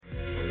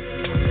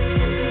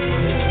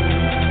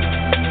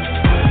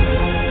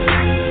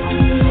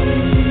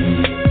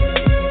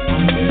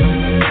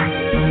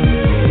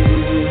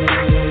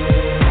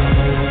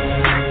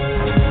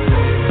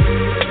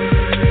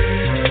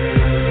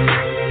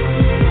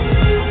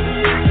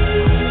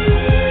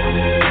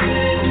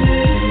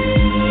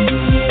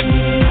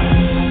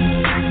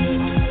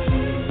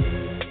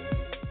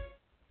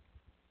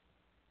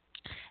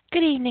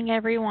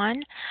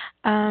everyone.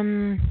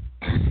 Um,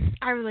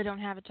 I really don't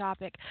have a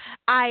topic.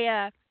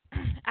 I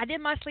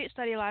did my sleep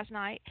study last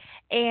night,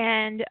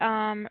 and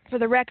for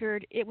the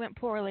record, it went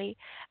poorly.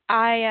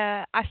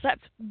 I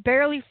slept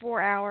barely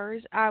 4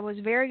 hours. I was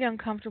very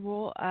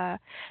uncomfortable.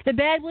 The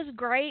bed was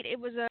great. It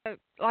was a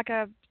like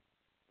a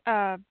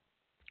uh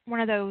one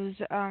of those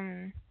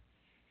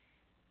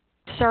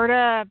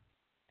Serta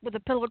with a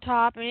pillow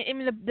top. I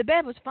mean the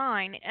bed was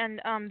fine,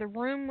 and the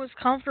room was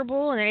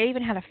comfortable, and it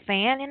even had a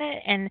fan in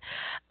it, and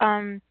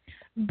um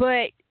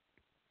but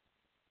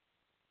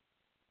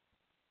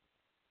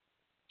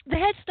the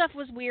head stuff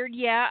was weird.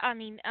 Yeah, I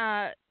mean,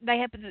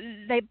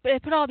 they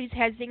put all these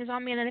head things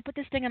on me, and then they put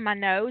this thing in my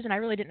nose, and I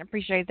really didn't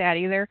appreciate that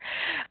either.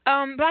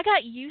 But I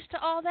got used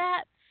to all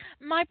that.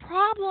 My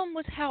problem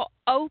was how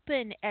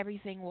open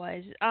everything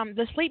was.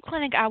 The sleep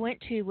clinic I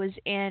went to was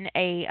in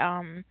a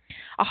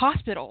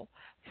hospital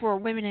for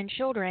women and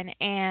children,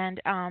 and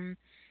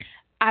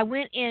I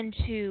went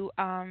into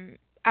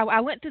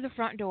I went through the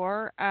front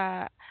door.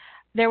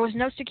 There was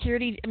no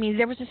security. I mean,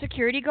 there was a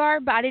security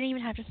guard, but I didn't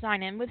even have to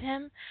sign in with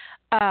him.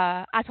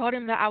 I told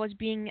him that I was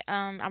doing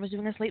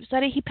a sleep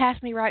study. He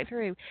passed me right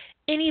through.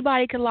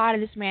 Anybody could lie to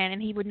this man,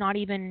 and he would not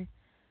even.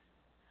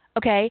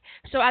 Okay,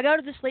 so I go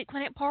to the sleep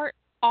clinic part.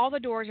 All the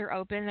doors are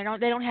open. They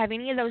don't have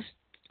any of those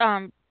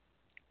um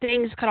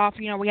things cut off.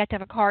 We have to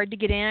have a card to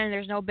get in. And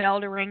there's no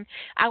bell to ring.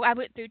 I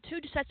went through two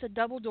sets of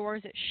double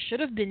doors that should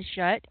have been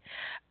shut.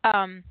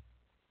 Um,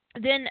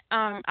 then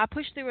I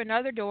push through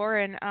another door,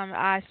 and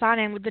I sign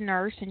in with the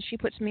nurse, and she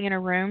puts me in a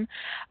room.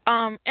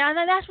 And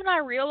then that's when I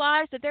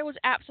realized that there was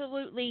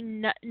absolutely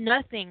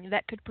nothing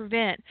that could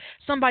prevent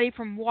somebody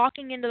from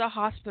walking into the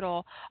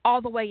hospital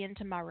all the way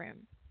into my room.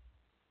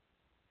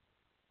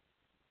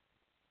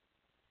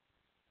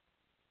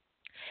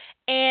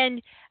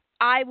 And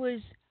I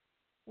was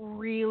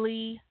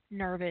really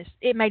nervous.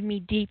 It made me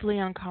deeply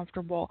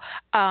uncomfortable.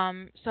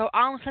 So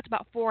I only slept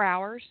about 4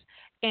 hours,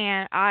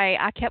 and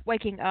I kept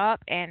waking up.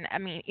 And I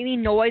mean, any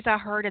noise I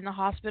heard in the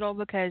hospital,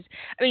 because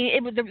I mean,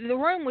 it was the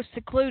room was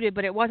secluded,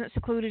 but it wasn't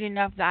secluded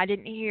enough that I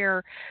didn't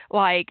hear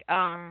like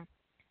a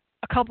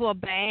couple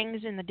of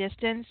bangs in the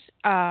distance.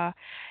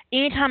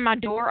 Anytime my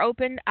door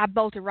opened, I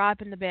bolted right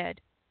up in the bed.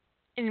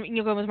 And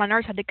my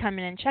nurse had to come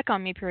in and check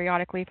on me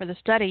periodically for the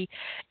study,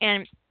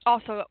 and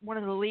also one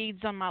of the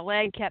leads on my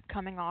leg kept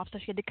coming off, so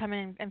she had to come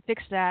in and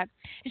fix that.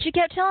 And she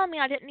kept telling me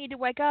I didn't need to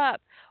wake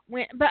up,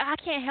 but I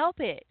can't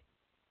help it.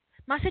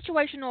 My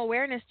situational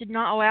awareness did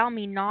not allow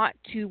me not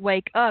to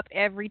wake up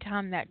every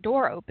time that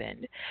door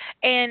opened,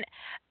 and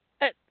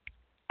uh,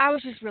 I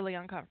was just really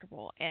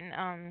uncomfortable.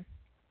 And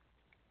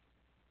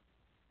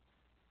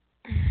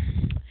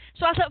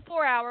so I slept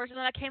 4 hours, and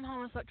then I came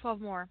home and slept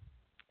 12 more.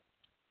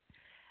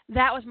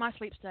 That was my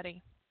sleep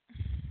study.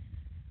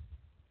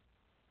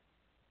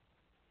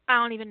 I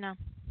don't even know.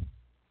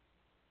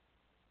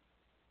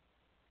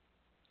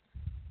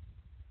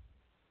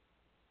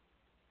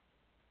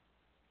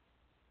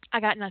 I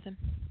got nothing.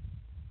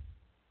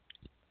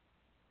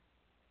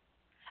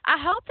 I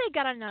hope they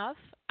got enough.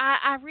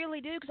 I really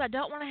do, because I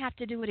don't want to have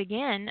to do it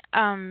again.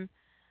 I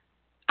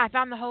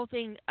found the whole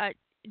thing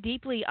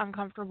deeply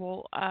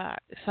uncomfortable.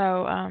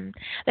 So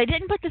they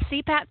didn't put the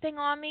CPAP thing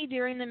on me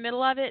during the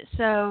middle of it.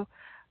 So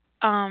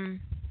um,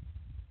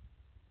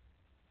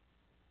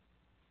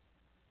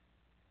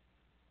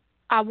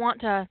 I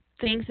want to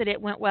think that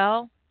it went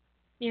well.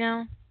 You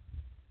know.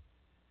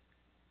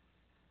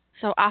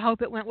 So I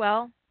hope it went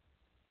well.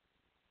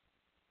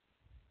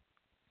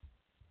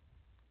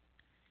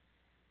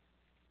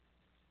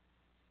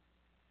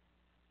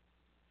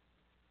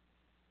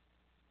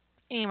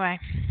 Anyway,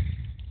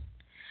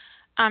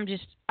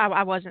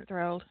 I wasn't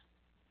thrilled.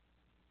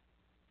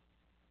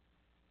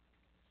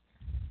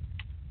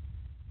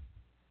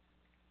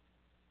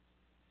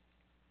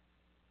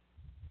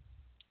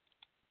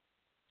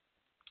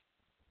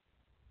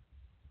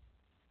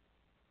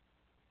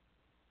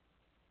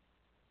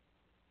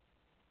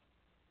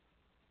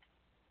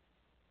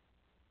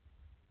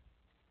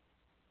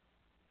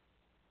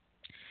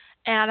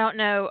 And I don't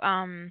know.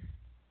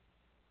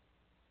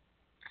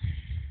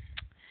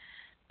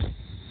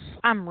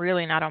 I'm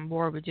really not on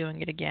board with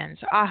doing it again.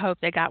 So I hope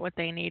they got what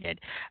they needed.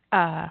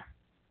 Uh,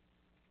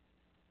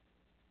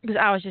 because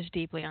I was just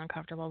deeply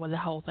uncomfortable with the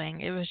whole thing.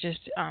 It was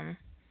just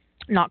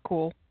not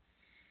cool.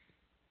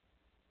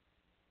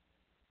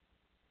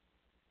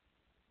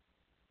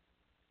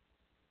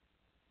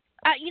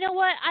 You know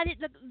what? I did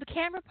the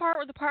camera part,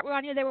 or the part where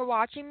I knew they were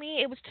watching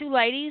me. It was two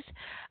ladies.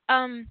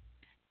 Um,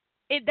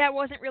 that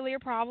wasn't really a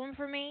problem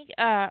for me.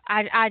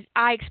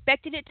 I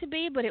expected it to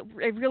be, but it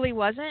really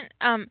wasn't.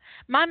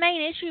 My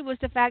main issue was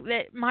the fact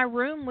that my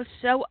room was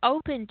so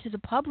open to the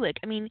public.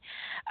 I mean,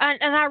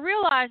 and I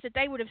realized that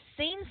they would have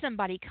seen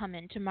somebody come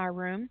into my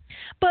room,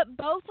 but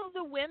both of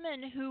the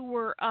women who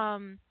were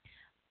on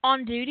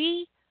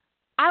duty,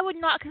 I would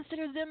not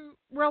consider them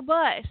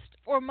robust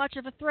or much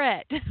of a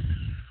threat.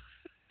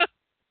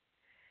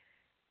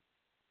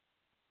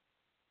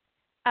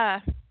 uh,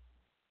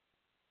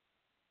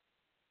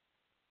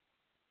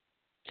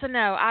 so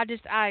no,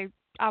 I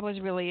was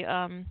really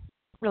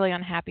really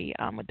unhappy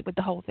with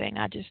the whole thing.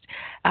 I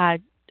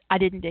I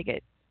didn't dig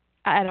it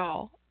at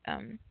all.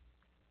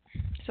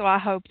 So I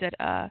hope that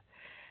I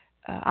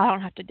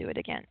don't have to do it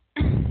again.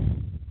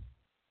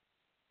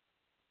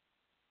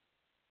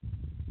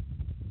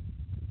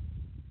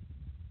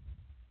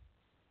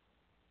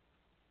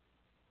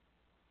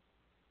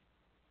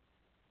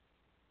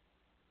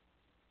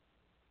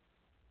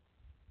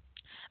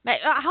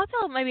 I hope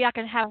though maybe I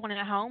can have one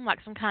at home, like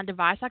some kind of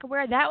device I could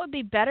wear. That would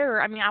be better.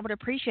 I mean, I would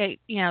appreciate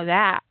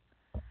that.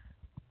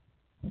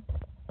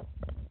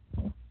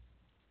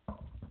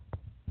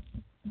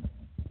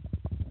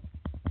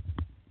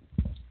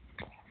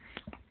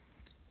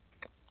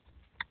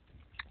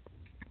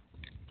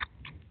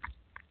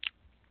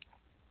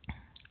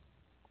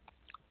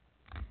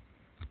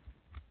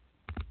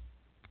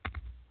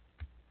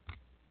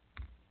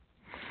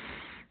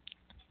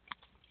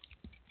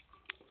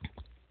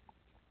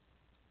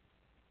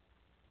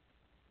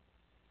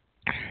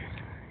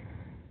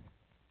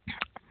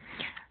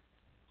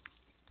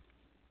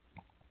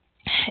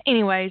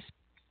 Anyways,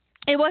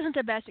 it wasn't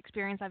the best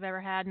experience I've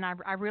ever had, and I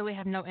really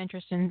have no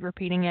interest in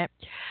repeating it.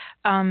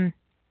 Um,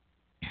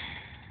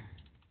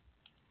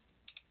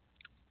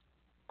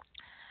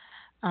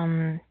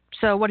 um,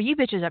 so what are you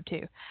bitches up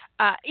to?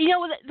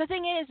 The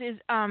thing is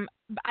I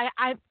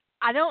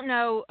don't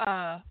know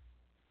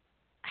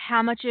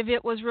how much of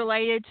it was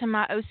related to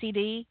my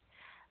OCD,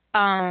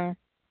 um,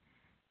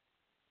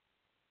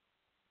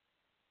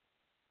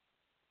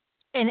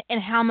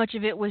 and how much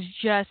of it was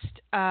just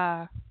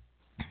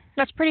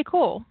that's pretty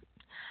cool.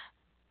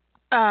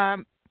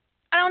 Um,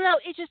 I don't know.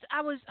 It just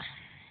I was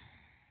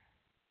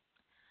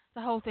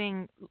the whole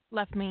thing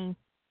left me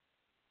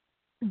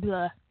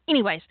blah.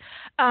 Anyways,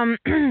 um,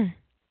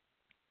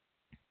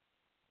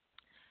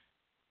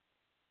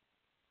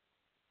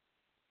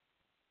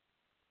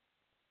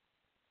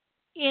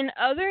 in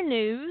other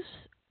news,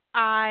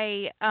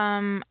 I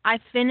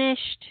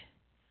finished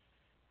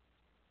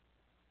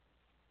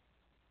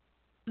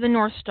the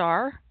North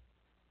Star.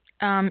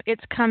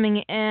 It's coming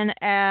in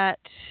at.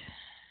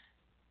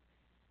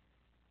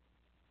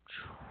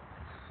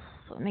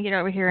 Let me get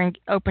over here and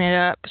open it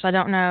up because I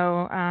don't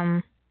know.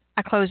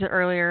 I closed it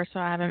earlier, so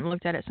I haven't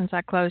looked at it since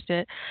I closed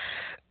it.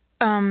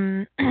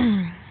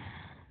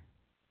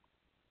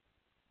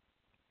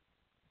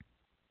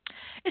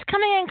 It's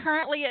coming in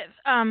currently at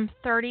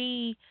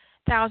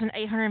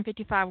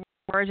 30,855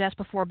 words. That's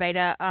before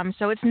beta.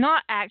 So it's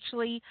not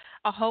actually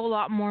a whole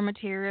lot more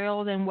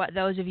material than what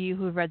those of you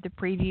who have read the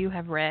preview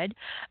have read,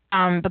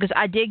 because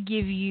I did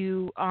give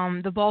you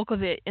the bulk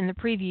of it in the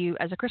preview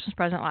as a Christmas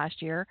present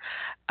last year.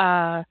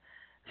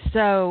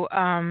 So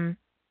I've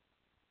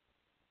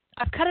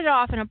cut it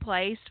off in a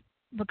place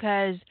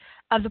because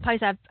of the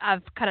place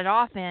I've cut it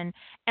off in,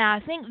 and I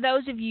think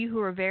those of you who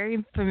are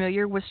very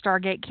familiar with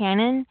Stargate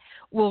canon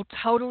will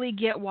totally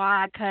get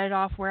why I cut it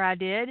off where I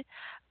did,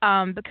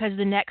 because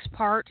the next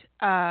part,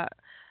 and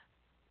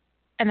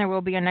there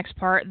will be a next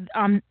part.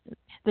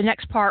 The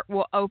next part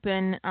will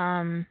open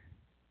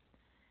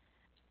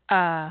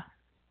uh,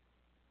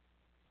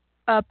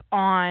 up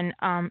on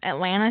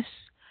Atlantis,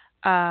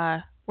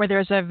 where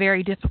there's a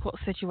very difficult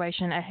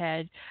situation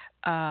ahead.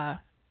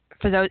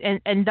 For those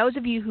and those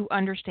of you who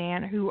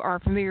understand, who are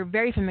familiar,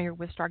 very familiar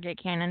with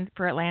Stargate canon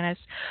for Atlantis,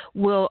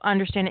 will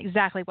understand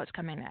exactly what's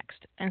coming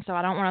next. And so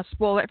I don't want to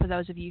spoil it for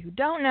those of you who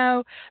don't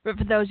know, but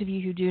for those of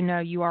you who do know,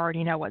 you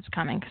already know what's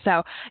coming.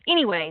 So,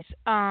 anyways,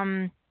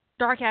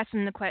 Darkass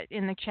in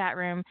the chat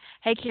room.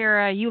 Hey,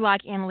 Kara, you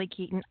like Annalee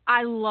Keaton?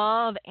 I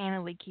love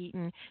Annalee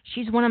Keaton.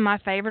 She's one of my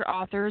favorite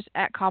authors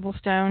at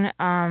Cobblestone.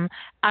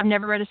 I've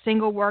never read a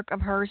single work of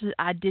hers that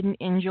I didn't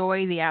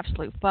enjoy the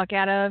absolute fuck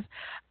out of.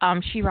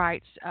 She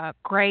writes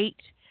great,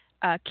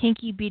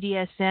 kinky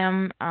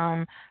BDSM.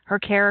 Her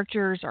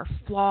characters are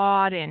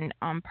flawed and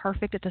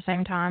perfect at the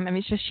same time. I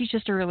mean, she's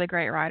just a really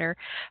great writer.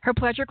 Her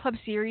Pleasure Club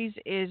series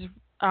is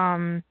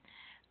um,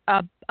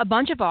 a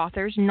bunch of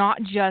authors,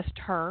 not just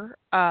her,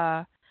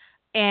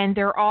 and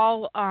they're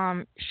all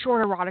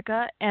short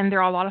erotica, and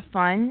they're all a lot of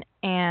fun,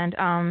 and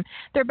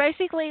they're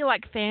basically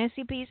like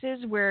fantasy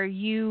pieces where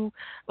you,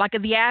 like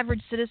the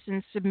average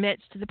citizen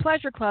submits to the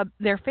Pleasure Club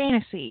their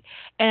fantasy,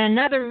 and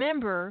another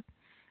member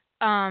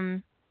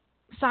um,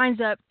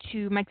 signs up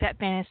to make that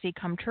fantasy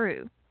come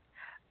true.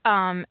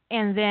 And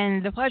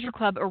then the Pleasure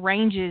Club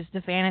arranges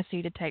the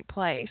fantasy to take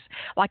place.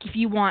 Like if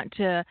you want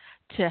to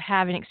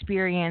have an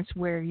experience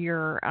where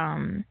you're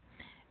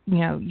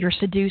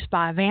seduced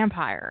by a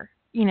vampire,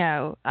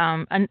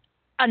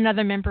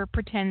 another member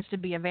pretends to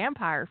be a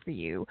vampire for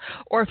you,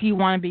 or if you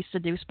want to be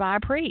seduced by a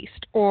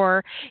priest,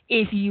 or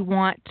if you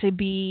want to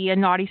be a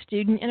naughty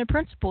student in a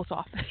principal's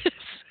office.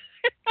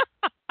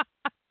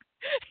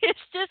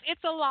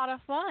 It's a lot of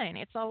fun.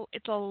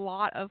 It's a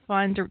lot of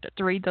fun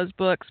to read those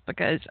books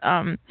because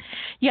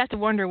you have to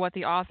wonder what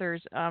the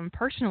authors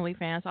personally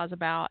fantasize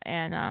about,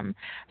 and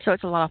so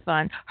it's a lot of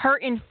fun. Her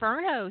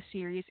Inferno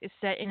series is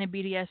set in a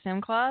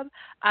BDSM club.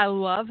 I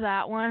love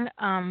that one.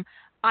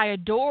 I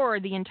adore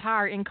the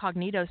entire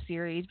Incognito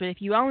series, but if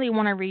you only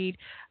want to read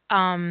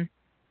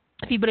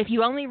If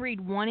you only read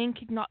one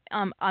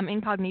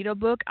incognito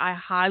book, I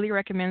highly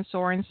recommend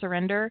Soren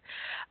Surrender,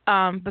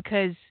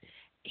 because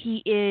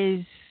he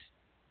is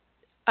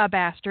a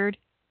bastard,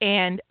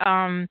 and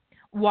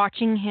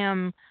watching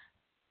him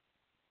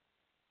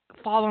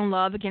fall in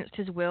love against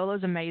his will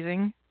is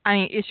amazing. I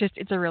mean,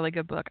 it's a really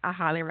good book. I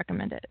highly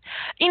recommend it.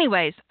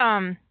 Anyways,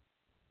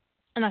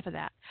 enough of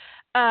that.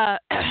 Uh,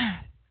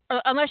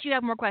 unless you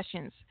have more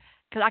questions,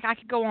 because I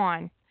could go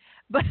on,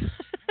 but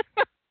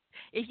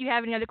if you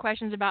have any other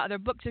questions about other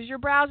books as you're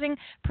browsing,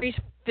 please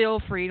feel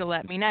free to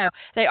let me know.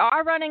 They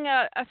are running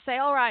a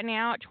sale right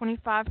now at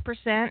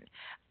 25%,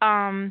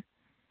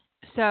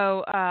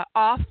 so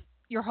off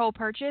your whole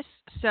purchase.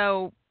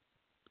 So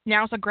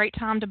now's a great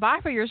time to buy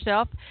for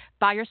yourself.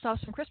 Buy yourself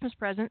some Christmas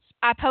presents.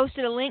 I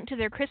posted a link to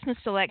their Christmas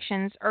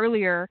selections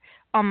earlier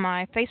on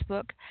my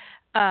Facebook.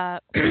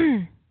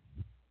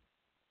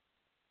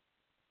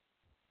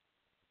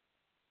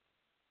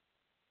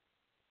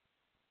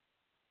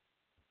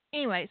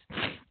 Anyways,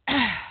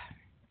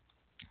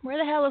 where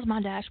the hell is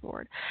my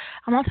dashboard?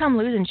 I'm all time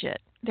losing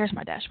shit. There's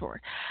my dashboard.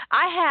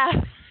 I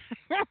have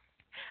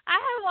I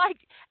have like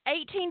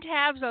 18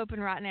 tabs open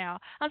right now.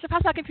 I'm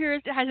surprised my computer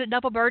hasn't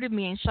double birded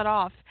me and shut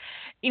off.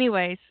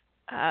 Anyways,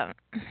 what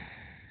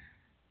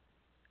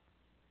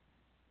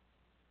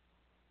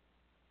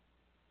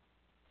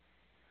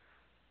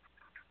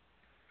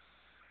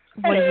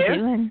are you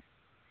doing?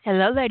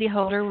 Hello, Lady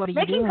Holder. What are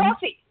you doing?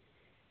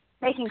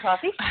 Making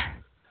coffee.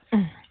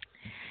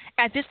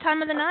 At this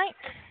time of the night?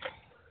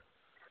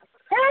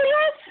 Hell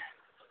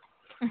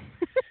yes.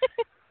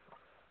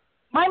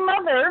 My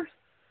mother,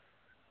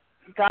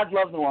 God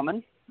love the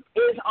woman,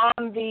 is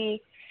on the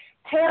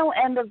tail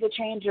end of the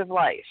change of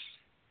life.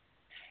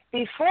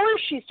 Before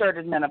she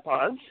started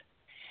menopause,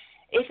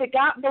 if it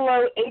got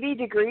below 80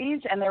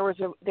 degrees and there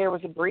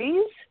was a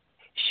breeze,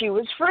 she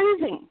was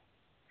freezing.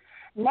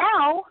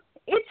 Now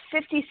it's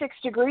 56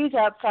 degrees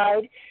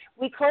outside.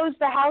 We closed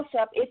the house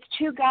up. It's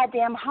too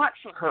goddamn hot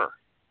for her.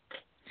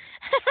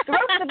 The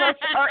rest of us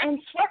are in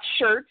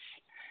sweatshirts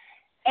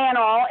and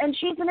all, and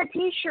she's in a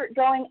T-shirt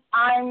going,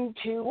 I'm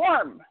too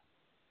warm.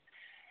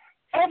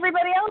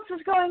 Everybody else is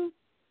going,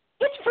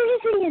 it's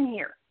freezing in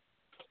here.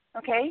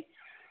 Okay?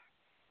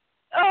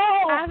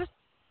 Oh, I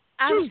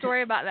have a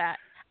story about that.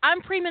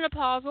 I'm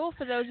premenopausal,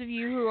 for those of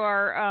you who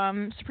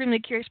are supremely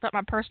curious about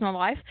my personal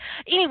life.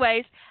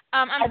 Anyways,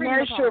 I'm premenopausal. I've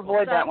managed to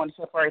avoid that one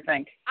so far, I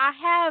think. I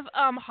have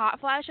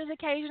hot flashes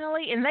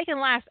occasionally, and they can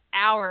last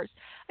hours.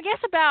 I guess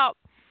about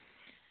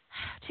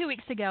 2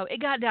 weeks ago,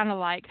 it got down to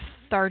like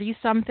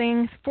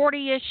 30-something,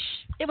 40-ish.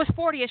 It was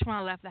 40-ish when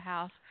I left the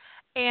house.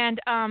 And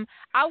I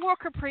wore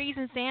capris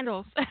and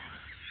sandals and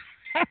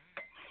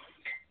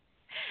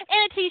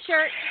a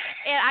T-shirt,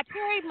 and I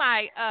carried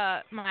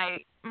my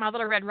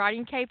little Red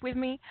Riding cape with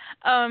me,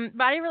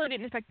 but I really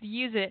didn't expect to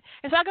use it.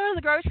 And so I go to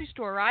the grocery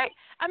store, right?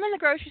 I'm in the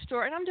grocery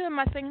store, and I'm doing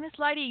my thing, and this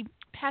lady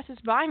passes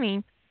by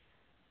me,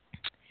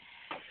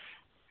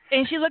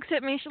 and she looks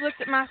at me, she looks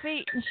at my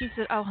feet, and she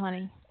said, oh,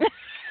 honey.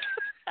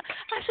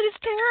 I said, it's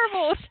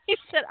terrible. She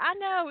said, I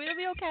know, it'll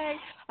be okay.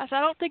 I said,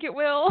 I don't think it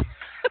will.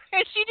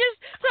 And she just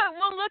took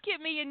one look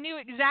at me and knew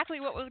exactly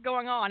what was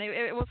going on.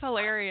 It was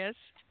hilarious.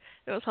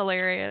 It was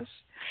hilarious.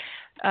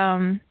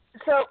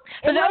 So,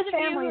 in my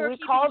family, we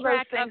call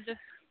those things...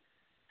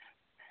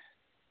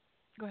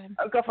 Go ahead.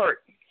 Oh, go for it.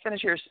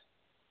 Finish yours.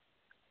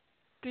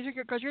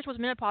 Because yours was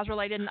menopause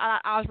related, and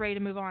I was ready to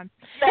move on.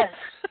 Yes.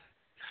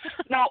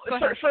 No,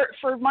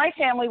 for my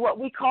family, what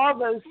we call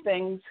those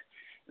things,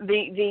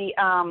 we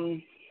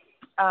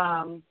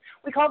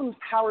call them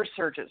power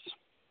surges,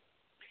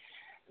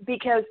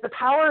 because the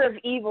power of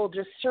evil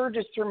just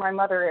surges through my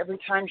mother every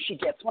time she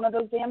gets one of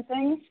those damn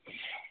things.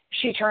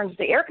 She turns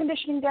the air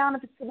conditioning down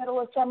if it's the middle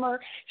of summer.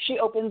 She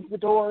opens the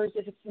doors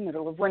if it's the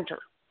middle of winter.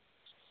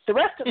 The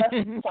rest of us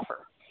suffer.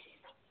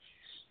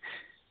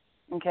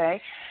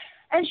 Okay?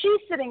 And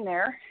she's sitting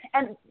there,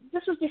 and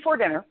this was before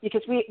dinner,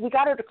 because we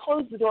got her to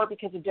close the door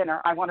because of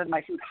dinner. I wanted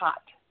my food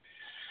hot.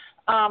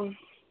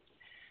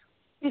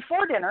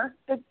 Before dinner,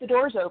 the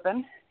door's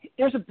open.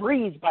 There's a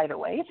breeze, by the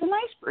way. It's a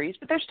nice breeze,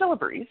 but there's still a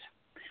breeze.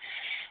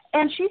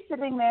 And she's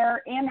sitting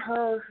there in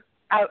her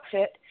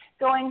outfit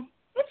going,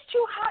 it's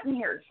too hot in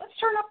here. Let's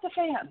turn up the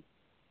fan.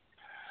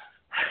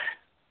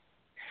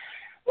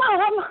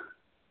 Mom!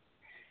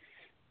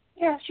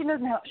 Yeah, she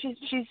doesn't know.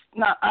 She's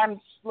not. I'm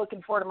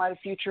looking forward to my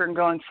future and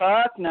going,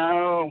 fuck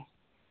no.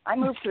 I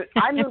moved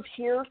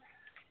here.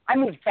 I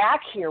moved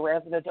back here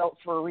as an adult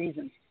for a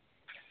reason.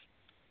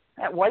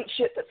 That white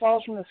shit that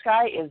falls from the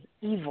sky is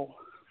evil.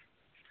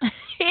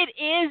 It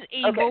is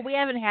evil. Okay. We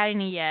haven't had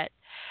any yet.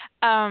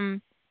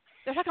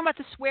 They're talking about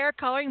the swear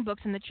coloring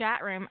books in the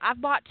chat room. I've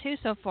bought 2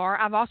 so far.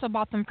 I've also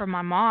bought them for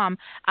my mom.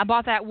 I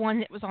bought that one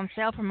that was on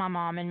sale for my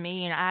mom and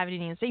me, and I haven't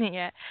even seen it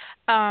yet.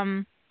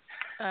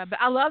 But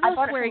I love those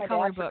sweary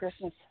color books.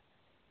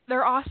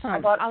 They're awesome. I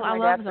bought it for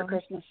my dad for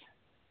Christmas.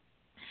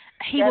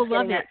 He will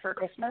love it. For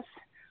Christmas.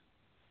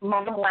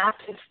 Mom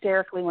laughed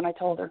hysterically when I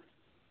told her.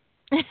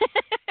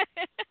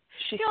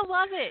 He'll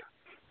love it.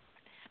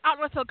 I don't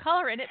know if he'll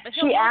color in it, but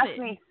he'll love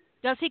it.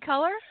 Does he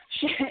color?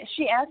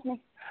 She asked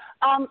me.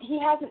 He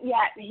hasn't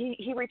yet.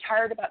 He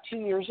retired about 2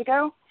 years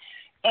ago,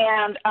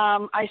 and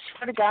I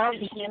swear to God,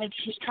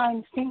 he's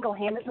trying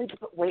single-handedly to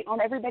put weight on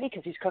everybody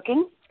because he's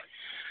cooking.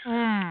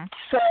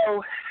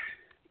 So,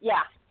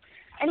 yeah,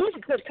 and he's a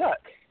good cook.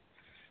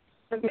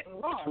 Don't get me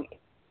wrong.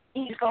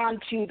 He's gone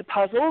to the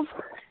puzzles,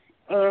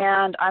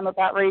 and I'm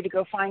about ready to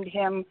go find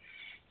him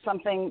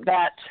something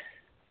that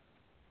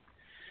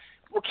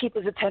will keep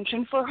his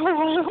attention for a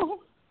while.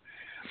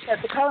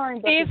 But the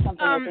coloring book is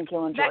something I think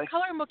he'll enjoy. That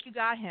coloring book you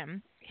got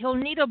him, he'll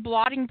need a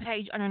blotting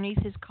page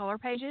underneath his color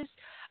pages.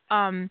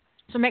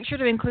 So make sure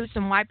to include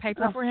some white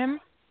paper for him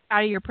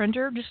out of your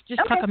printer.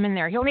 Just tuck them in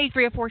there. He'll need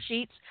 3 or 4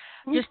 sheets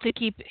just to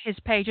keep his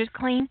pages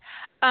clean.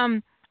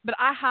 But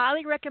I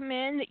highly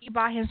recommend that you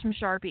buy him some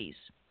Sharpies.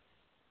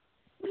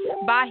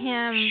 Buy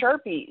him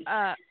Sharpies.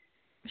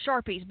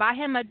 Sharpies. Buy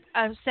him a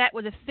set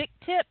with a thick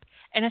tip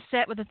and a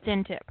set with a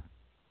thin tip.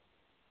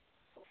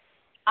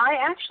 I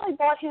actually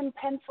bought him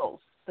pencils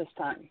this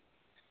time.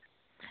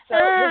 So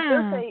his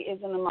birthday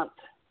is in a month.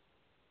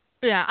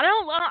 Yeah, I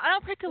don't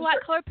particularly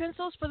like colored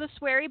pencils for the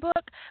Swery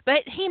book,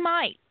 but he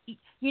might.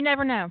 You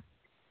never know.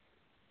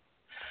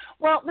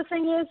 Well, the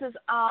thing is the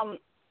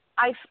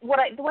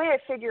way I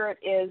figure it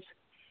is,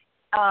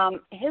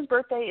 his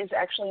birthday is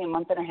actually a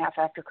month and a half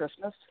after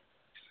Christmas.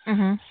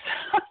 Mm-hmm.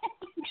 So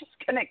I'm just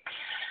gonna,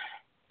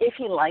 if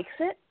he likes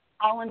it,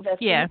 I'll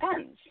invest in the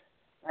pens.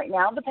 Right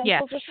now, the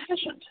pencils are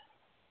sufficient.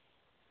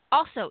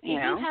 Also,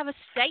 if you have a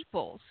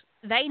Staples,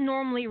 they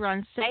normally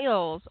run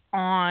sales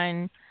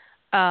on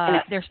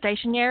their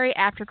stationery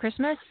after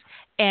Christmas,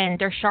 and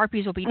their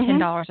Sharpies will be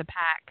 $10 a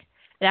pack.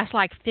 That's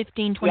like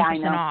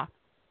 15-20% off.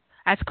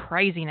 That's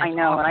craziness. I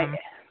know. Awesome.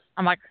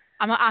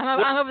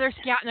 I'm over there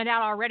scouting it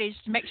out already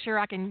just to make sure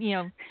I can,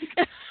 get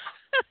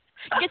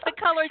the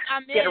colors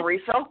I'm in. Get a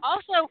refill.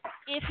 Also,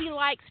 if he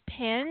likes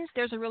pens,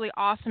 there's a really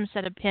awesome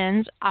set of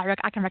pens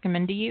I can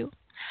recommend to you.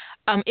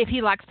 If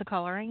he likes the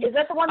coloring. Is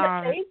that the one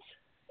that fades?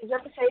 Is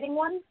that the fading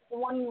one? The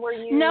one where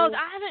you? No,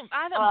 I haven't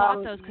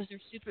bought those because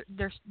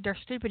they're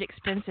stupid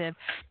expensive.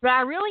 But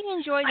I really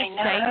enjoy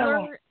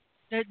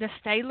the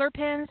Staedtler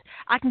pens.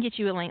 I can get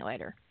you a link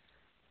later.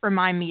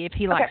 Remind me if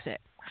he likes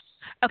it.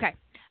 Okay.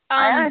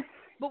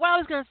 But what I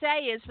was going to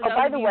say is, for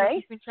those of you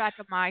who keep track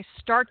of my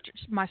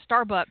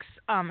Starbucks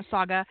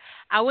saga,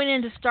 I went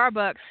into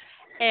Starbucks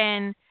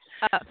and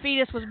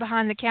Fetus was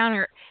behind the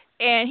counter,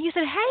 and he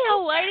said, "Hey,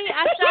 old lady,"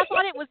 I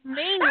thought it was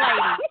mean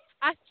lady.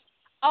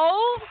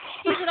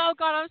 He said, "Oh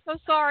God, I'm so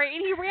sorry,"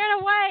 and he ran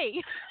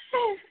away.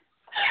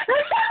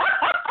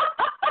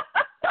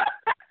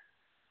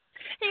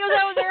 He was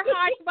over there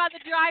hiding by the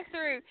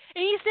drive-thru, and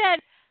he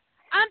said,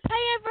 "I'm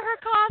paying for her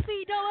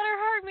coffee. Don't let her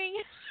hurt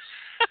me."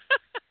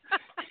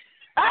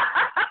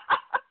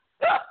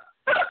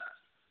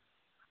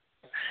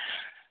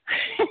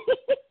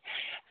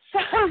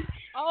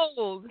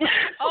 Old.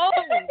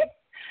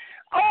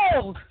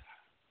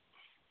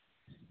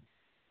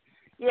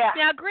 Yeah.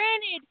 Now,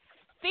 granted,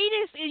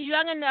 Fetus is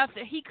young enough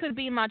that he could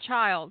be my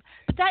child,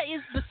 but that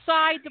is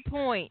beside the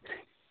point.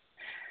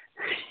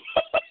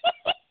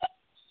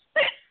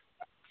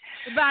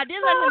 But I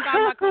did let him buy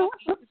my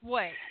coffee.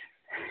 Wait.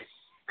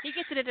 He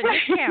gets it at a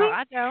discount.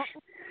 I don't.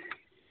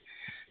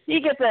 He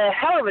gets a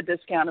hell of a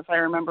discount, if I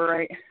remember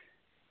right.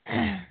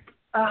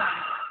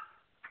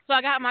 So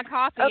I got my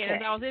coffee, and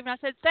as I was leaving, I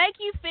said, "Thank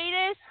you,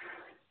 Fetus."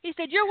 He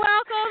said, "You're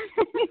welcome."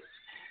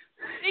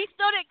 He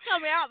still didn't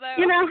come out, though.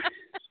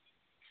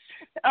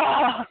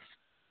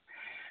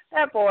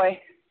 That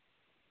boy.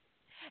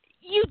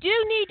 You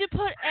do need to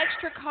put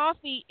extra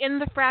coffee in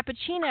the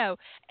Frappuccino,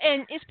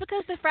 and it's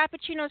because the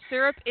Frappuccino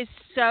syrup is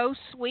so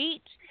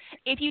sweet.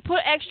 If you put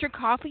extra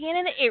coffee in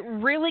it, it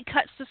really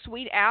cuts the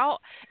sweet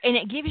out, and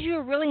it gives you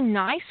a really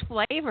nice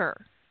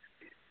flavor.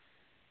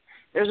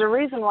 There's a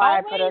reason why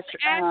Always I put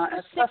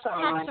extra 6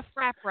 pumps of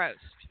Frap Roast.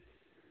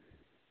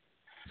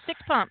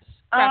 6 pumps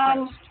Frap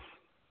Roast.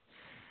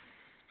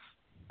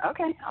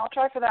 Okay, I'll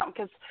try for that one,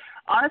 because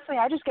honestly,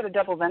 I just get a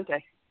double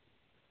venti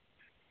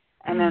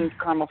and then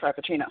caramel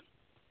Frappuccino.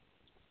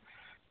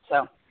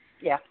 So,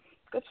 yeah,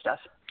 good stuff.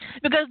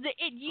 Because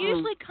it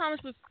usually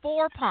comes with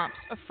 4 pumps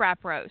of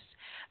Frap Roast.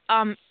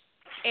 But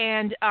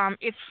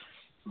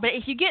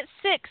if you get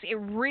 6, it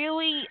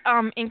really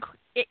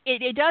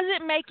it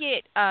doesn't make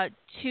it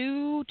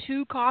too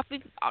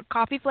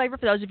coffee flavor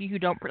for those of you who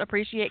don't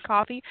appreciate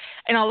coffee,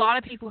 and a lot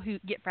of people who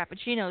get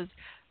Frappuccinos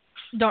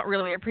don't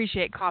really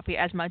appreciate coffee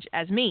as much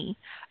as me.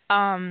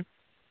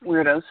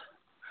 Weirdos.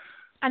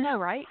 I know,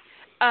 right?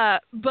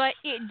 But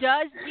it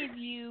does give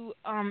you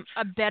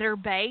a better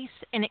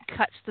base, and it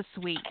cuts the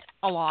sweet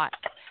a lot,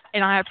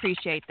 and I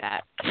appreciate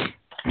that.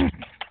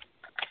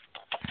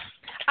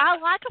 I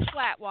like a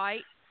flat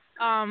white,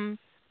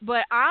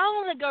 but I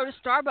only go to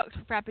Starbucks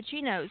for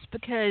Frappuccinos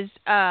because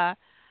I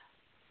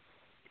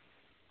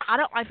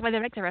don't like the way they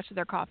make the rest of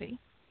their coffee.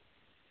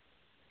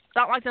 I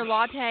don't like their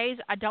lattes.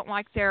 I don't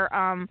like their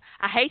I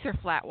hate their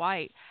flat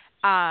white.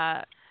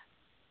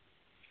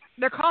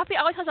 Their coffee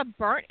always has a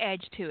burnt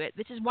edge to it,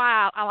 which is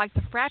why I like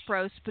the Frap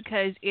Roast,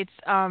 because it's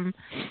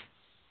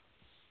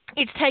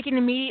it's taken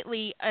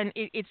immediately and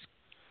it's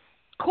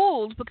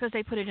cooled because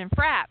they put it in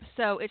fraps,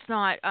 so it's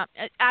not.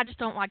 I just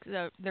don't like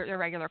their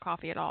regular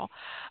coffee at all.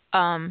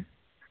 Um,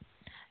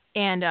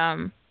 and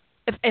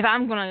if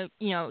I'm gonna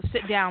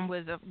sit down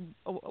with a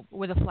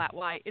flat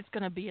white, it's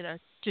gonna be at a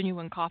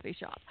genuine coffee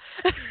shop.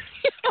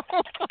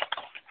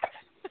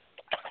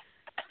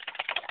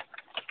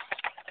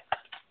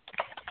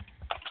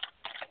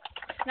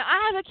 Now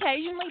I have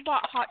occasionally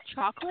bought hot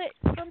chocolate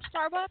from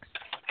Starbucks,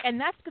 and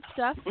that's good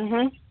stuff.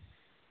 Mhm.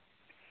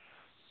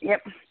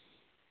 Yep.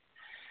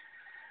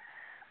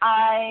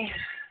 I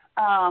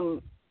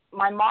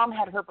my mom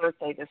had her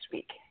birthday this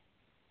week.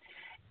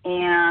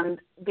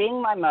 And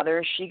being my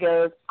mother, she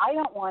goes, "I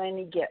don't want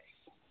any gifts,"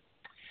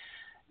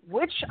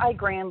 which I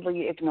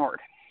grandly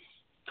ignored,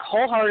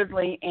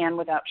 wholeheartedly and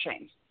without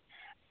shame.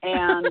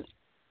 And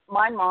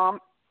my mom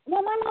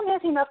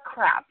has enough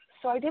crap,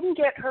 so I didn't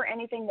get her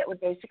anything that would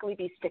basically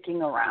be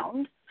sticking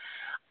around.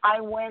 I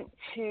went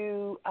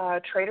to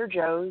Trader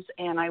Joe's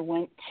and I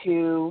went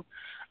to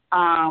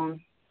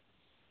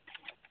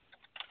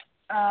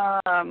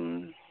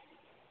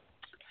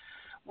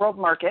World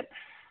Market,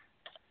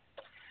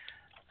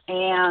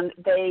 and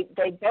they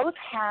both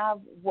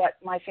have what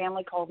my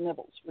family calls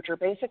nibbles, which are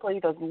basically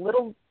those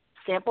little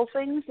sample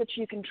things that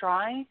you can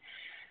try,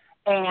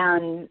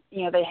 and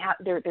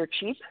they're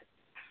cheap.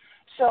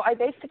 So I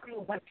basically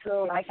went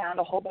through and I found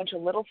a whole bunch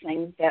of little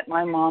things that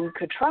my mom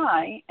could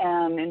try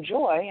and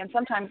enjoy, and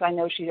sometimes I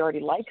know she already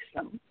likes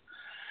them.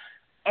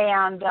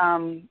 And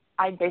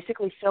I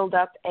basically filled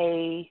up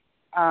a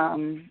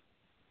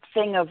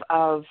thing of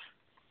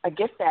a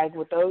gift bag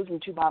with those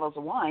and 2 bottles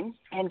of wine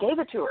and gave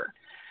it to her.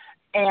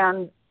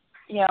 And,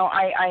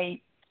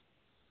 I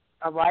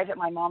arrive at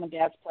my mom and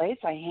dad's place.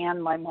 I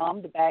hand my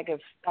mom the bag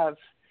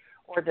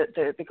or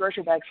the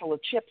grocery bag full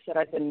of chips that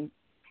I've been,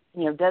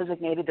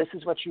 designated. This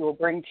is what you will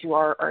bring to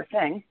our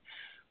thing.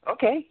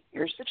 Okay,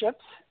 here's the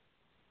chips.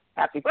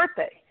 Happy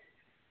birthday.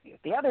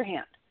 With the other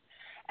hand.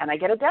 And I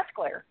get a death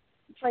glare.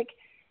 It's like,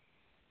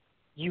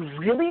 you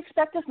really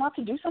expect us not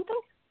to do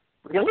something?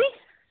 Really?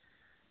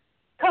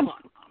 Come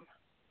on, Mom.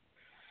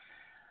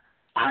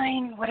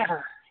 Fine,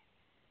 whatever.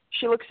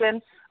 She looks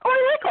in. Oh,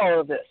 I like all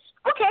of this.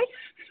 Okay.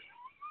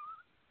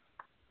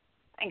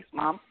 Thanks,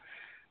 Mom.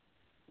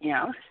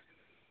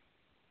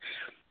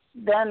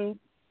 Then,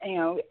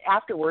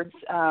 afterwards,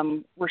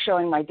 we're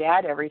showing my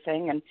dad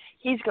everything, and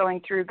he's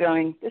going through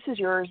this is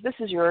yours, this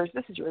is yours,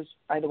 this is yours.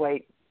 By the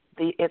way,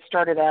 it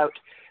started out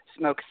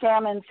smoked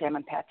salmon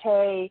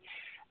pate,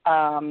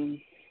 I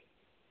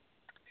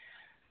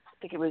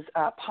think it was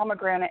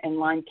pomegranate and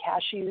lime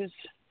cashews,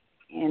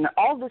 and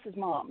all of this is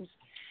Mom's.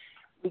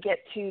 We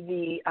get to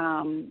the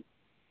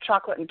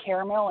chocolate and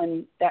caramel,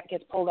 and that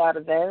gets pulled out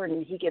of there,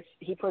 and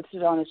he puts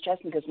it on his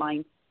chest and goes,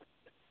 "Mine."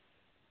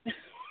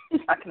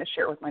 He's not going to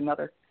share it with my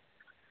mother.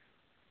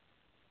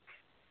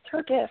 It's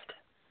her gift.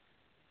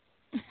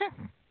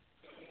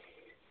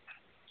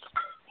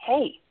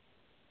 Hey,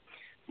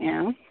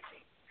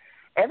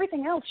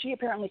 everything else she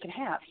apparently can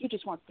have. He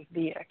just wants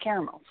the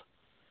caramels.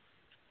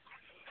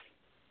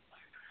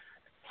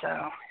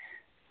 So,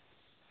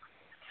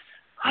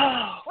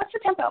 what's the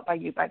temp out by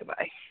you, by the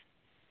way?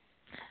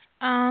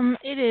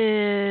 It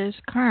is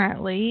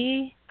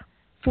currently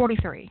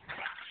 43.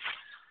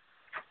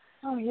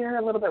 Oh, you're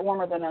a little bit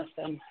warmer than us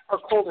then, or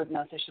colder than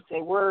us, I should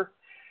say.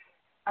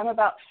 I'm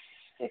about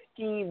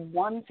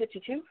 51,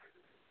 52.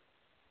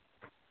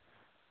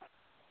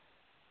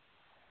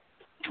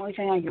 The only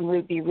thing I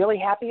can be really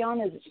happy on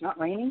is it's not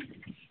raining.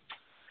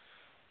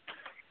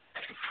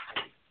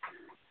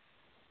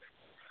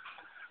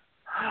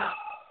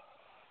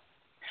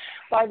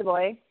 By the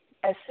way,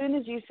 as soon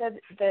as you said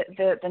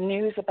the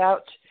news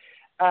about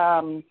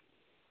the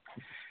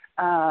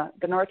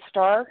North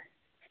Star,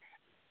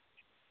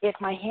 if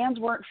my hands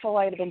weren't full,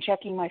 I'd have been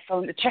checking my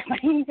phone to check my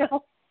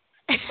email.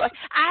 Like,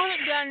 I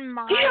haven't done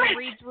my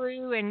read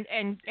through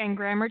and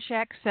grammar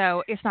check,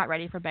 so it's not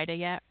ready for beta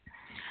yet.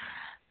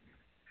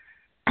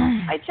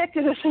 I checked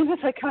it as soon as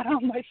I got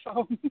on my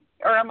phone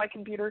or on my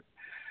computer.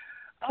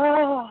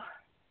 Oh.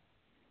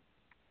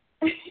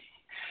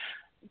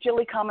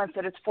 Jilly comments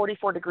that it's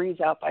 44 degrees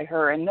out by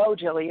her, and no,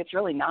 Jilly, it's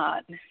really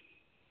not.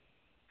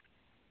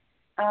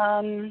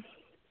 Costco.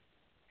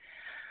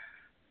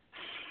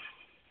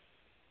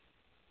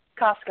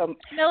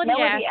 Melody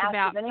asked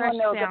does anyone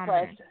know the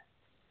price?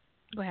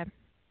 Go ahead.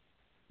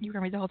 You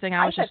can read the whole thing.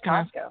 I was said just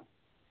gonna... Costco.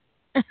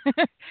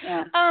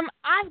 Yeah.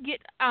 I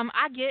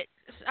get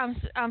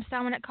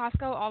salmon at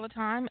Costco all the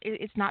time.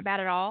 It's not bad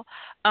at all.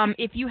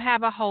 If you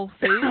have a Whole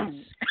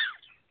Foods,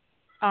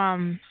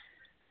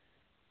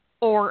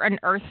 or an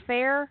Earth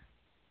Fare.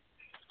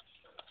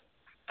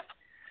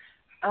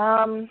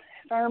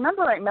 If I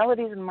remember right,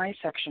 Melody's in my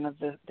section of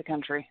the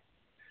country.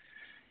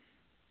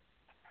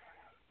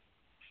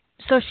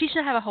 So she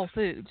should have a Whole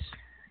Foods.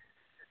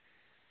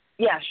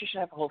 Yeah, she should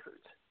have a Whole Foods.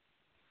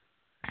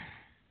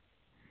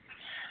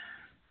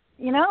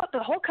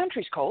 The whole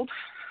country's cold.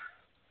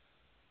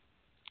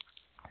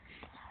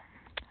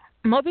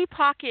 Moby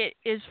Pocket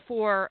is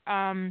for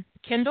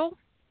Kindle.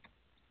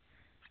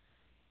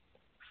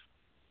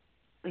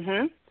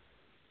 Mhm.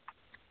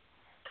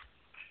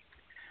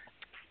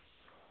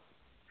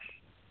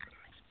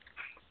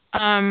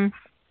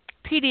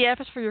 PDF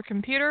is for your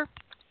computer.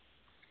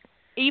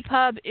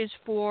 EPUB is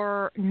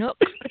for Nook.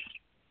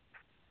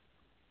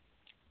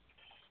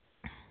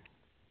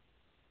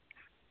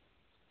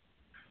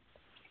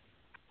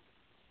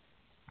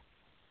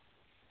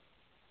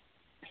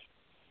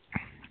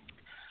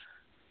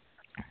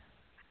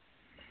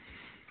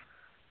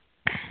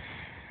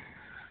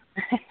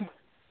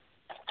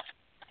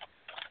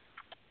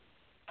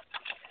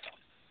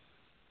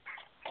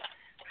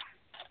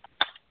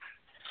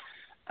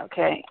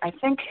 Okay, I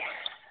think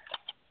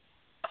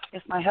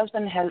if my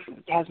husband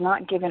has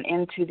not given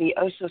in to the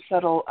oh so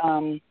subtle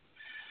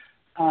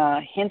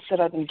hints that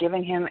I've been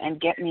giving him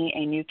and get me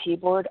a new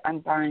keyboard, I'm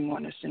buying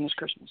one as soon as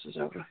Christmas is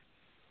over.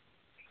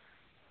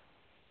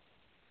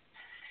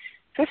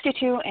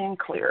 52 and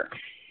clear.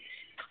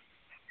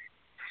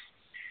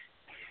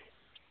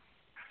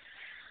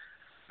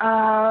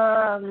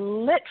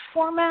 Lit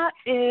format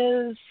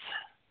is...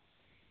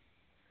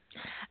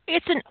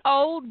 It's an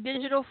old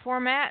digital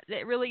format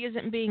that really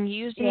isn't being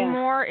used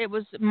anymore. It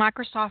was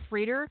Microsoft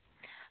Reader.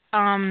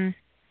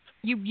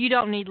 You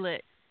don't need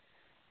Lit.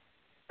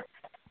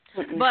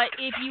 Mm-mm. But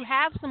if you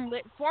have some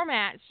Lit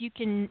formats, you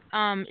can,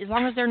 as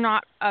long as they're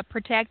not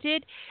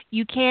protected,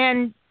 you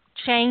can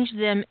change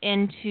them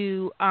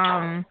into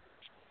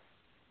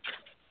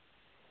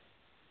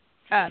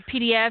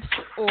PDFs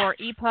or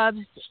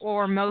EPUBs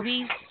or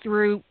Mobies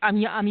through,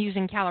 I'm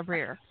using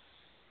Calibre.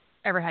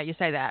 Ever how you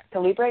say that?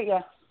 Calibre,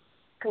 yeah.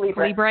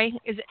 Calibre?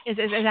 Is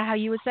that how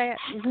you would say it?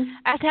 Mm-hmm.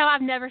 That's how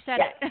I've never said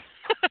it.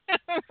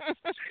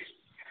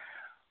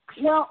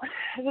 Well,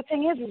 the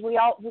thing is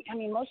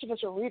most of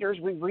us are readers.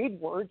 We read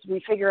words. We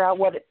figure out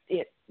what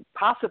it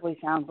possibly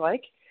sounds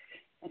like.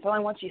 It's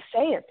only once you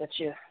say it that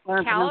you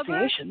learn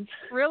pronunciations.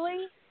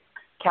 Really?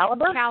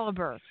 Caliber?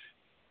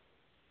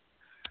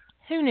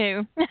 Who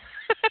knew?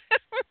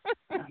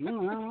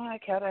 I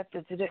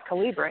did it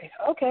Calibre.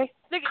 Okay.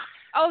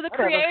 The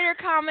creator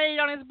commented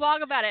on his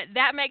blog about it.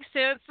 That makes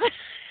sense.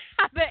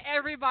 I bet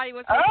everybody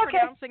was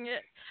mispronouncing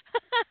it.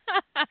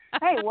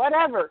 Hey,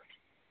 whatever.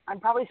 I'm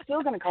probably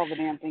still going to call the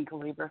damn thing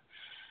Calibre.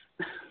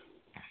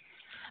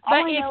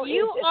 But if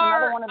you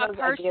are one of those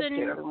a person, I get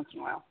to every once in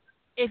a while.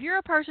 If you're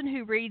a person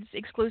who reads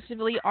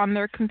exclusively on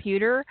their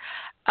computer,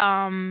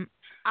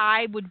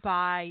 I would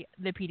buy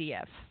the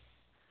PDF.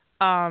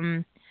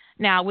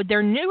 Now, with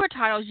their newer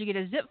titles, you get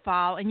a zip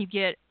file and you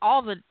get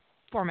all the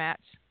formats.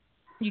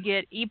 You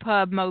get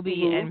EPUB,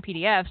 Mobi, and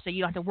PDF, so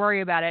you don't have to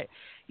worry about it.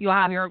 You'll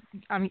have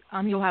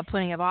you'll have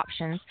plenty of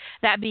options.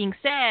 That being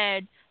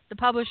said, the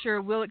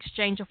publisher will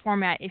exchange a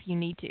format if you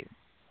need to.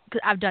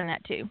 'Cause I've done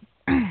that too.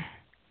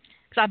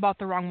 Because I bought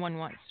the wrong one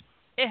once.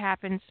 It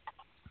happens.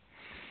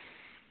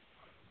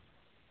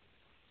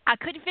 I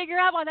couldn't figure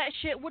out why that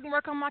shit wouldn't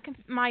work on my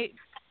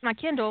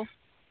Kindle.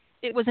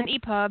 It was an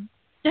EPUB.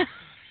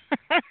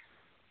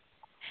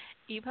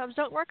 EPUBs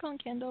don't work on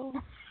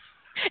Kindle.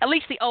 At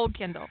least the old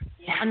Kindle.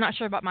 Yeah. I'm not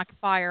sure about my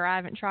Fire. I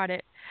haven't tried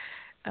it.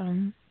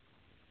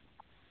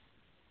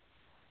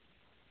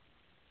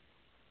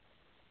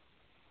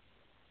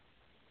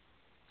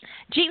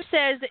 Jeep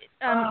says it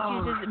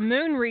uses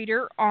Moon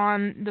Reader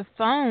on the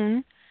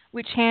phone,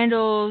 which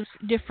handles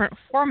different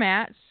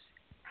formats.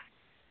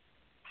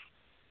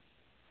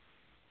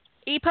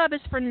 EPUB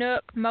is for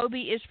Nook.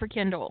 Mobi is for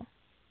Kindle.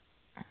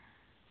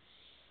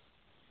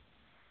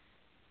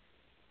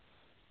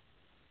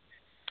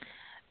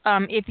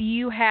 If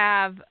you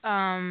have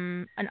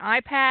an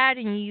iPad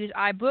and you use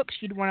iBooks,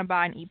 you'd want to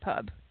buy an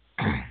EPUB.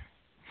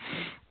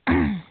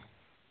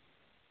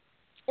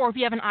 Or if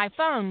you have an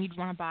iPhone, you'd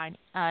want to buy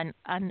an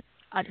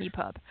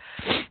EPUB.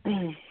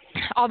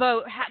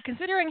 Although,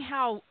 considering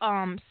how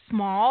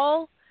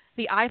small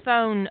the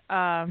iPhone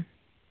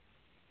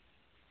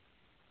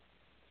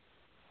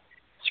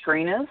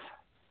screen is,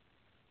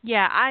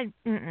 yeah, I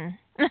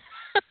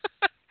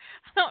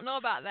don't know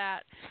about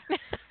that.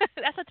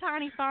 That's a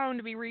tiny phone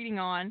to be reading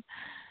on.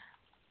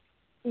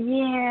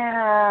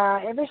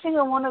 Yeah, every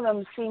single one of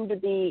them seem to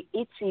be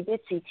itsy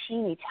bitsy,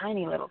 teeny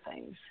tiny little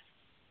things.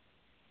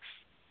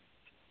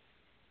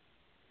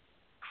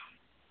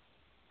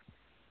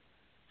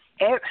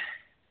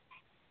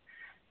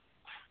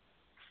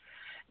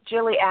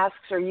 Jilly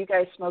asks, "Are you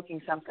guys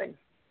smoking something?"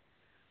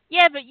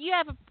 Yeah, but you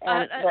have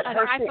an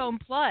iPhone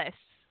Plus.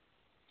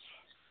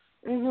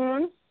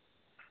 Mhm.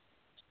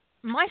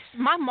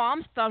 My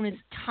mom's phone is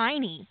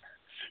tiny.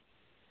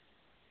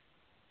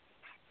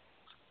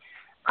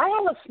 I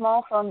have a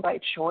small phone by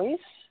choice.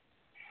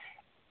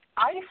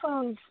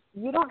 iPhones,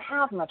 you don't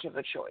have much of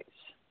a choice.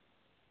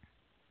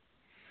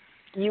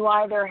 You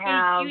either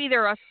have... You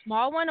either a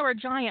small one or a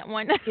giant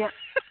one. Yeah.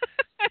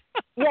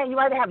 Yeah, you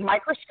either have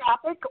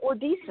microscopic or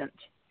decent.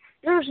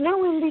 There's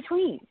no in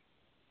between.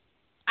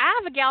 I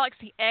have a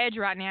Galaxy Edge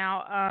right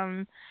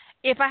now.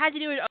 If I had to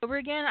do it over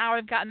again, I would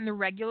have gotten the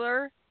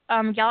regular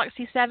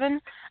Galaxy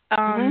 7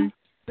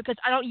 because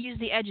I don't use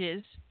the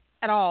edges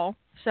at all.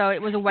 So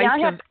it was a waste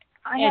of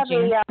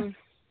edging.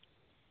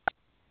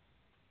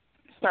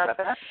 Sorry about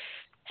that.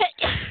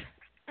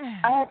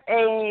 I have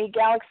a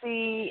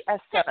Galaxy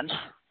S7.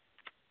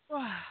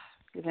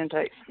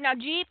 Now,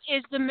 Jeep,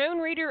 is the Moon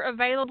Reader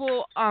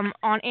available on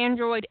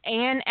Android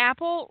and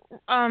Apple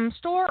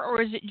store,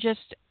 or is it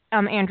just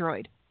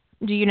Android?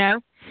 Do you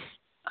know?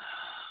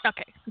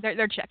 Okay,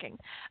 they're checking.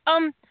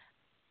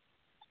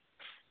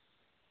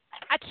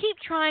 I keep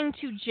trying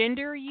to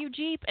gender you,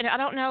 Jeep, and I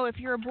don't know if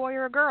you're a boy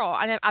or a girl.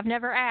 I've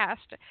never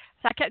asked, so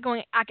I kept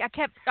going. I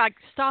kept like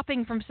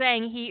stopping from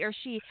saying he or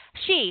she.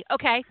 She.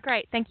 Okay,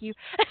 great, thank you.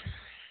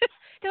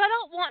 Because I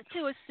don't want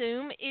to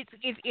assume.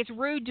 It's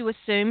rude to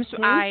assume.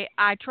 So I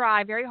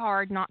try very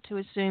hard not to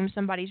assume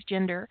somebody's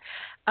gender.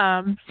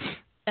 And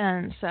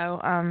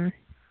so.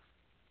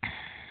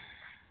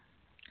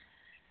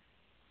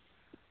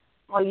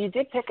 Well, you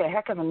did pick a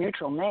heck of a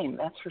neutral name.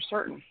 That's for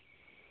certain.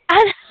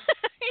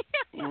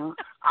 You know,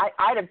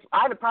 I'd have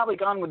probably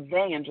gone with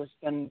they and just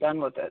been done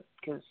with it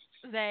because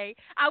they.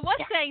 I was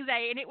saying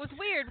they, and it was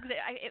weird because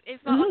it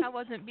felt like I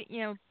wasn't. You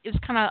know, it was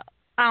kind of.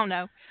 I don't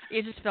know.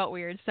 It just felt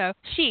weird. So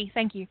she.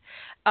 Thank you.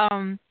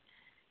 But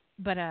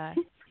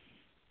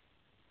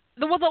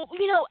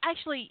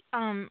actually,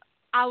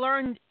 I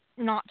learned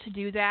not to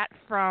do that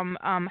from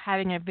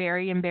having a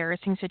very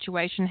embarrassing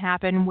situation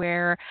happen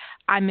where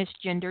I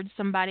misgendered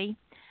somebody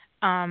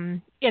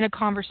in a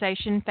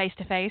conversation face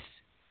to face.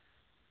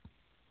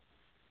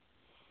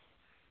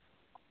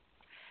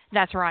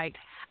 That's right.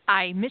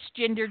 I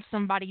misgendered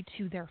somebody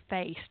to their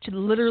face,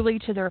 literally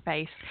to their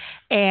face,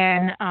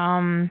 and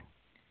I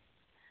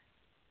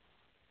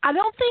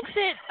don't think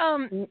that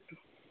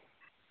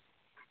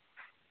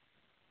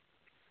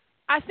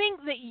I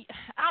think that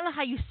I don't know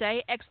how you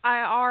say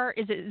XIR.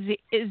 Is it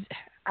is?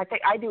 I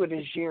think I do it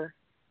as year.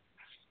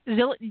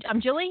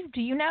 Jilly,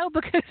 do you know?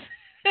 Because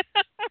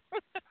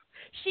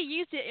she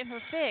used it in her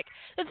fic.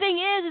 The thing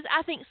is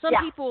I think some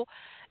people,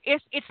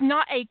 it's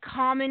not a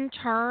common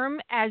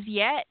term as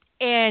yet,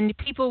 and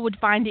people would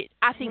find it.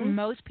 I think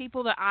most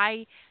people that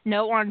I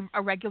know on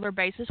a regular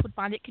basis would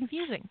find it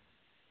confusing.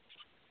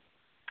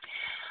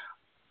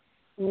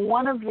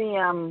 One of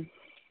the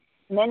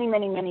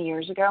many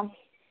years ago,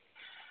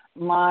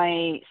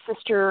 my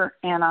sister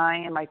and I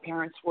and my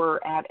parents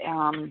were at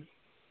an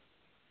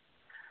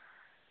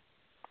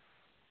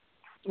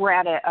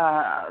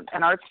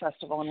arts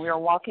festival, and we were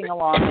walking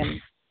along,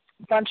 and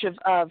a bunch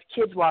of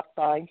kids walked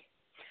by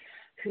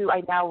who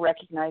I now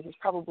recognize as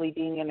probably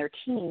being in their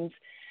teens,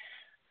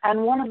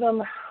 and one of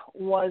them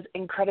was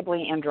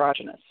incredibly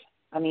androgynous.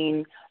 I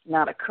mean,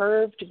 not a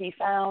curve to be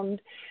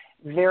found,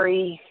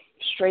 very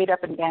straight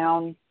up and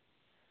down,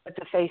 but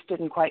the face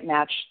didn't quite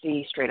match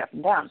the straight up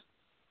and down.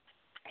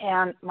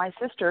 And my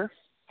sister,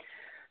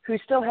 who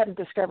still hadn't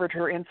discovered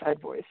her inside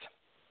voice,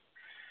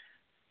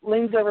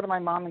 leans over to my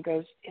mom and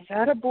goes, "Is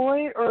that a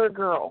boy or a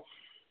girl?"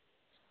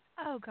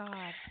 Oh,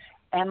 God.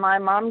 And my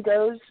mom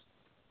goes,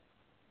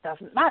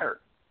 "Doesn't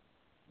matter.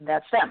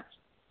 That's them."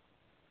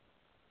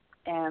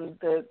 And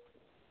the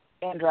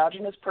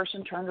androgynous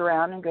person turned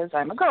around and goes,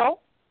 "I'm a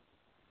girl."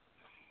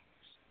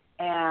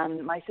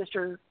 And my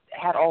sister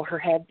had all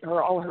her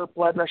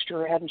blood rushed to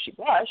her head, and she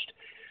blushed.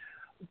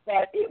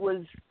 But it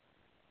was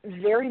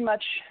very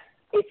much,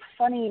 it's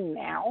funny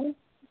now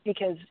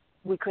because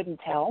we couldn't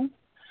tell,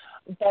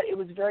 but it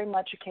was very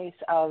much a case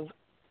of,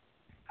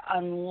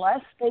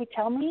 unless they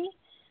tell me,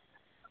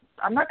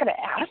 I'm not going to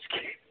ask,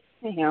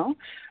 you know.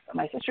 But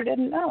my sister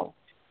didn't know,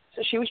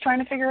 so she was trying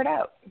to figure it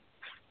out,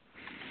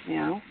 you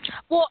know.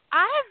 Well,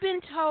 I have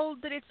been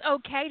told that it's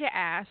okay to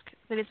ask,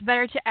 that it's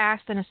better to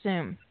ask than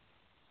assume.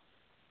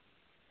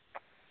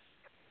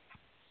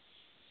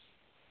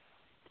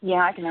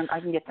 Yeah, I can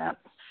get that.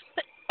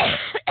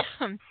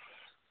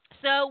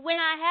 So when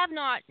I have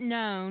not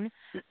known,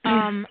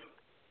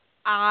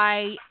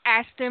 I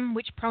ask them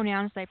which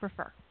pronouns they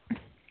prefer.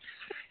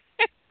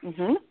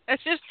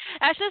 That's just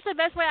the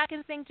best way I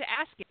can think to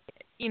ask it.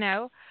 You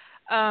know,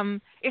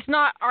 it's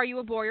not are you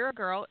a boy or a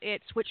girl.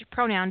 It's which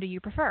pronoun do you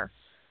prefer.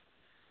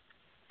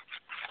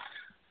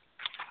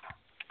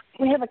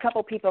 We have a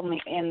couple people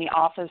in the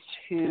office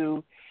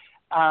who,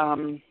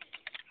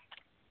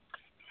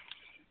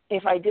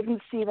 if I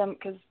didn't see them,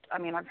 because I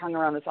mean I've hung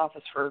around this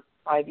office for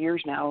 5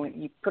 years now,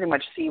 and you pretty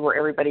much see where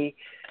everybody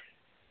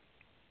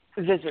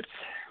visits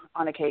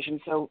on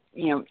occasion. So,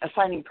 you know,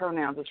 assigning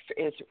pronouns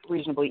is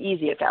reasonably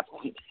easy at that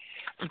point.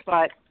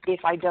 But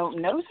if I don't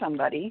know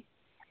somebody,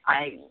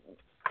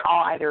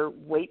 I'll either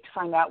wait to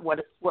find out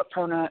what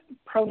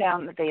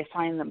pronoun that they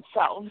assign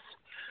themselves,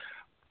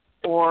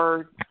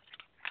 or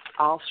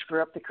I'll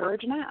screw up the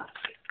courage and ask.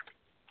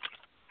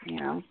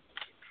 You know,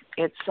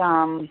 it's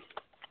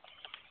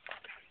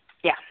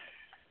yeah.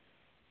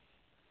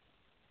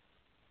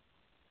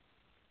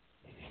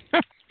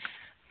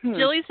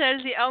 Jilly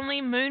says the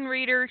only Moon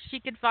Reader she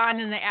could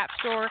find in the App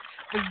Store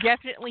was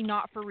definitely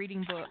not for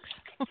reading books.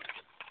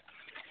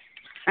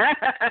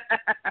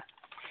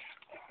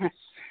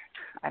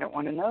 I don't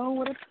want to know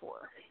what it's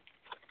for.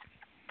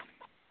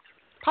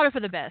 Probably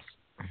for the best.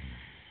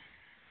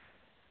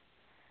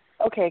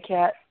 Okay,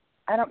 Kat.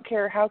 I don't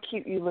care how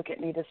cute you look at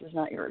me. This is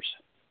not yours.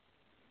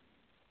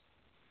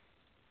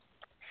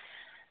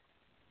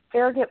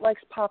 Farragut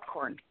likes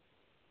popcorn.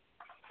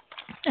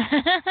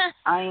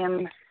 I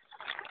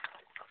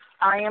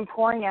am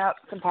pouring out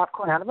some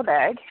popcorn out of a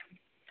bag.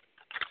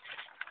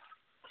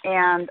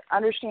 And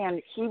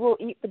understand, he will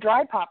eat the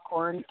dry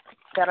popcorn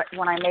that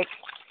when I make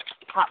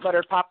hot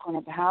buttered popcorn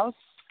at the house.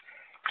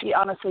 He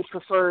honestly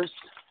prefers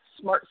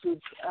Smart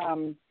Foods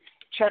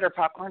cheddar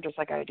popcorn, just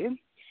like I do.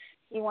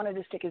 He wanted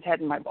to stick his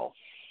head in my bowl.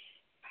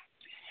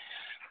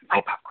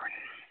 My popcorn.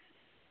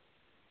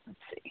 Let's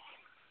see.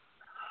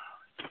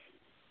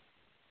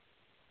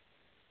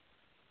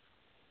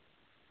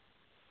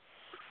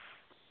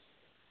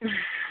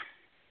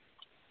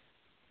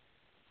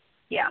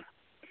 Yeah.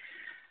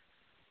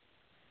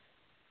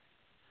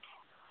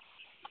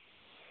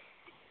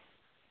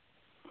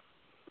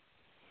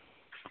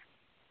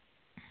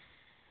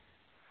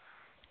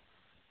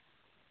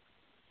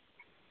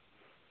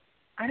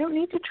 I don't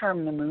need to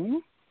charm the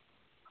moon.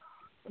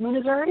 The moon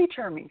is already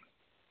charming.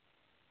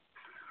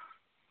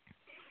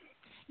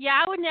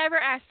 Yeah, I would never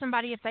ask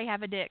somebody if they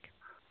have a dick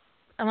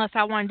unless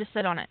I wanted to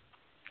sit on it.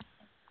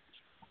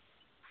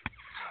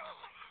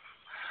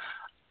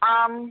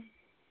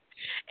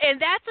 And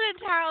that's an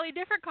entirely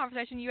different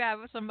conversation you have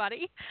with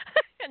somebody,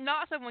 and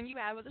not someone you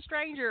have with a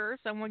stranger or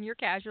someone you're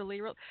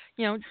casually,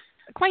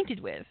 acquainted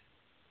with.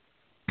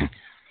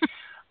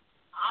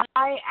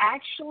 I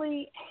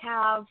actually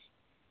have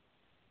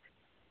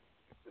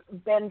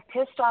been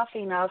pissed off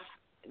enough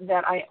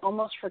that I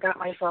almost forgot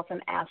myself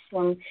and asked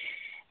the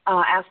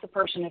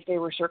person if they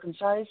were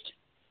circumcised,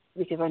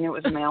 because I knew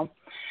it was a male.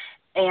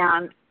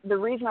 And the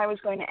reason I was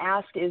going to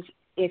ask is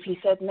if he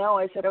said no,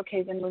 I said,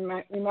 okay, then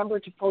remember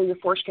to pull your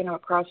foreskin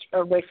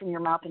away from your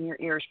mouth and your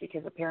ears,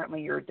 because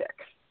apparently you're a dick.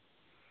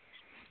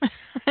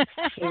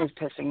 He was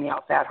pissing me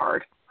off that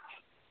hard.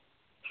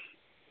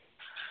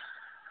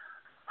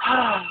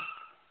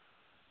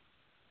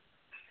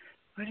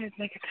 What did it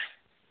make it?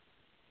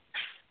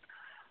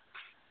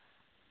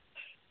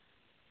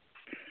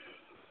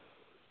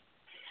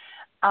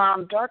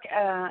 Dark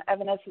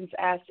Evanescence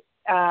asked,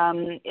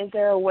 is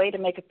there a way to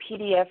make a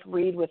PDF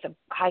read with a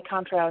high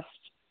contrast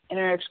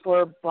Internet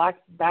Explorer black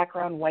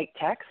background white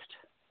text?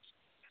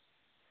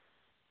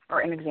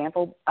 Or an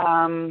example?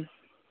 I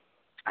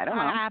don't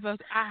know. I have a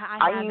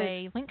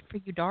link for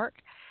you,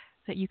 Dark,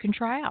 that you can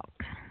try out.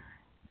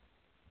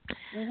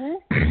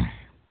 Mm-hmm.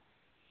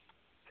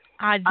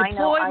 I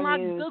deployed my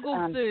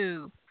Google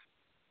Foo.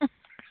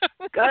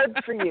 Good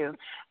for you.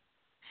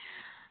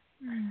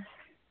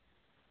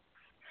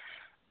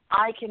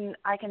 I can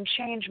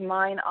change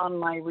mine on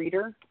my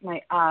reader,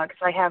 because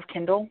I have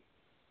Kindle,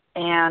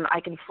 and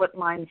I can flip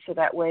mine so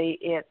that way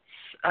it's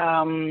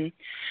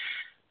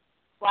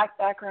black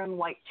background,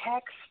 white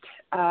text,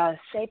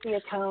 sepia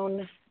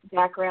tone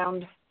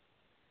background,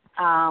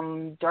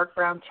 dark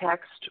brown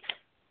text,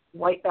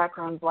 white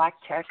background, black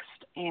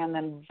text, and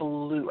then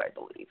blue, I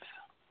believe.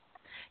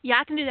 Yeah,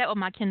 I can do that with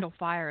my Kindle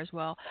Fire as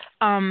well.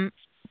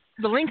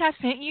 The link I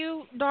sent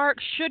you,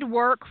 Dark, should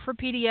work for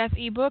PDF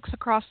ebooks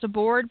across the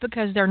board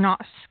because they're not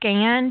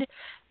scanned.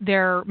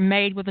 They're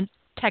made with a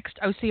text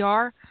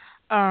OCR.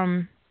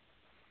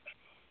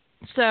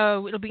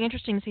 So it'll be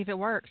interesting to see if it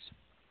works.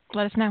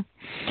 Let us know.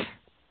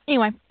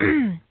 Anyway.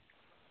 I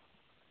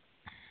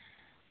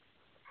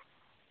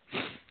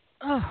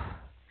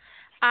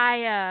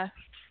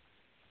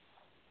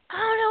don't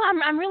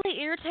know. I'm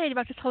really irritated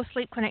about this whole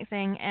sleep clinic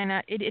thing, and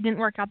it didn't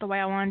work out the way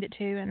I wanted it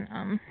to,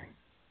 and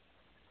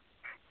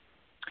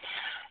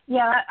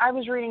Yeah, I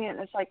was reading it, and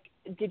it's like,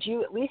 did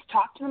you at least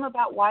talk to them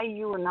about why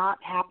you were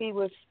not happy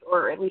with,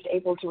 or at least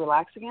able to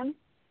relax again?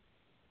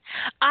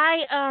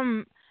 I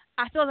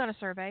filled out a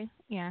survey,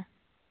 yeah,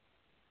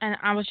 and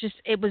I was just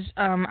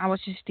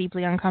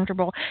deeply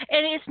uncomfortable,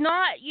 and it's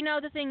not,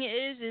 the thing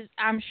is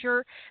I'm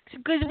sure,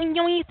 because when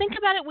you think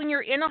about it, when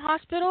you're in a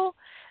hospital,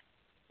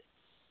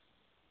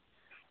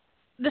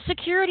 the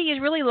security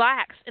is really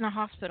lax in a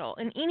hospital,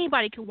 and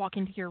anybody could walk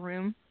into your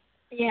room.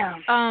 Yeah.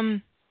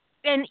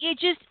 And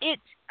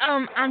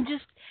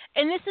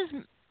and this is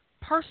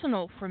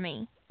personal for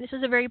me. This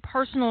is a very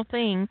personal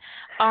thing.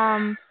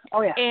 Oh,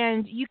 yeah.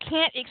 And you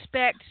can't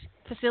expect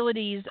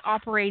facilities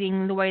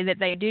operating the way that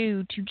they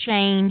do to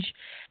change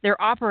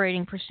their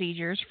operating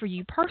procedures for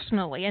you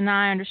personally, and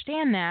I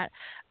understand that.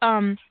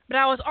 But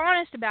I was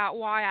honest about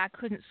why I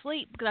couldn't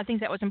sleep, because I think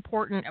that was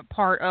important a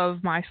part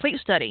of my sleep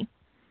study.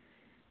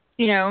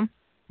 To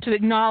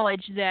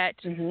acknowledge that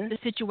the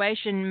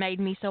situation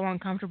made me so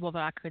uncomfortable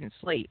that I couldn't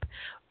sleep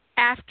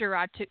after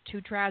I took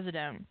 2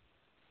 trazodone.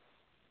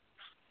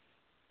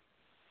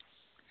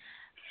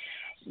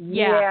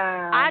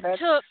 Yeah, I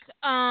took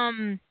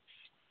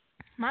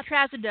my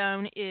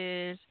trazodone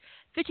is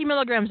 50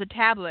 milligrams a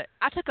tablet.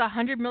 I took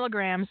 100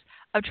 milligrams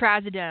of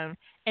trazodone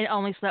and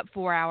only slept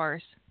 4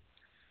 hours.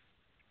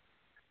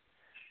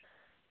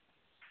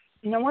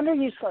 No wonder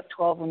you slept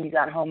 12 when you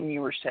got home and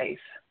you were safe.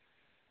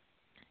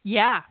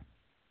 Yeah.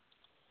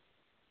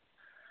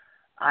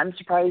 I'm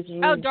surprised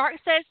you Oh, Dark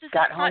says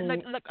got home.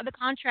 The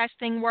contrast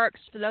thing works.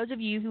 For those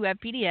of you who have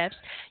PDFs,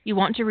 you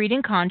want to read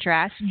in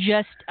contrast,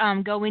 just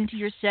go into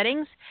your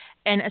settings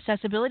and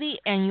accessibility,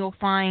 and you'll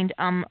find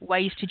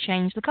ways to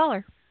change the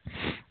color.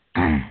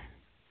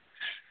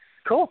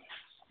 Cool.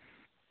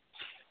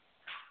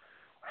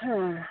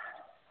 Okay.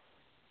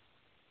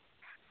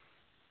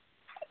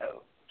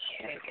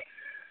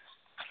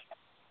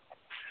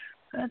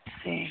 Let's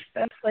see.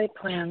 Best laid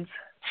plans.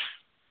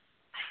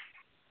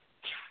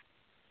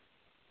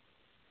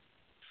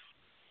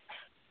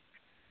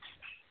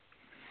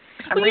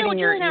 I'm reading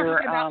your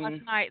about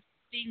last night,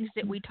 things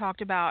that we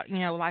talked about,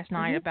 last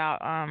night about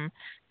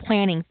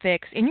planning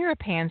fix. And you're a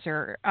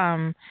pantser,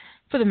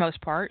 for the most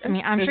part. I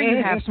mean, I'm sure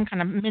you have some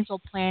kind of mental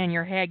plan in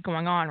your head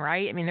going on,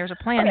 right? I mean, there's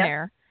a plan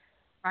there,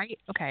 right?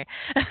 Okay.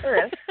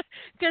 There is.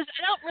 Because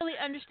I don't really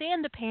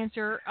understand the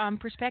pantser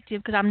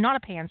perspective, because I'm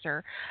not a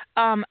pantser.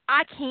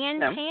 I can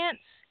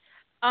pants.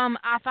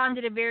 I find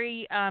it a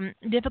very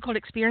difficult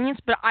experience,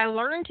 but I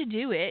learned to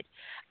do it.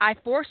 I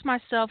forced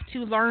myself to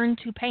learn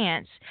to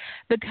pants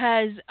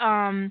because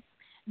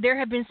there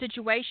have been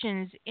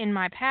situations in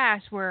my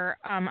past where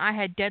I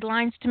had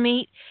deadlines to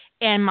meet,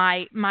 and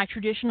my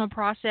traditional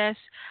process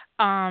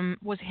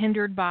was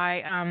hindered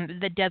by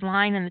the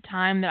deadline and the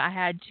time that I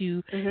had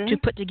to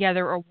put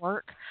together a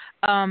work.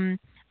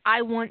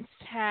 I once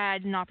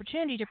had an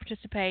opportunity to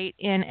participate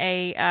in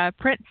a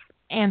print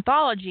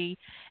anthology,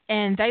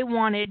 and they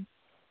wanted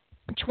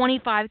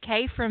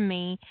 $25K from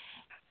me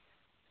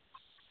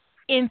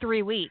in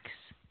 3 weeks.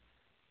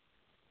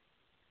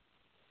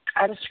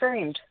 I'd have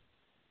screamed.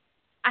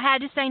 I had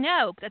to say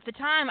no. At the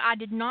time, I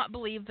did not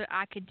believe that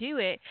I could do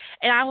it,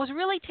 and I was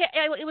really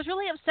it was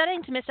really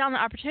upsetting to miss out on the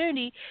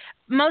opportunity,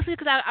 mostly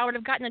because I would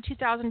have gotten a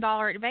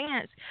 $2,000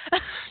 advance.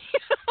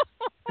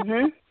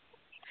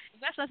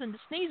 That's nothing to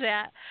sneeze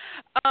at.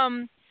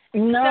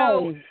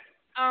 No.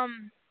 So,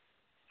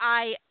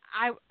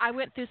 I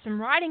went through some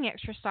writing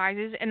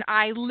exercises, and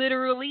I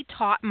literally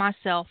taught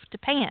myself to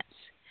pants.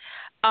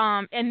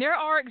 And there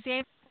are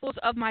examples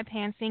of my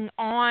pantsing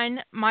on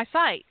my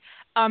site.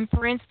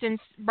 For instance,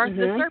 Birth of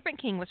the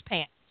Serpent King was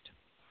pantsed.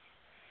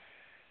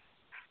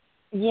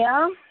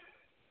 Yeah,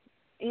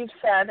 you've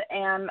said,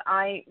 and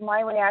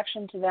my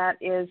reaction to that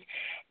is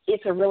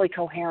it's a really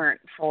coherent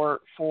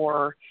for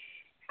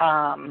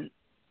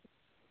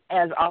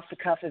as off the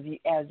cuff as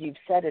you've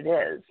said it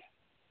is.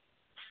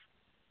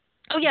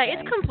 Oh yeah,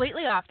 it's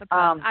completely off the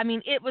cuff. I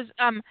mean, it was.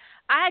 I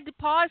had to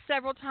pause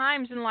several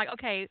times and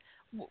okay,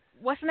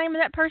 what's the name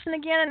of that person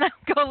again? And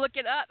I'll go look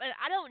it up. And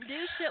I don't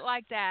do shit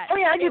like that. Oh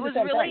yeah, I do. It was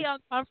really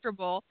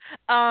uncomfortable.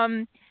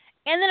 And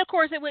then of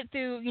course it went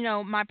through,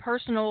 my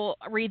personal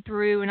read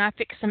through, and I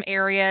fixed some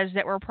areas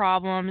that were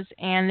problems,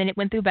 and then it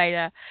went through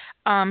beta.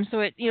 So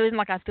it isn't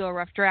like I threw a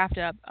rough draft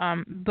up.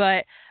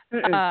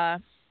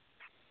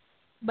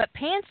 But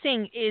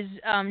pantsing is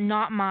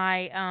not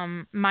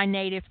my my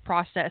native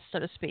process, so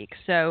to speak.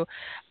 So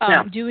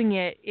doing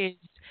it is,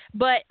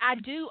 but I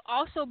do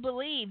also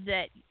believe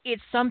that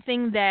it's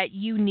something that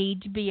you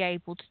need to be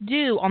able to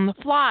do on the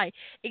fly,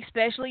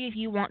 especially if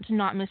you want to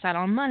not miss out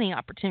on money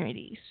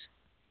opportunities.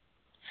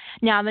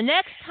 Now, the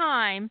next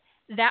time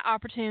that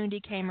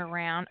opportunity came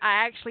around,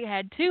 I actually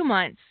had 2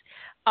 months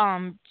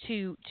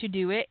to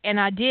do it, and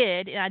I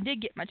did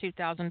get my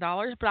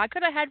 $2,000, but I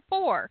could have had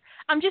 4.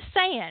 I'm just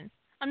saying.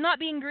 I'm not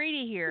being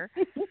greedy here.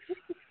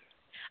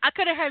 I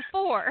could have had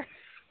 4.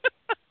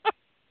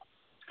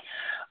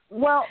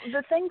 Well,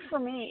 the thing for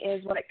me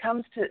is when it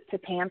comes to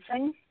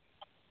pantsing,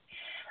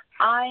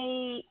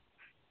 I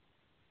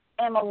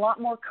am a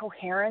lot more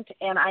coherent,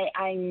 and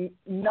I'm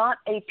not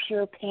a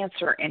pure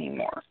pantser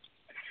anymore.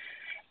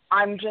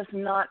 I'm just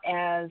not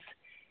as...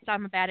 So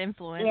I'm a bad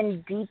influence.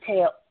 In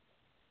detail.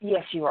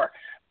 Yes, you are.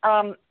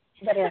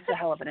 That is a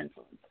hell of an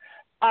influence.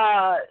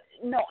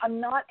 No, I'm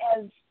not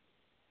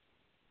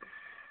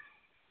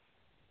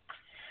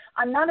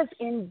as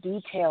in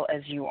detail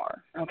as you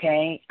are,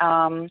 okay?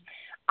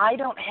 I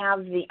don't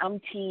have the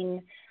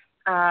umpteen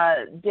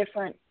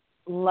different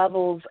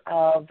levels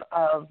of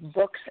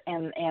books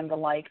and the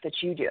like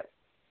that you do,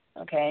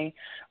 okay,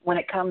 when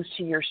it comes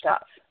to your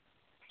stuff.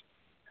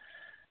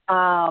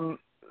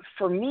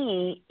 For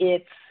me,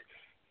 it's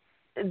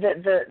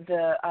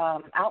the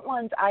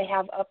outlines I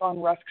have up on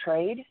Rough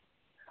Trade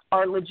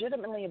are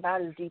legitimately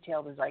about as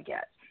detailed as I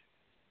get.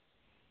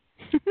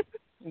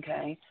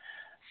 Okay?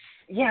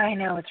 Yeah, I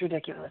know, it's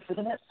ridiculous,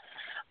 isn't it?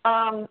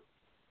 And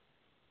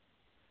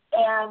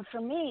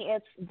for me,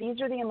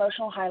 these are the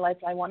emotional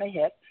highlights I want to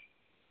hit,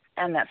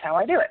 and that's how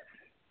I do it.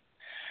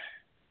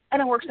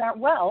 And it works out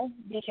well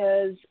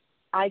because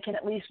I can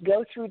at least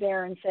go through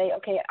there and say,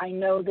 okay, I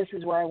know this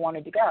is where I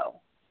wanted to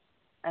go.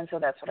 And so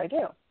that's what I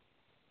do.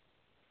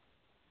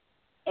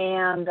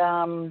 And,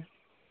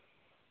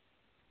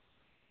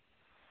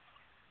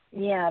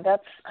 yeah,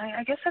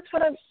 I guess that's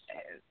what I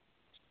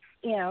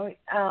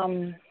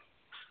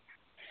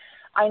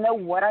know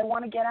what I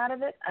want to get out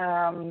of it.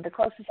 The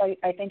closest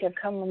I think I've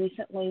come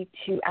recently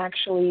to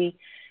actually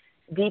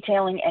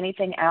detailing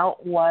anything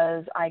out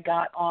was I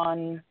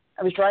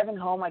was driving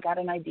home, I got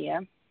an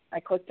idea, I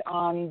clicked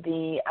on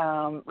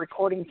the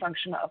recording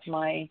function of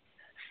my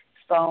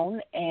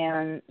phone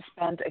and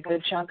spent a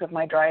good chunk of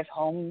my drive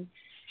home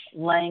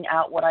laying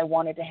out what I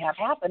wanted to have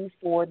happen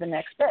for the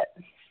next bit.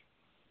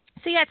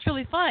 See, that's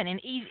really fun and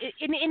easy.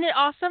 Isn't it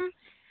awesome?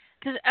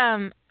 Because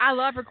I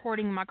love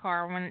recording in my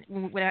car when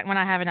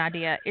I have an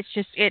idea. It's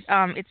just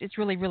it's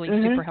really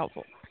super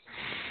helpful.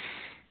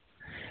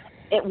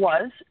 It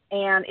was,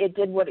 and it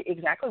did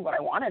exactly what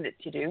I wanted it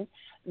to do.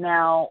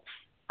 Now,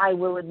 I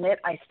will admit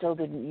I still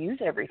didn't use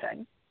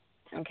everything.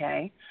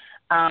 Okay,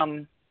 as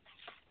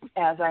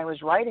I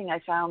was writing, I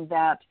found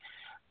that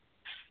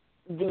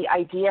the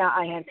idea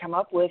I had come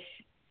up with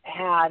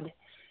had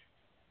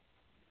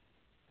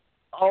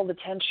all the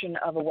tension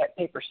of a wet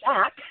paper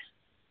sack.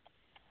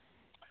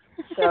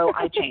 So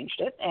I changed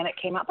it, and it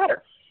came out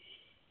better.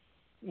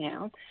 You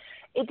know,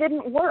 it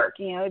didn't work.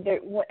 You know,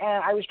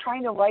 I was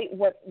trying to write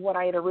what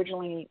I had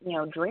originally,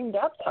 dreamed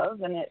up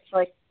of, and it's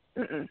like,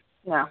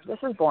 no, this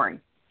is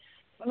boring.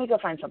 Let me go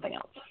find something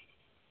else.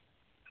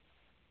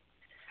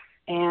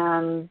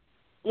 And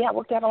yeah, it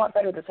worked out a lot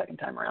better the second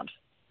time around.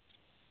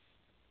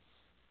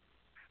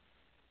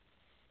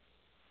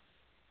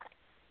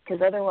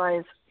 Because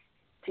otherwise,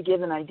 to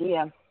give an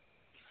idea,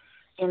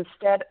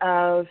 instead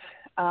of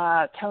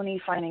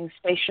Tony finding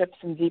spaceships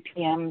and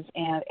VPMs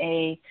and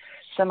a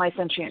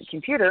semi-sentient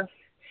computer,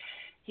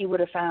 he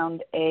would have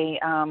found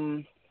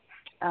an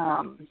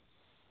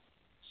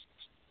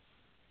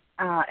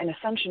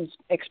ascension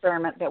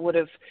experiment that would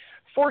have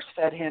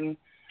force-fed him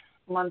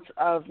months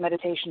of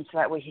meditation so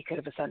that way he could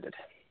have ascended.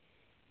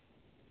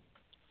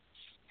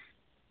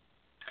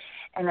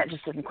 And that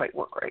just didn't quite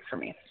work right for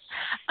me.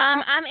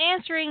 I'm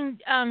answering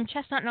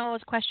Chestnut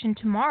Nola's question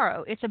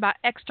tomorrow. It's about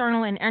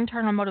external and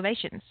internal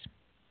motivations.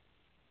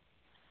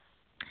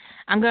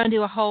 I'm going to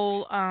do a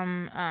whole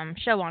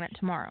show on it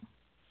tomorrow.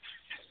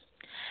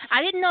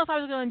 I didn't know if I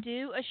was going to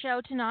do a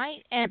show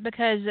tonight, and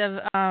because of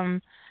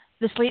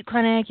the sleep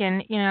clinic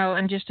and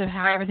and just of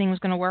how everything was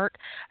going to work.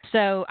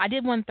 So I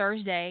did one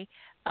Thursday,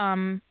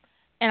 and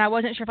I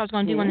wasn't sure if I was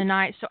going to do one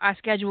tonight. So I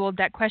scheduled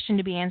that question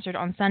to be answered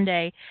on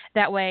Sunday.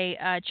 That way,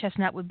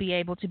 Chestnut would be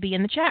able to be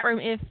in the chat room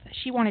if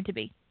she wanted to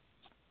be.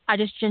 I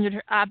just gendered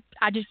her. I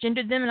just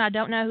gendered them, and I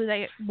don't know who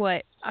they.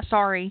 What?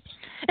 Sorry.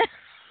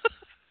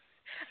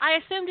 I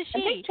assumed a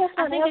she.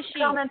 I think a she.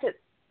 Commented.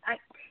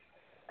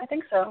 I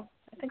think so.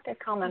 I think they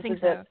commented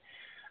that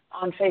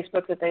on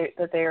Facebook that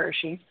they are a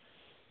she.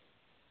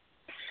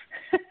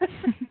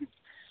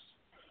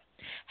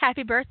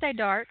 Happy birthday,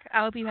 Dark. I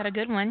hope you had a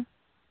good one.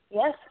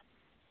 Yes.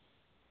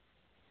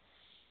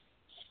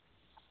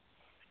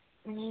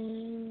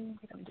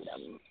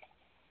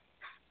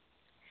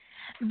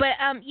 But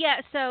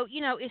yeah, so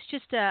it's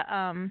just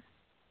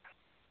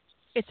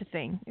it's a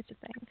thing. It's a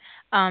thing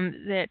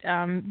that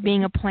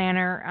being a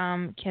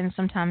planner can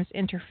sometimes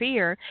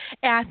interfere,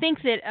 and I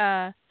think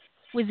that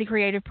with the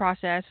creative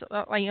process,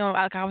 like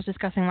I was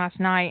discussing last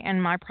night,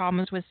 and my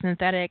problems with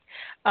synthetic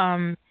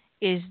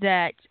is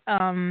that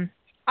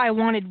I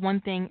wanted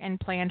one thing and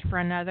planned for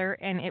another,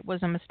 and it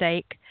was a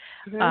mistake.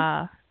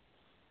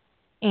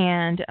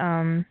 And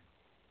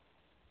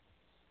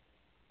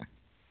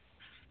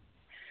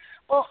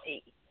well,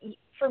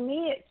 for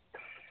me,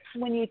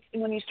 when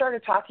you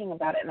started talking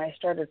about it and I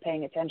started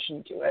paying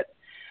attention to it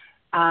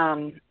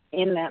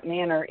in that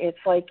manner,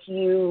 it's like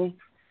you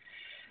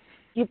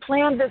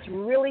planned this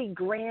really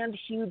grand,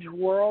 huge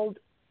world,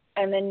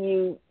 and then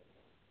you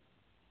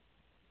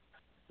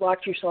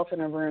locked yourself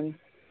in a room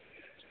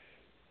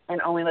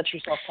and only let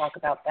yourself talk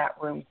about that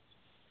room.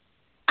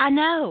 I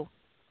know.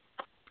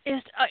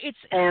 It's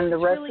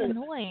really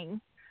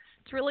annoying.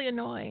 It's really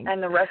annoying.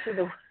 And the rest of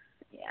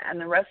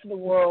the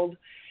world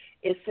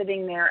is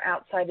sitting there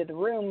outside of the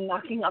room,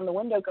 knocking on the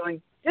window,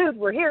 going, "Dude,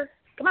 we're here.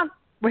 Come on.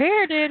 We're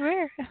here, dude.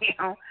 We're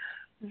here."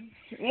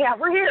 Yeah,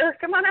 we're here.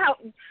 Come on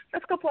out.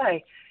 Let's go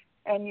play.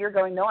 And you're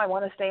going, "No, I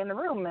want to stay in the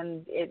room."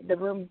 And the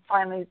world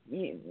finally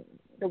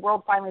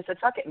said,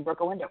 "Fuck it," and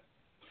broke a window.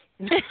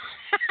 It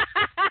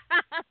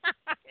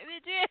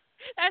did.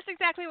 That's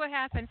exactly what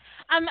happened.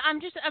 I'm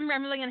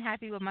really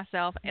unhappy with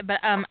myself, but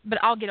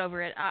I'll get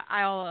over it.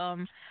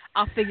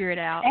 I'll figure it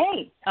out.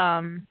 Hey.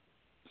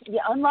 You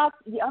unlock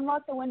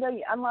the window,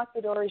 you unlock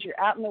the doors, you're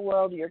out in the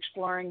world, you're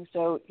exploring.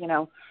 So,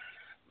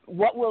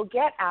 what we'll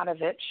get out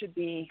of it should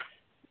be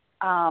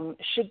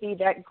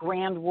that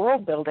grand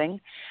world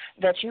building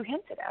that you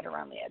hinted at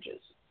around the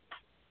edges.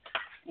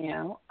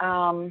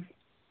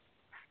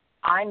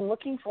 I'm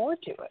looking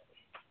forward to it,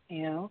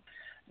 no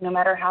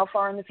matter how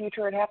far in the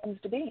future it happens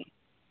to be.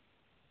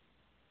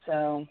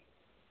 So,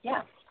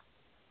 yeah.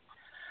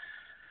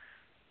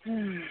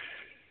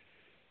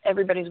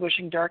 Everybody's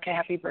wishing Dark a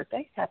happy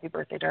birthday. Happy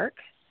birthday, Dark.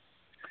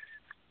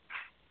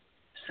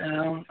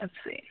 So, let's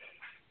see.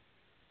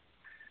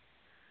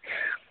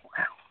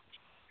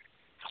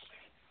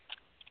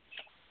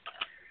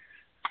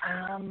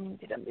 Wow.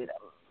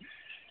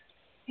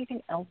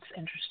 Anything else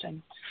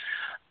interesting?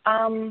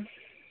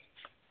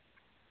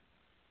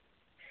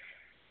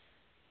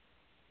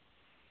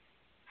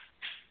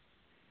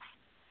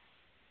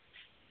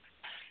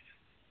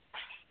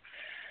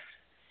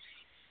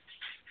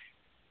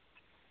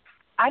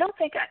 I don't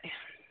think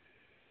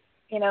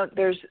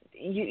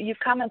you've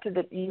commented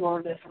that you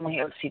are definitely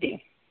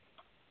OCD,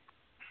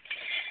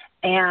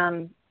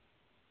 and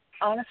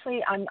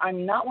honestly,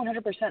 I'm not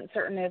 100%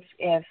 certain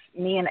if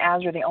me and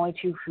Az are the only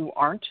two who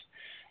aren't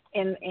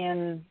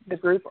in the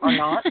group or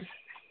not.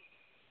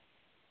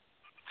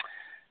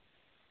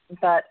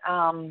 But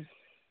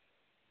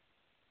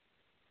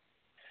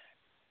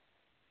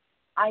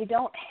I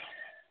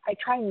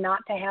try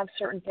not to have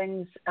certain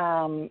things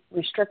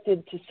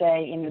restricted to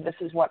say, this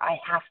is what I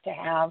have to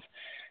have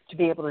to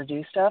be able to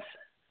do stuff.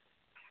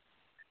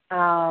 But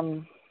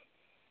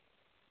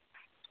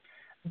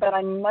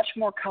I'm much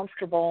more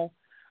comfortable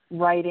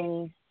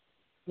writing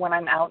when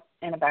I'm out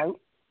and about,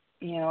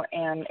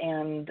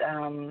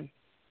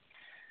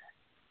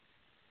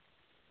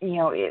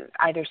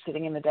 either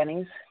sitting in the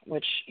Denny's,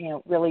 which,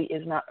 really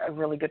is not a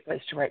really good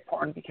place to write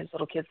porn because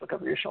little kids look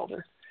over your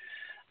shoulder.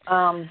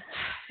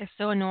 It's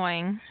so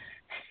annoying.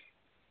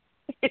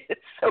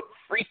 It's so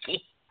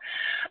freaky.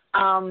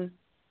 I'd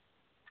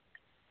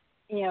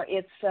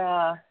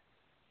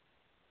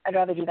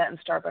rather do that in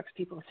Starbucks.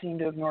 People seem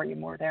to ignore you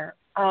more there.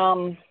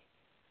 I'll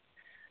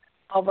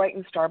write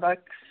in Starbucks.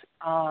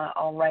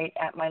 I'll write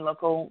at my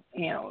local,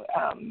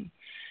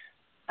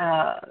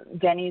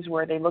 Denny's,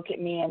 where they look at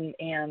me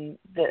and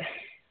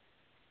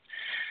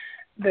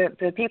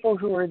the people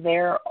who are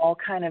there all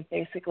kind of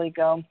basically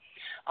go,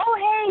 "Oh,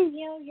 hey,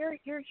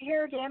 you're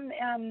here again.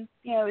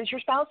 Is your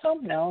spouse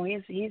home?" "No,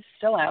 he's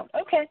still out."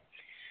 "Okay.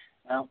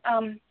 Well,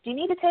 do you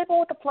need a table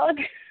with a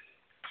plug?"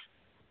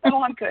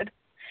 "No, I'm good."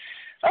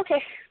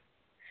 "Okay."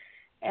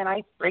 And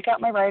I break out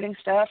my writing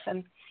stuff,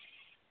 and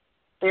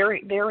their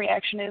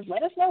reaction is,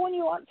 "Let us know when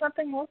you want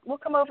something. We'll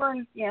come over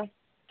and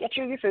get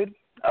you your food."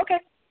 "Okay,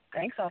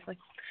 thanks awfully."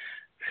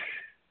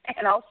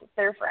 And I'll sit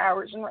there for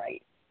hours and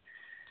write.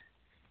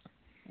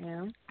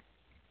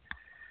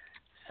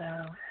 So.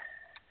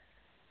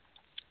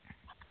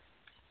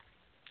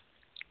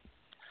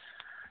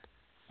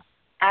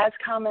 Az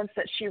comments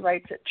that she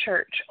writes at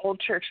church. Old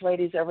church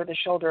ladies over the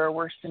shoulder are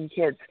worse than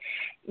kids.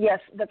 Yes,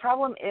 the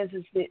problem is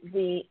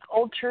the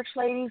old church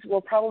ladies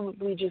will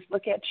probably just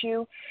look at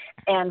you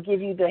and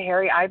give you the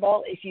hairy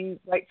eyeball if you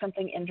write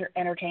something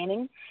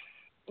entertaining.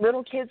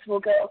 Little kids will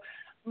go,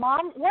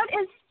 "Mom, what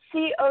is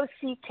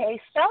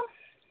COCK spell?"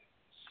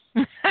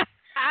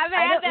 I've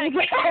had that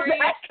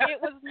experience.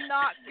 It was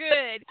not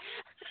good.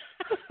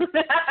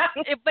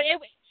 But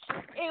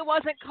it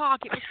wasn't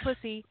cock. It was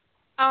pussy.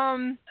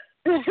 And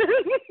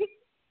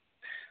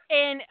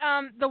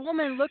the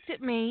woman looked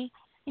at me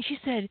and she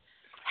said,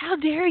 "How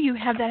dare you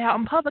have that out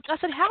in public?" I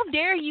said, "How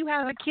dare you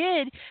have a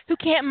kid who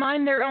can't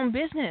mind their own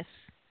business?"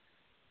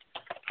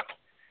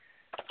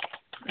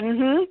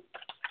 Mhm.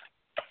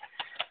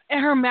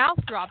 And her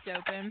mouth dropped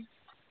open.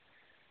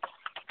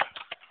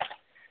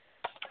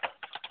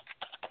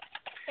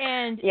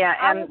 And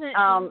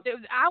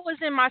I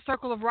was in my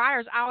circle of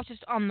writers. I was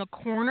just on the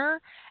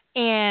corner,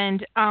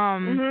 and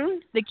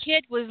the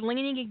kid was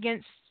leaning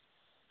against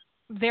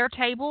their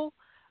table,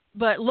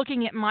 but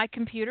looking at my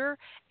computer.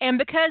 And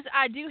because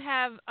I do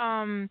have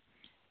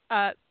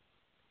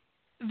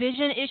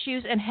vision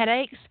issues and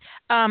headaches,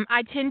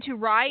 I tend to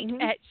write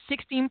at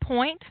 16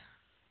 point.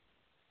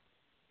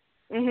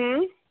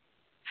 Mhm.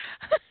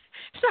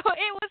 So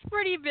it was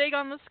pretty big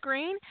on the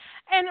screen,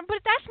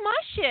 but that's my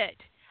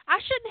shit. I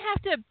shouldn't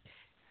have to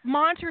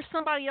monitor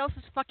somebody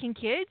else's fucking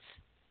kids.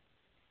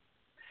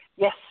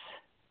 Yes.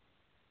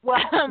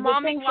 Well,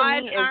 Mommy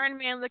lies, Iron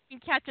Man looking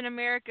Captain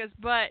America's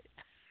butt.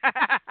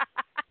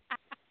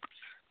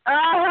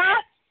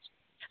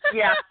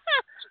 Yeah.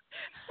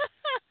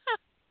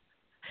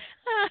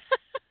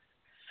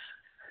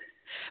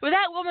 Well,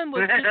 that woman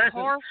was just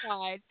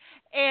horrified,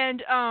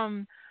 and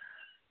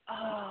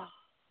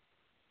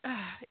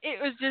it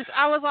was just,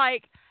 I was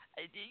like,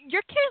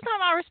 your kid's not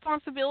my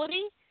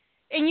responsibility,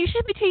 and you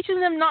should be teaching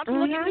them not to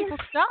look at people's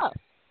stuff.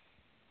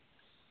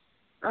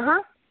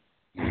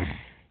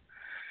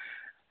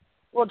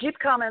 Well, Jeep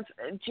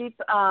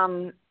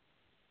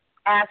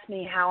asked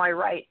me how I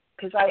write,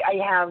 because I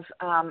have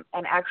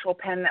an actual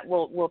pen that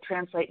will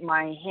translate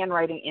my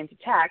handwriting into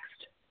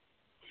text,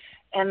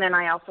 and then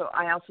I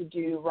also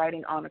do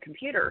writing on a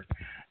computer.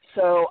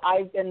 So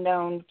I've been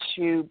known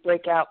to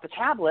break out the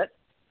tablet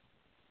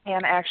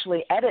and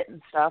actually edit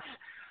and stuff,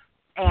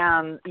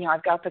 and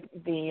I've got the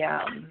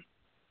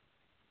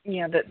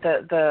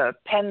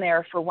pen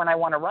there for when I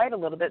want to write a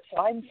little bit. So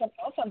I'll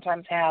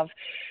sometimes have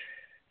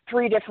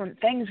 3 different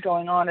things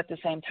going on at the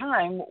same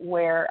time,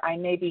 where I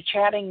may be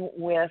chatting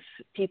with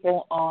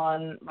people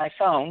on my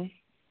phone.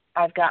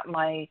 I've got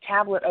my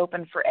tablet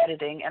open for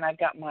editing, and I've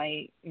got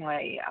my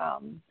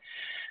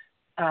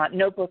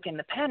notebook and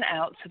the pen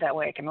out, so that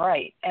way I can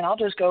write. And I'll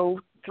just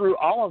go through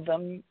all of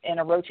them in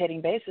a rotating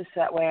basis.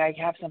 That way I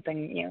have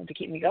something, to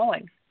keep me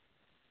going.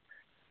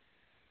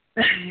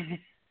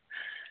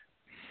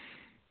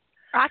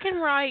 I can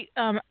write.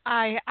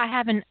 I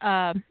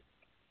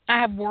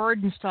have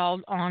Word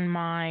installed on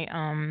my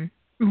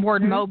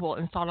Word Mobile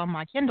installed on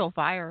my Kindle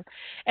Fire,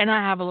 and I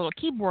have a little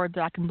keyboard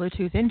that I can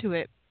Bluetooth into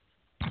it,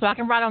 so I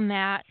can write on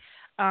that.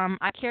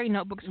 I carry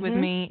notebooks with Mhm.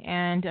 me,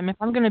 and if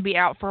I'm going to be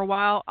out for a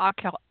while,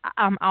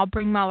 I'll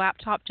bring my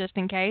laptop just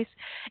in case.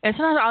 And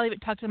sometimes I'll leave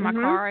it tucked in my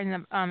Mhm. car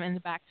in the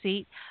back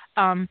seat.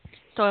 So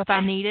if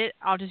I need it,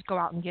 I'll just go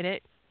out and get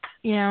it.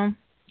 You know,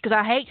 because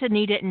I hate to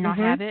need it and not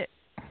Mhm. have it.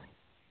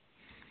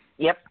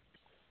 Yep.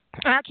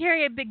 And I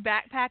carry a big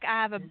backpack.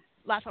 I have a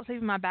laptop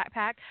sleeve in my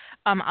backpack.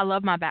 I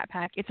love my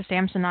backpack. It's a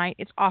Samsonite.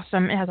 It's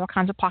awesome. It has all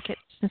kinds of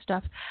pockets and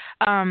stuff.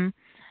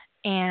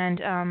 And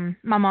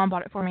my mom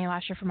bought it for me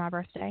last year for my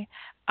birthday.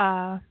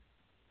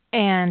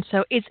 And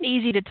so it's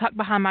easy to tuck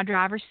behind my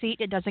driver's seat.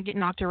 It doesn't get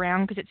knocked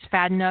around because it's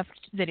fat enough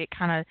that it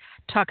kind of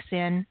tucks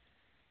in,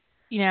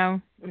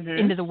 Mhm.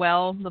 into the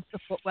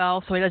foot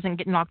well, so it doesn't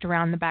get knocked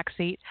around in the back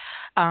seat.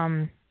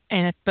 And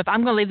if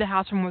I'm going to leave the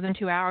house for more than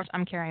 2 hours,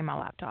 I'm carrying my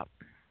laptop.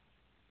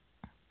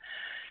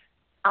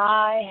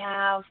 I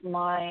have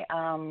my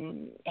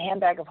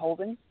handbag of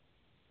holding,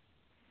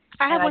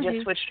 I have and I one just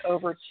too. switched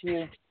over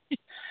to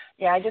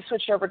I just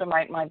switched over to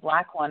my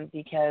black one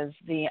because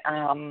the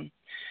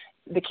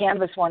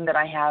canvas one that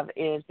I have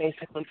is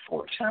basically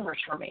 4 summers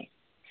for me.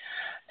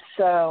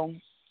 So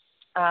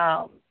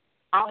I'll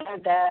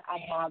have that. I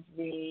have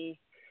the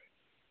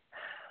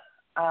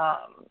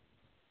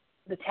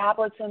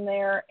tablets in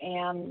there,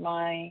 and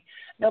my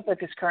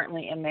notebook is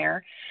currently in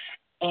there.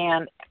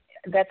 And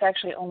that's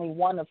actually only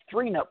one of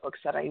 3 notebooks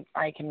that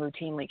I can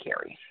routinely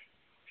carry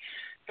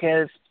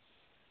because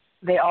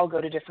they all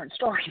go to different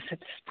stories at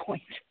this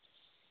point.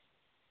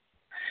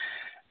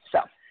 So,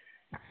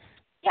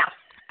 yeah.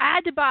 I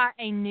had to buy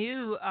a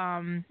new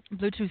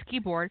Bluetooth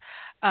keyboard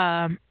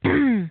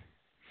because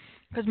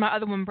my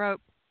other one broke.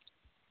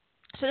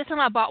 So this time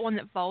I bought one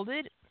that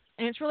folded,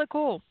 and it's really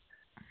cool.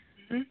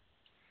 Mm-hmm.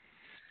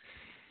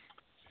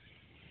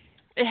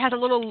 It has a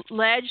little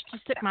ledge to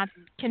stick my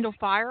Kindle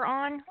Fire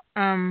on.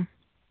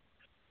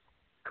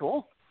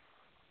 Cool.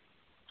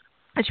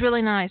 It's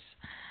really nice.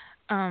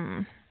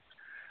 Um,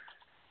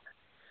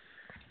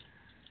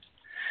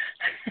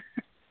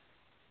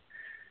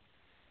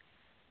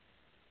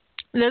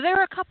 there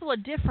are a couple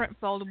of different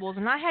foldables,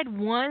 and I had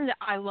one that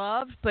I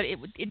loved, but it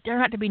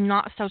turned out to be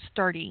not so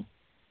sturdy.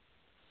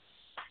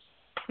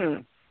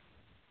 And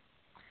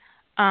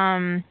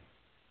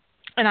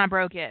I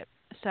broke it.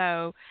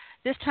 So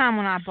this time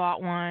when I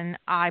bought one,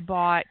 I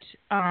bought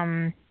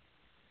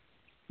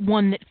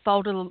one that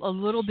folded a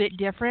little bit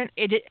different.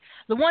 The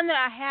one that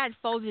I had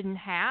folded in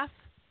half,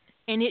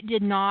 and it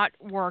did not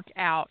work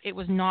out. It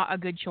was not a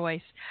good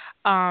choice.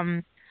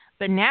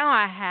 But now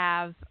I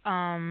have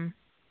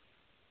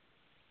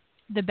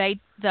the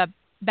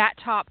bat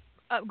top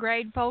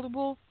upgrade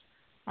foldable.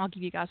 I'll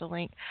give you guys a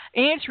link,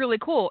 and it's really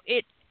cool.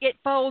 It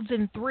folds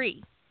in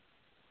 3.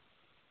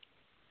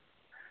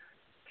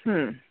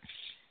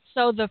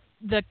 So the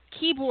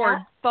keyboard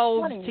That's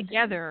folds funny.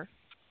 together,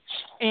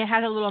 and it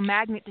has a little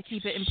magnet to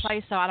keep it in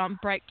place so I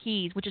don't break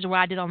keys, which is what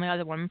I did on the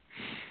other one.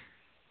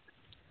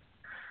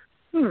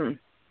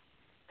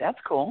 That's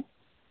cool.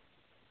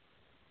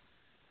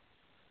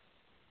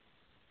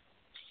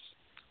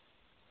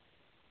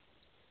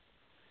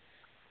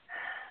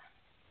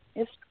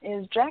 Is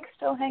Jack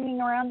still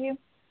hanging around you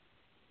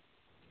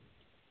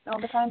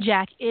all the time?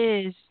 Jack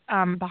is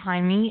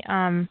behind me.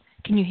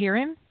 Can you hear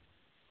him?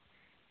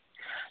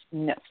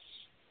 No.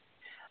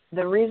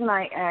 The reason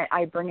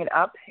I bring it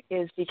up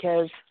is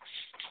because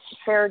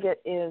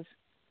Farragut is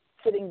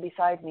sitting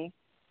beside me,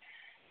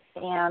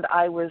 and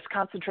I was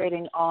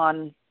concentrating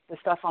on the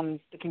stuff on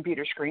the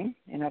computer screen,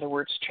 in other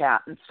words,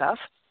 chat and stuff.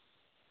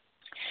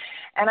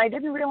 And I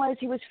didn't realize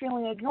he was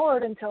feeling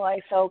ignored until I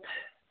felt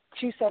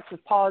 2 sets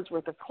of paws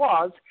worth of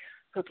claws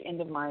hook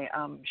into my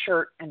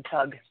shirt and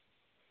tug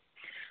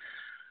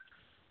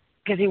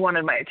because he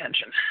wanted my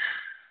attention.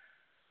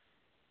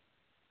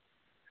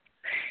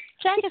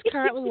 Jack is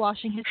currently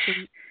washing his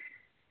feet.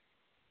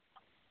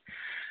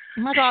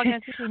 My dog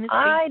has to clean his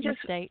feet in the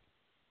state.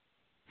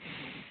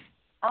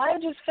 I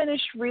just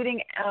finished reading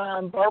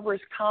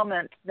Barbara's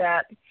comment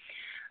that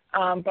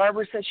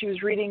Barbara said she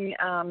was reading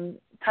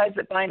Ties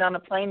That Bind on a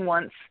Plane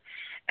once,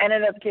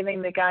 ended up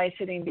giving the guy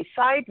sitting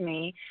beside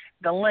me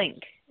the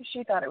link.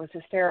 She thought it was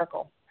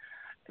hysterical.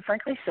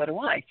 Frankly, so do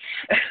I.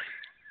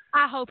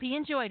 I hope he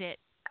enjoyed it.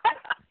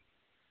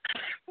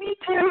 Me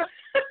too.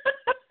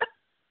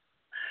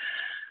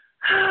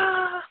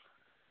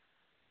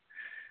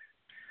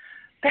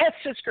 That's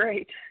just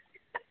great.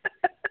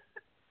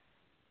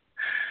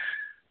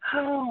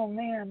 Oh,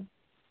 man.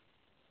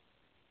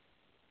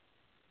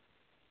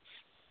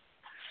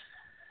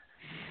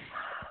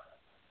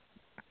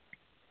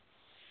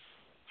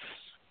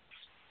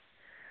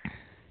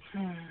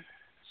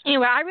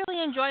 Anyway, I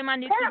really enjoy my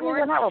new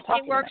keyboard.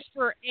 It works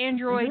for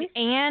Android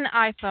and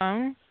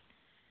iPhone.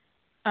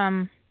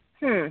 I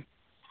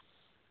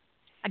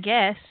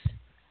guess.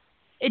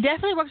 It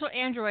definitely works on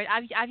Android.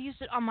 I've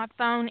used it on my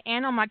phone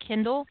and on my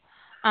Kindle,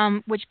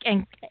 which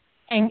and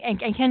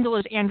Kindle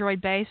is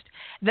Android based.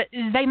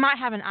 They might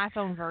have an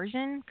iPhone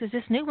version because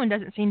this new one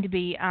doesn't seem to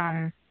be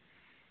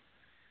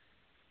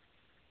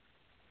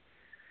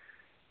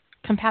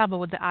compatible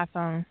with the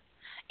iPhone.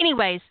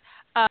 Anyways,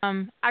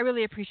 I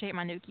really appreciate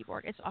my new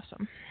keyboard. It's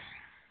awesome.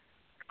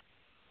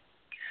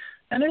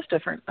 That is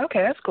different.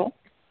 Okay, that's cool.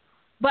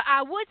 But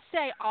I would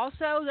say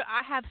also that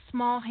I have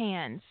small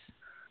hands.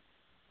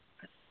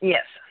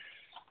 Yes.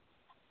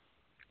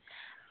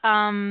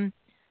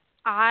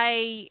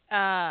 I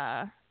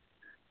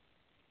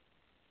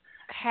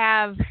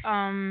have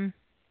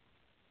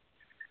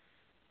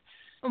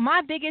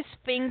my biggest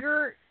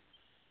finger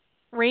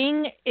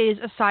ring is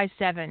a size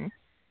 7,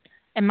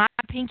 and my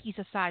pinky's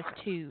a size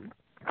 2.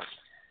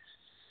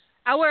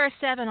 I wear a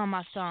 7 on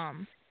my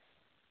thumb.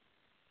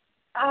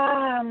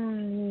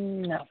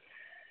 No.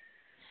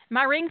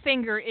 My ring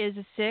finger is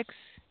a 6,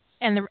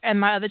 and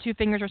my other 2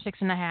 fingers are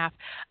 6.5.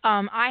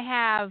 I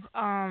have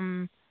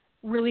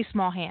really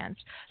small hands,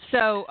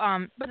 so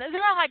but they're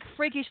not like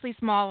freakishly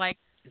small like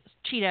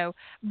Cheeto.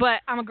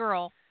 But I'm a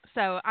girl,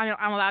 so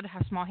I'm allowed to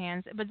have small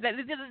hands. But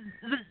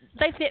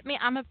they fit me.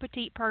 I'm a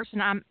petite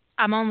person.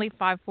 I'm only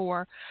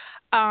 5'4".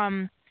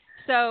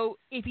 So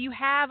if you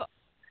have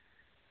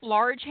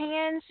large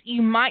hands,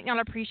 you might not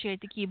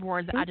appreciate the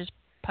keyboard that I just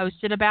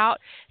posted about,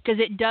 because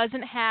it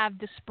doesn't have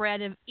the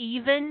spread of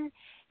even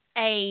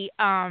a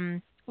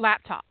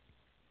laptop.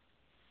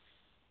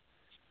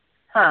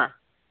 Huh.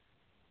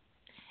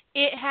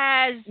 It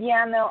has.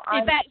 Yeah, no.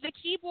 In fact, the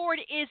keyboard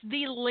is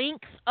the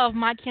length of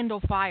my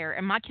Kindle Fire,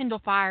 and my Kindle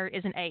Fire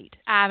is an 8.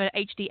 I have an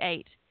HD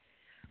 8.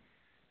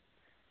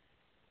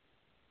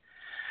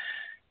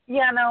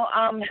 Yeah, no.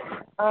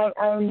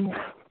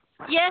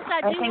 Yes,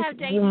 I do think have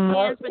dainty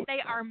hands, but they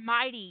are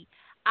mighty.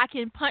 I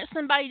can punch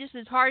somebody just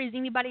as hard as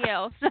anybody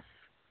else.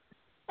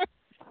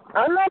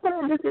 I'm not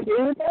going to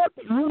disagree with that,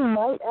 but you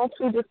might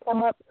actually just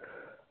come up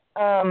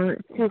to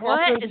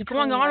what is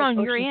going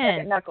on your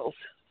end? Knuckles.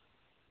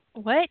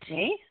 What?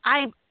 Me?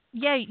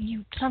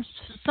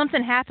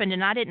 Something happened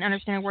and I didn't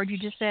understand a word you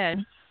just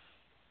said.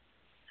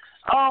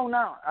 Oh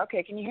no.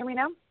 Okay, can you hear me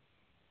now?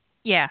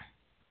 Yeah.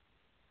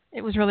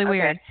 It was really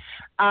weird.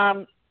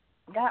 That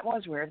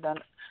was weird then.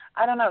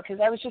 I don't know, because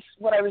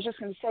what I was just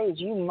going to say is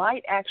you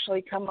might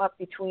actually come up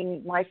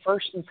between my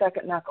first and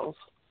second knuckles.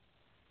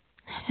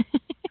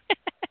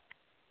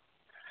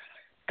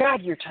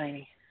 God, you're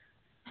tiny.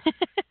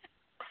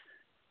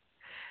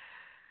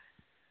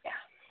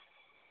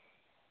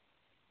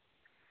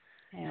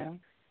 Yeah.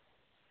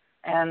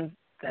 And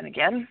then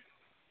again,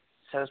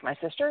 so is my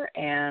sister,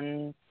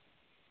 and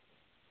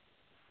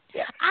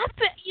yeah. I've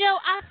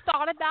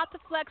thought about the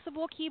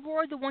flexible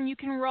keyboard, the one you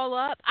can roll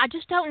up. I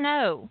just don't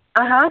know.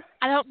 Uh-huh.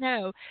 I don't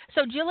know.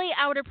 So, Jilly,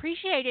 I would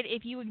appreciate it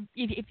if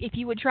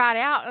you would try it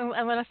out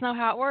and let us know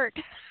how it worked.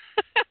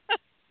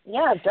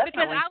 Yeah, definitely.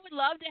 Because I would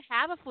love to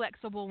have a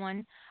flexible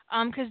one,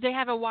 because they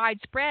have a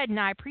wide spread, and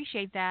I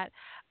appreciate that.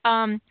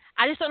 I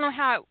just don't know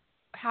how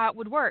it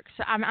would work.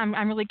 So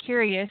I'm really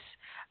curious.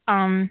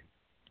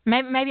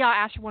 Maybe I'll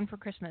ask for one for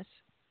Christmas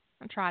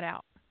and try it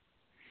out.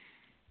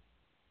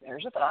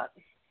 There's a thought.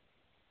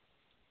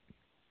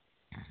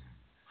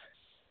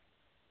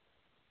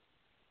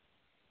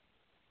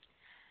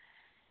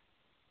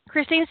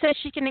 Christine says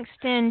she can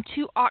extend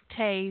 2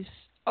 octaves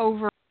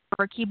over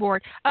a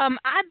keyboard.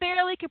 I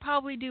barely could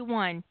probably do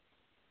 1.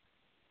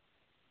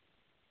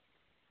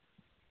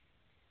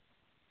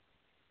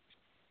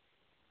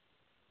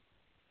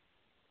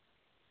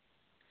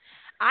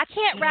 I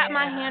can't wrap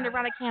my hand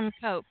around a can of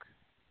Coke,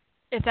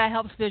 if that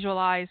helps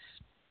visualize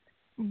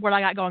what I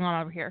got going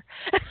on over here.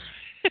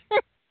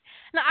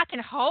 Now, I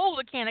can hold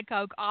a can of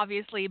Coke,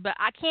 obviously, but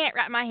I can't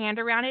wrap my hand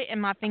around it and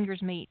my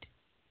fingers meet.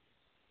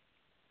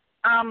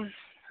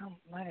 Well,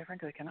 mighty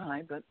frankly can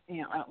I, but,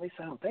 at least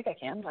I don't think I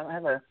can. I don't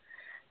have a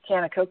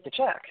can of Coke to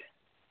check.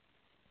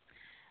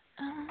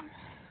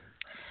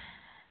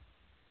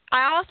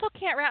 I also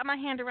can't wrap my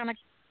hand around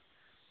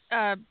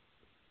a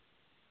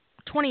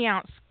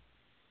 20-ounce.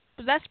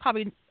 But that's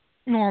probably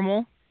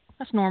normal.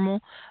 That's normal.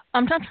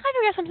 I'm trying to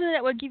figure out something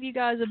that would give you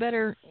guys a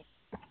better...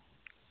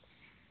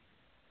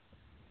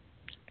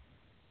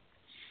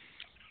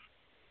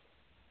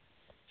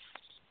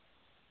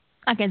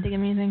 I can't think of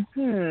anything.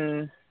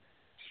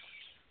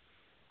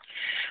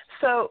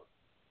 So,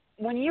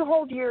 when you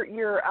hold your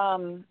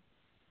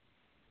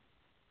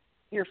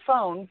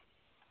phone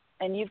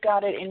and you've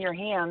got it in your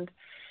hand,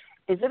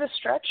 is it a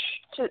stretch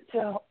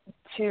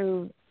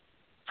to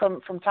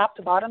from top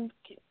to bottom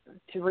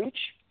to reach?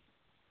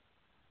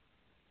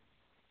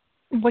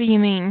 What do you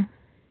mean?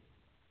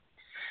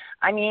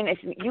 I mean, if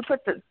you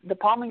put the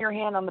palm of your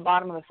hand on the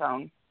bottom of the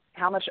phone,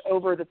 how much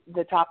over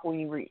the top will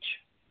you reach?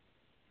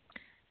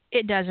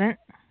 It doesn't.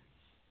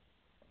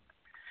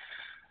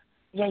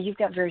 Yeah, you've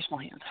got very small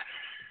hands.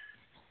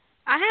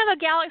 I have a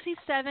Galaxy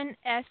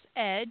 7S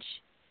Edge,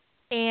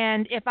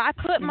 and if I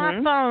put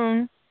my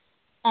phone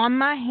on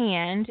my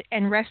hand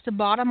and rest the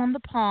bottom on the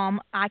palm,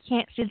 I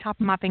can't see the top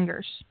of my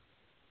fingers.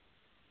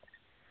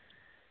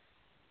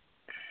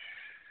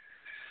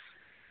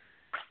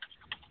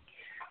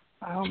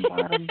 Oh,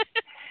 bottom.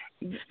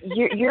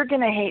 You're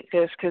gonna hate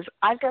this because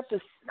I've got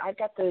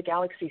the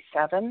Galaxy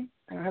 7.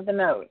 I don't have the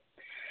Note.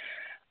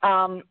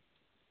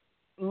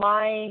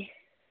 My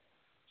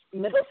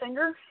middle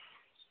finger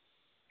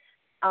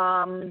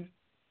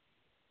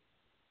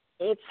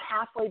It's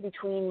halfway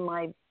between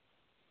my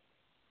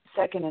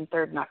second and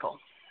third knuckle.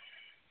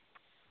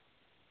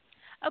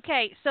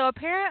 Okay, so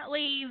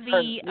apparently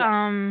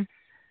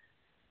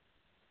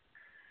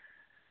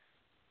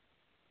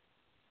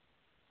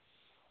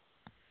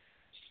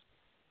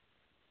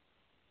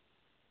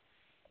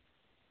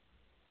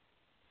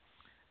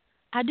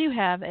I do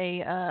have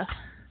a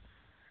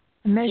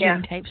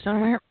measuring tape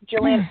somewhere.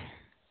 Jillian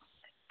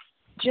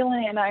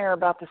and I are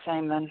about the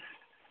same then.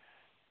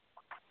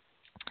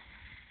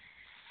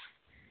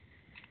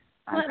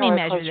 Let me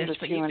measure this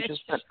for you. Inches,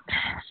 but...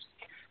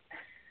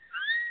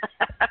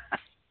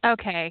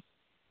 Okay.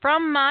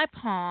 From my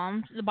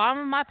palm, the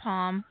bottom of my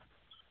palm,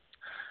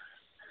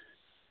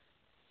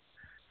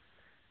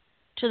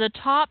 to the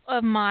top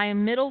of my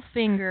middle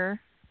finger,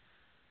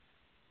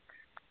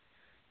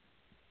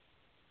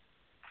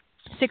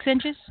 6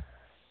 inches?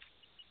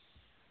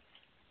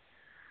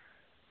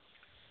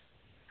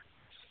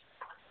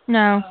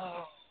 No.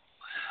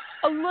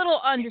 A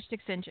little under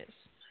 6 inches.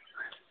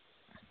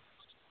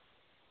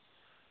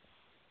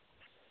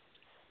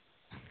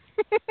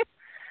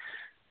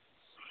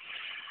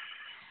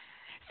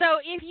 So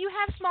if you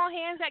have small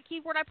hands, that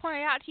keyboard I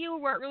pointed out to you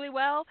will work really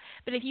well.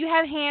 But if you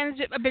have hands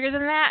bigger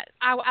than that,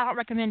 I don't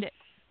recommend it.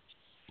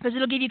 Because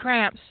it'll give you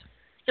cramps.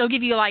 It'll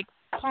give you, like,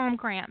 palm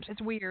cramps.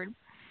 It's weird.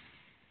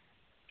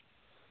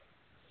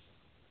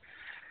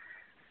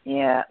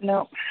 Yeah,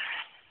 no.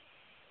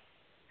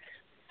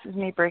 This is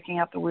me breaking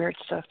out the weird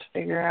stuff to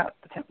figure out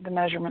the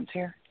measurements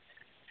here.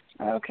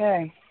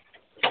 Okay.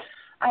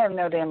 I have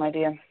no damn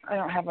idea. I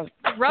don't have a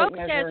Rogue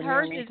says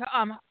hers is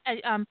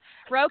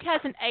Rogue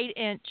has an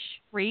 8-inch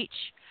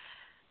reach.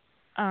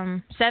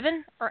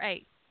 7 or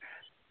 8.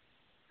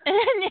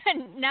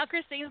 And now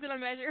Christine's gonna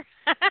measure.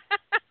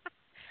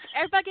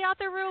 Everybody get out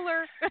their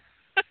ruler.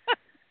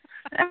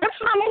 That's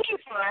what I'm looking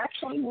for.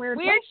 Actually, weird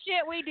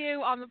shit we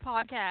do on the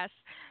podcast.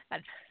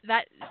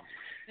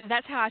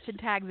 That's how I should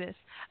tag this.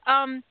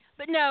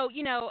 But no,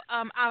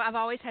 I've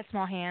always had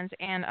small hands,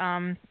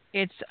 and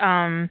it's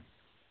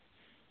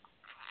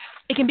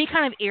it can be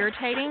kind of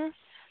irritating,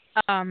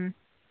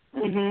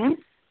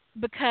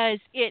 because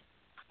it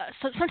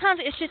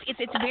sometimes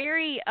it's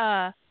very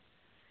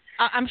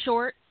I'm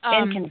short.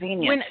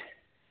 Inconvenient.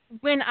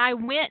 When I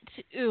went,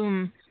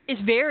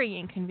 it's very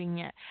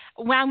inconvenient.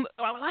 Last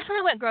time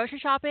I went grocery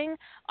shopping,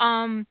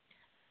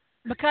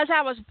 because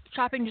I was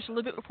shopping just a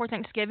little bit before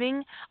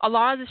Thanksgiving, a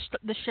lot of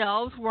the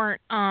shelves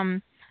weren't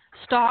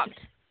stocked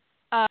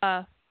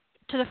to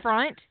the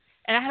front,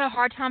 and I had a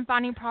hard time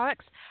finding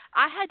products.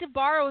 I had to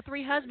borrow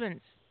 3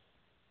 husbands.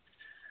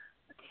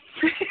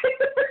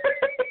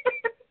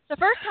 The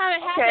first time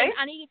it happened,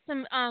 I needed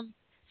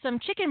some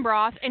chicken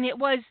broth, and it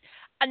was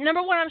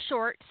number one, I'm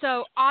short,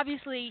 so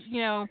obviously,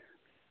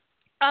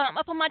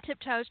 up on my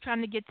tiptoes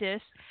trying to get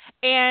this,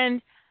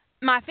 and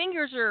my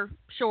fingers are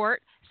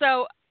short,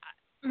 so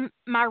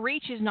my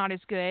reach is not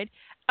as good.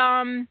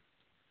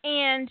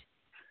 And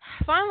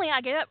finally,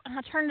 I get up and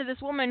I turn to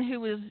this woman who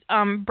was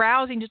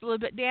browsing just a little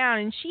bit down,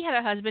 and she had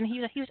a husband. He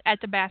was at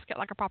the basket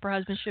like a proper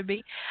husband should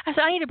be. I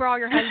said, "I need to borrow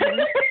your husband."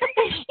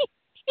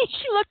 And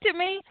she looked at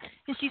me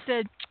and she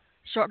said,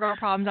 "Short girl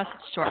problems." I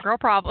said, "Short girl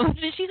problems."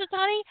 And she said,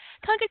 "Honey,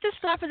 come get this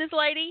stuff for this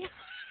lady."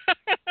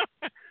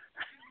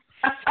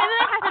 And then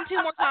it happened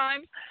 2 more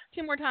times.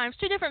 2 more times.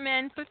 3 different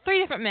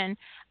men.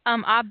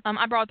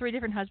 I brought 3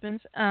 different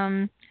husbands.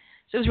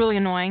 So it was really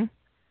annoying.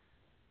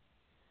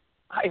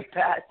 I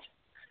bet.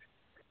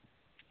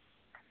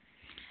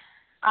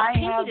 I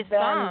have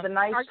been the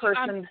nice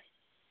person.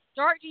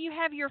 Dart, do you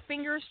have your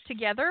fingers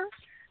together?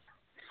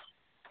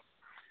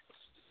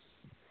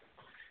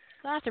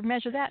 I have to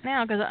measure that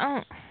now because I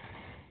don't.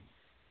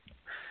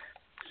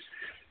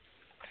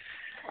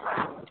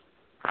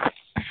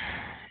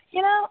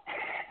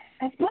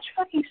 As much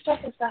fucking stuff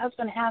as the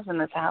husband has in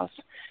this house,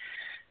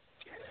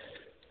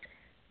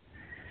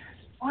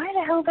 why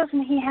the hell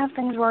doesn't he have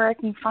things where I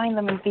can find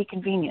them and be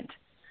convenient?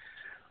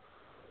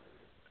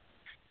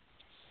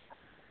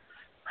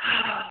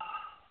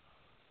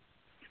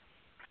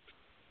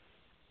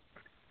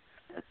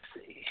 Let's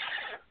see.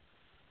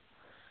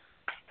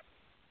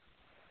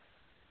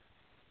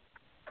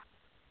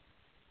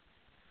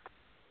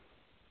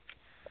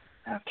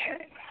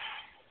 Okay.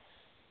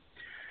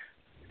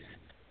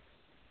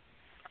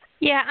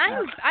 Yeah,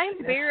 I'm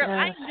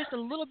just a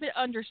little bit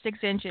under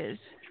 6 inches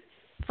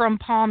from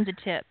palm to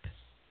tip.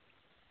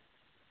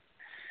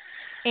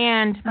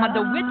 And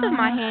the width of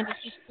my hand is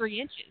just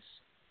 3 inches.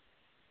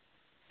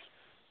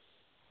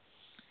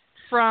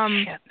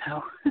 From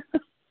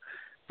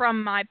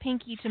my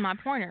pinky to my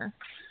pointer.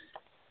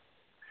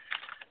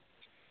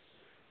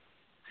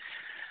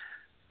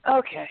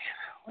 Okay,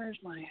 where's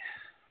my...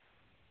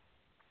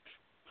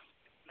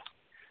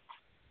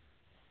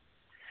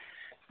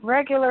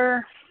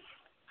 regular...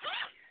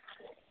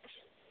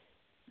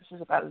 This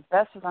is about as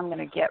best as I'm going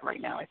to get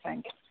right now, I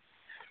think.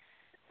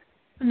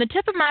 From the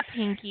tip of my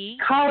pinky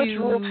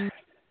to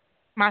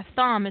my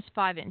thumb is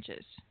 5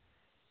 inches.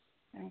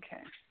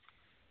 Okay.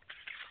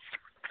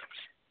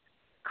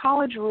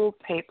 College rule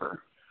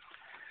paper.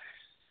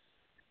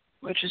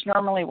 which is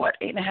normally,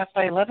 8.5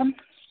 by 11?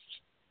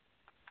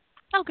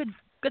 Oh,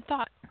 good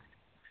thought.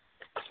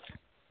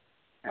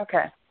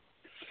 Okay.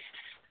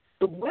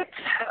 The width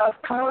of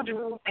college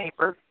ruled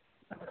paper,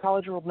 a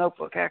college ruled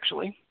notebook,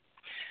 actually.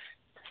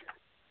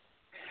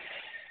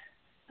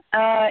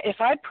 If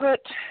I put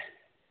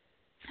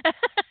the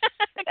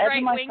edge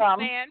of my thumb,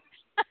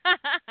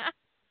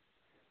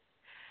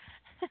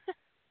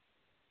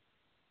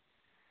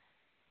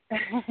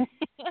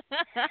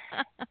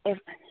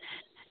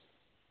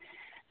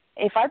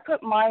 if I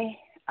put my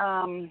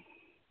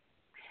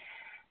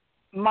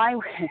my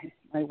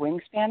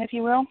wingspan, if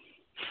you will,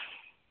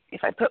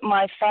 if I put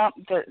my thumb,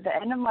 the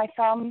end of my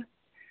thumb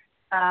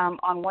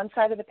on one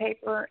side of the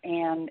paper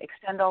and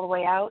extend all the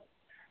way out,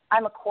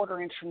 I'm a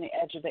 1/4 inch from the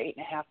edge of the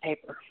 8.5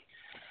 paper.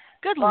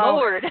 Good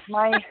Lord.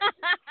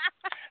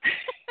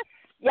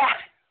 Yeah.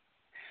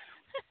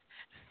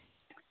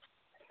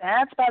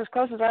 That's about as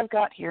close as I've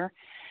got here.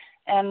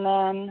 And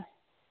then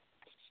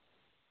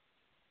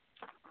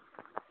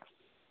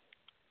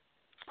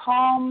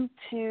palm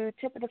to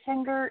tip of the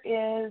finger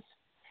is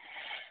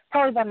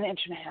probably about 1.5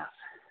 inches.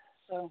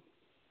 So,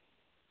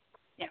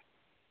 yeah.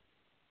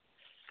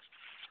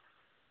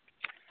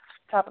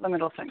 Top of the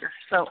middle finger.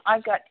 So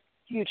I've got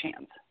huge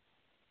hands.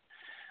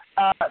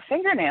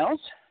 Fingernails,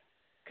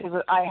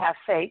 because I have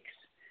fakes,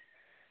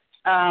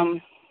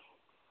 and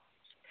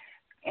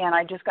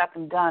I just got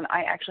them done,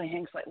 I actually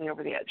hang slightly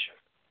over the edge.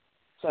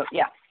 So,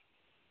 yeah,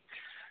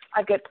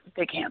 I've got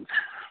big hands.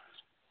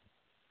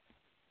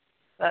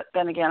 But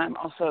then again, I'm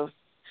also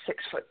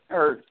 6 foot,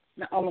 or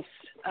almost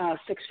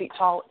 6 feet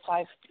tall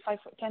at 5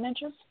 foot 10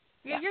 inches.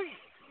 Yeah,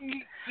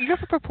 you're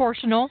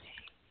proportional.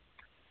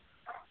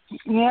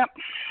 Yep.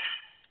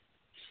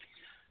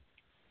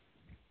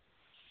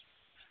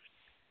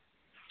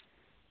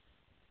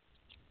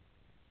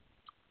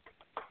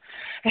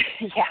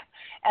 Yeah,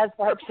 as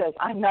Barb says,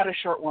 I'm not a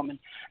short woman.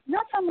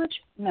 Not so much,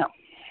 no.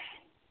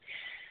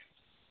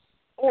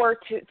 Or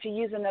to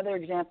use another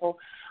example,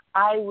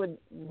 I would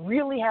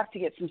really have to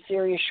get some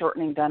serious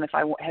shortening done if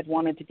I had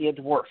wanted to be a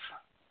dwarf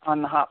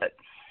on The Hobbit.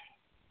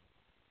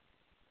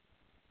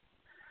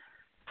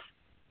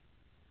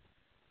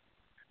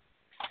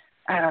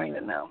 I don't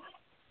even know.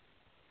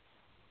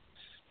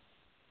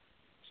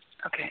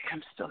 Okay,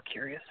 I'm still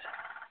curious.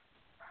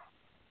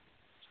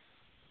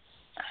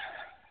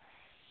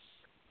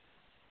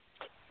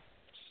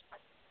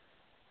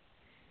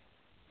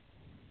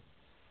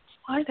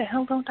 Why the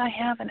hell don't I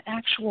have an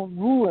actual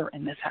ruler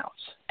in this house?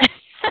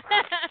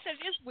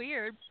 It's just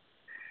weird.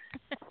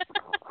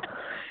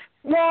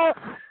 Well,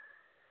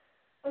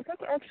 I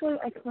think actually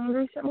I cleaned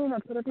recently and I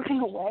put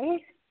everything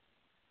away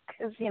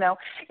because,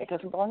 it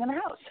doesn't belong in the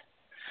house.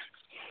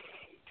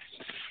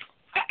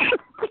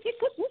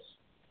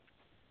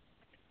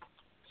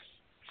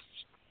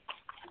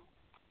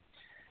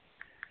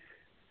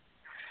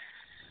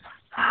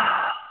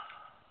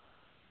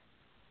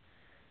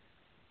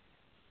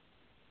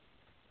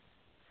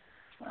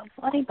 Well,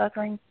 bloody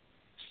buggering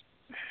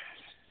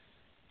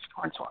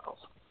hornswoggles.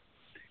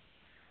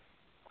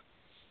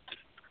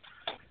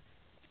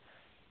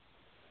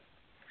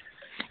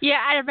 Yeah,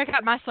 I had to break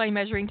out my sewing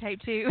measuring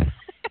tape too.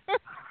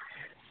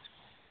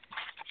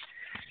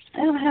 I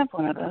don't have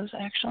one of those,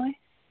 actually.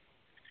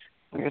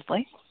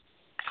 Weirdly.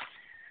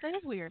 That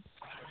is weird.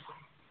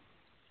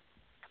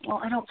 Well,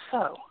 I don't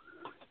sew.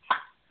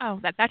 Oh,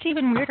 that's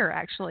even weirder,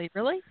 actually.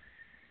 Really?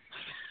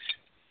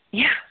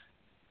 Yeah.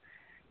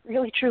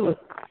 Really, truly.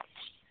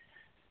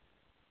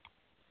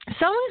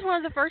 Sewing is one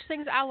of the first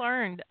things I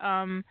learned.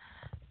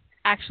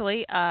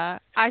 Actually,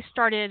 I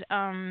started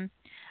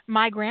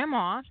my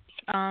grandma,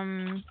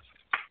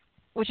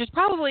 which is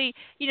probably,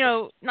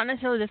 not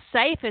necessarily the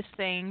safest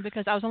thing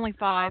because I was only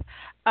 5,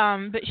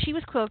 but she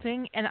was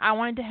quilting and I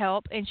wanted to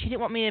help and she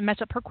didn't want me to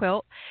mess up her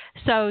quilt.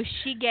 So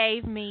she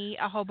gave me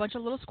a whole bunch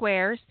of little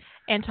squares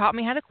and taught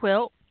me how to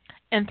quilt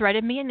and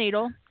threaded me a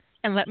needle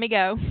and let me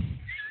go.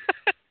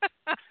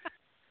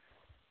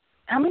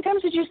 How many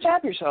times did you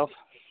stab yourself?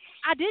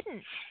 I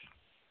didn't.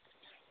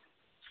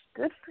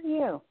 Good for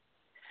you.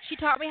 She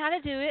taught me how to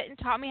do it and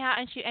taught me how,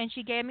 and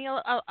she gave me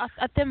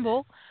a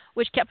thimble,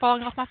 which kept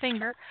falling off my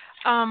finger,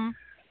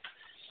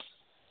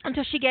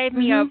 until she gave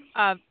me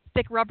a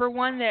thick rubber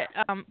one that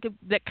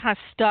kind of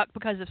stuck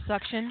because of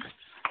suction.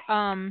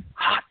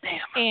 Hot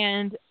damn.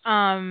 And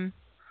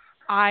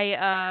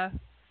I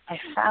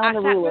found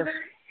a ruler.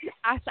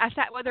 I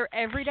sat with her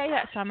every day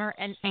that summer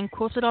and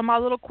quilted on my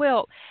little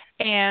quilt,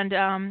 and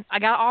I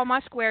got all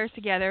my squares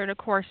together, and of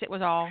course it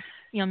was all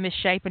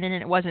misshapen, and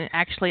it wasn't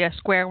actually a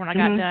square when I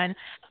got done.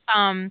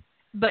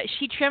 But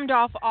she trimmed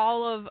off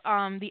all of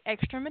the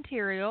extra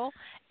material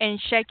and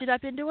shaped it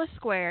up into a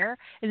square,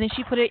 and then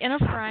she put it in a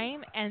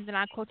frame, and then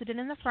I quilted it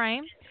in the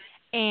frame,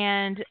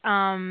 and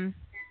I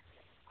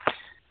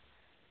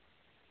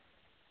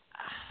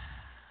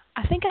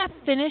think I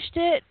finished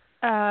it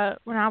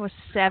when I was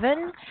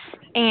 7,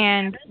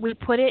 and we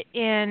put it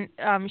in.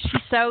 She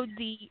sewed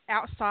the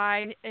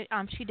outside.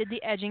 She did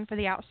the edging for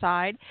the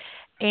outside,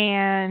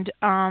 and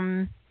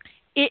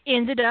it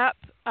ended up.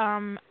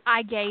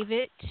 I gave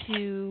it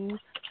to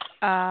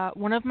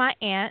one of my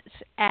aunts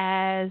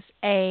as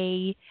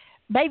a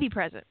baby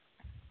present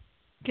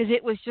because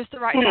it was just the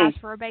right size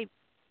for a baby.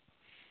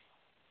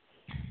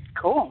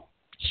 Cool.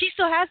 She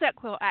still has that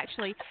quilt,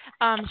 actually.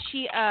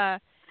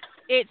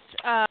 It's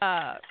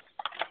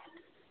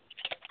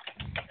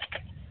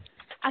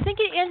I think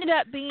it ended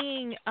up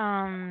being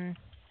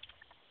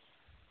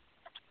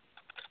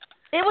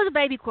it was a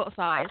baby quilt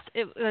size.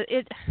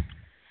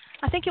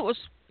 I think it was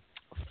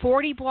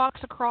 40 blocks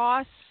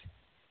across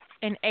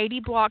and 80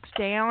 blocks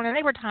down, and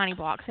they were tiny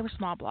blocks. They were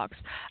small blocks.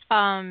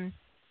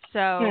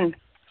 So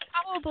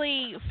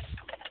probably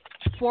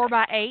 4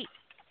 by 8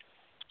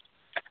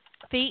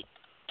 feet.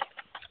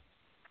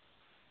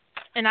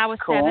 And I was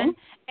 7,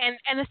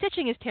 and the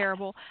stitching is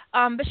terrible.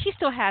 But she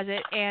still has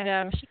it,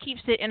 and she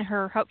keeps it in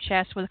her hope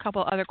chest with a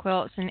couple of other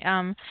quilts.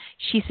 And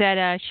she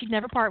said she'd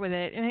never part with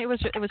it, and it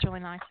was really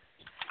nice.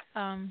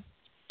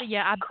 But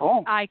yeah,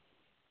 I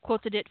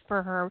quilted it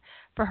for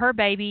her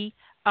baby,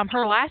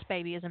 her last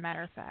baby, as a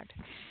matter of fact.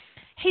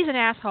 He's an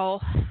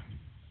asshole.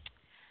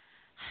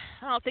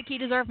 I don't think he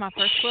deserved my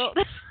first quilt.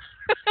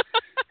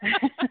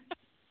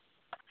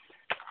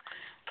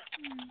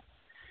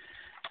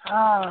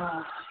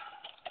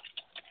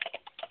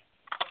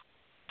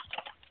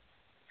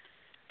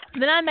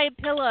 Then I made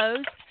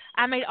pillows.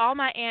 I made all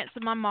my aunts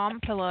and my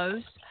mom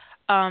pillows.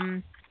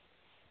 I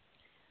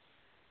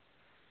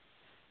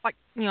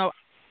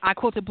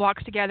quilted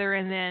blocks together,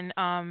 and then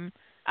I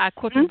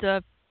quilted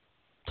the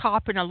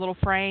top in a little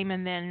frame,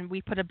 and then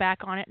we put a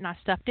back on it, and I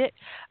stuffed it.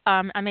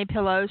 I made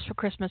pillows for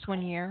Christmas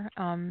one year.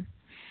 Let's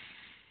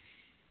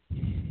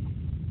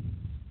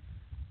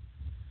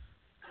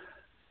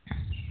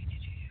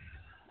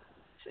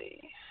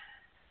see.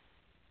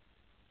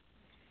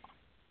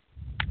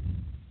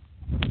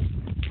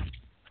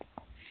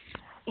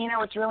 You know,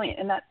 what's really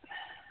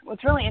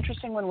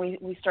interesting when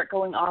we start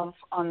going off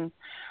on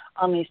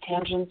these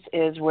tangents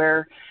is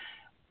where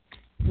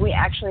we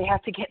actually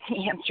have to get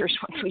the answers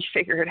once we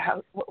figure it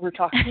out what we're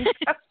talking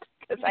about,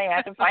 because I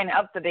had to find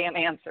out the damn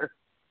answer.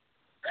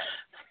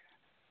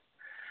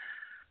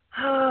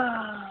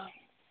 I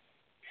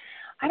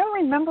don't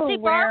remember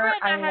where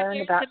I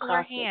learned about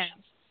cross stitch. Hands.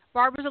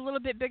 Barbara's a little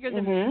bit bigger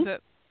than me,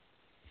 but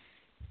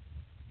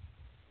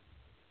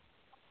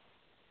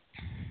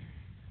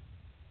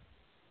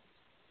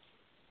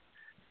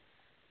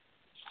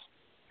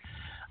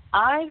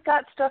I've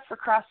got stuff for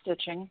cross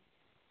stitching.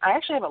 I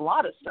actually have a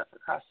lot of stuff for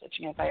cross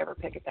stitching if I ever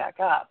pick it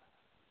back up.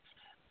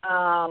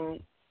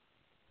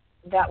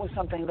 That was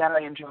something that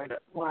I enjoyed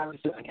when I was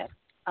doing it.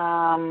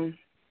 I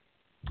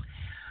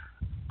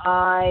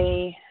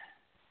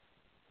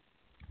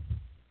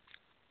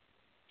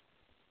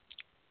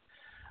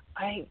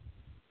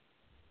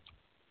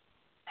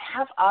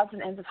have odds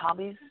and ends of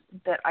hobbies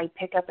that I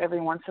pick up every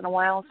once in a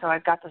while, so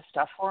I've got the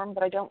stuff for them,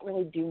 but I don't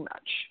really do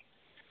much.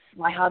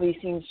 My hobby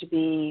seems to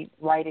be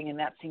writing, and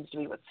that seems to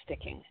be what's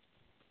sticking.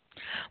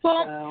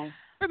 Well,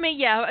 for me,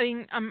 yeah, I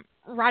mean,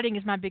 writing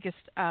is my biggest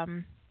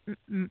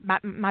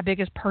my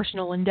biggest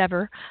personal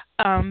endeavor.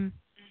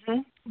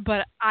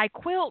 But I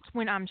quilt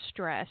when I'm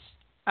stressed.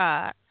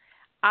 I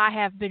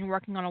have been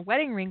working on a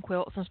wedding ring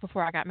quilt since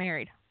before I got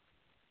married.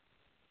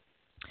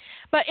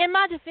 But in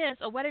my defense,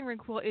 a wedding ring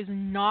quilt is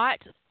not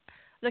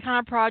the kind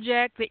of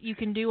project that you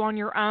can do on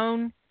your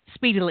own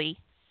speedily.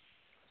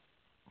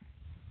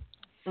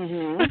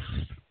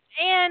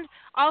 And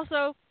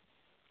also,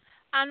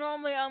 I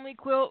normally only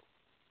quilt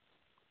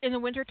in the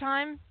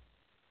wintertime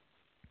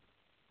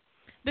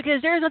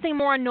because there's nothing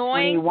more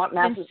annoying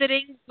than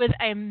sitting with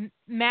a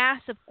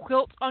mass of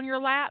quilts on your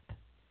lap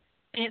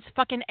and it's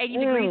fucking 80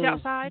 degrees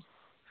outside.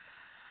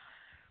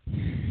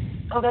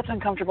 Oh, that's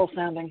uncomfortable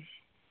sounding.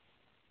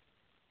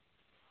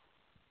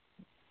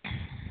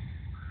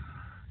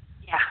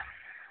 Yeah.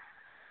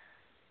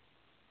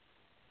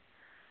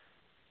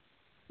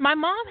 My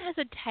mom has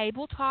a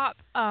tabletop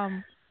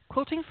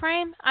quilting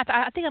frame.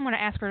 I think I'm going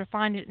to ask her to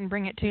find it and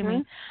bring it to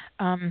me.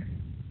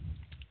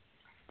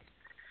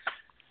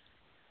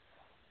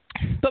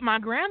 But my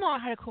grandma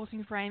had a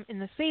quilting frame in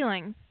the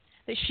ceiling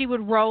that she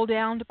would roll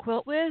down to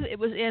quilt with. It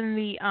was in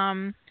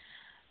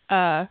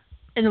the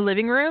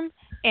living room,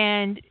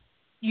 and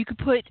you could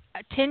put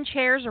 10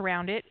 chairs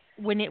around it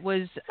when it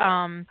was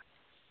when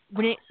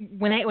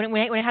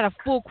it had a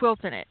full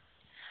quilt in it.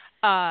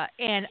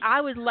 And I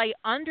would lay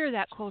under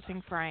that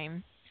quilting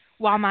frame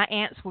while my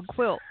aunts would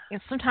quilt, and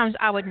sometimes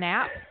I would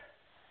nap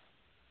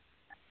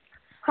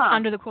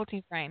under the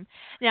quilting frame.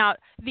 Now,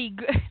 the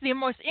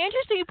most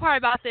interesting part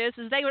about this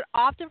is they would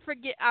often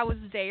forget I was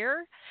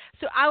there,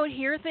 so I would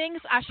hear things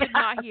I should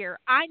not hear.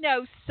 I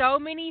know so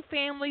many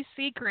family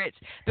secrets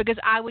because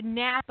I would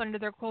nap under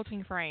their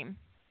quilting frame.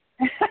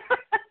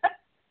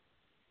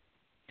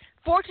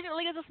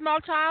 Fortunately, as a small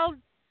child,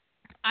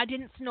 I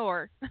didn't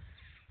snore.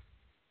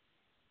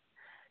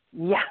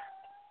 Yeah.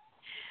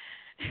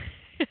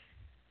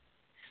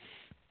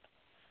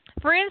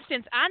 For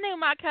instance, I knew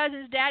my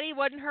cousin's daddy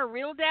wasn't her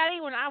real daddy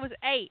when I was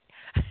 8.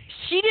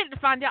 She didn't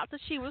find out till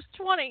she was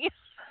 20.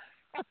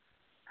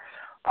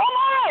 Oh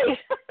my!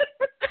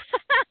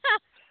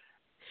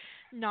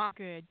 Not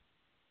good.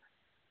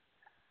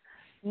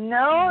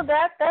 No,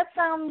 that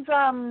sounds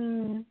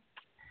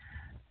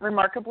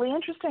remarkably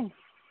interesting.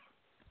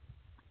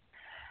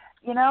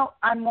 You know,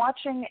 I'm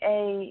watching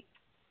a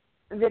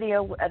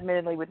video,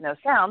 admittedly with no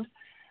sound,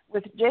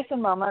 with Jason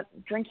Momoa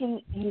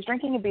drinking. He's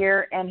drinking a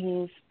beer and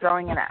he's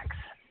throwing an axe.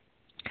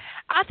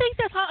 I think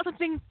that's not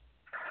something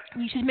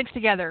you should mix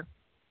together.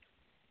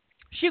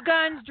 Shoot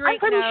guns,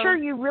 drink. I'm pretty no. sure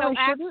you really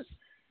no shouldn't.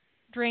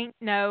 Drink,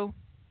 no.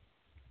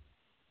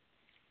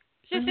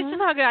 It's just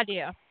not a good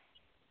idea.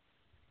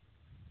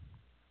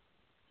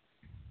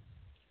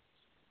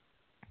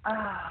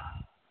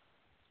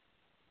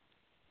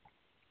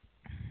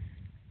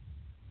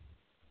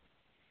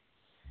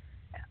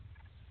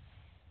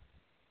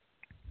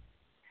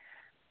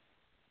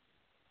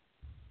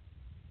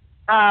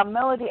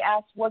 Melody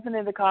asked, wasn't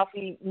it a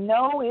coffee?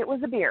 No, it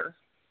was a beer.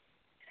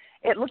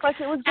 It looked like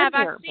it was good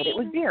beer, but it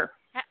was beer.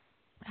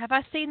 Have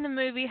I seen the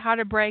movie How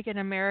to Break an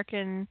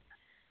American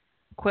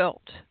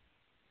Quilt?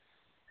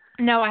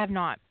 No, I have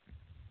not.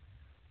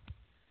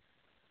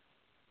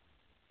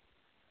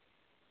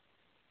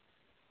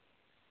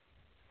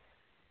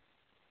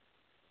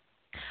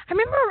 I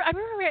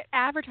remember it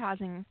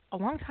advertising a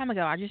long time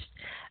ago. I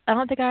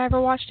don't think I ever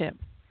watched it.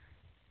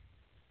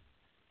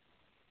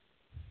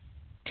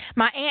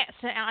 My aunt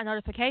sent out a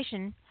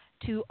notification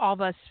to all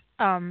of us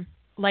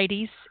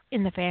ladies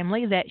in the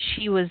family that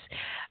she was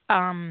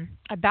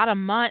about a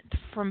month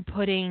from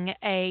putting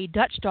a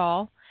Dutch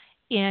doll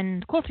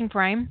in the quilting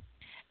frame,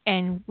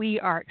 and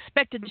we are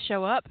expected to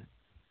show up.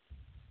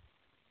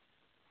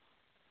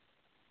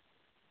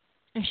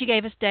 And she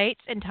gave us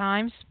dates and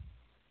times.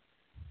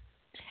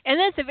 And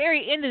then at the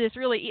very end of this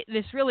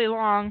really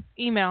long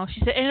email, she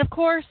said, and of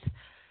course,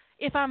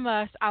 if I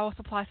must, I will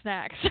supply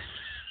snacks.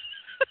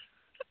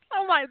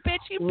 I'm like, bitch,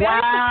 you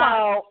better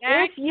supply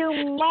snacks. If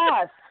you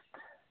must.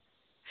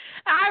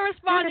 I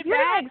responded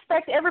back.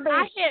 Expect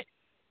everybody.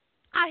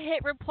 I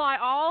hit reply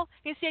all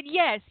and said,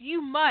 yes,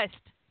 you must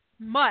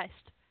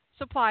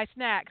supply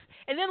snacks.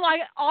 And then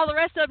like all the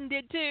rest of them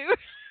did too.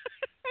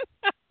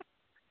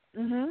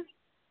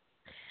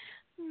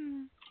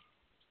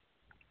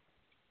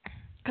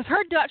 Because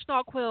her Dutch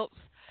doll quilts,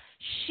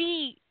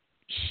 she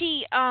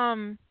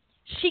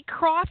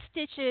cross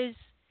stitches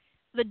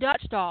the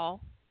Dutch doll.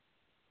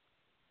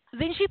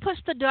 Then she puts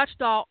the Dutch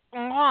doll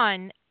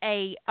on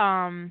a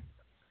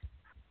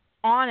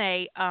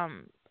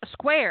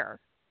square,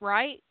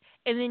 right?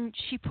 And then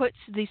she puts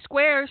the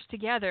squares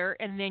together,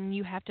 and then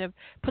you have to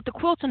put the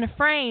quilts in a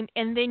frame,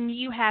 and then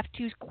you have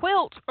to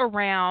quilt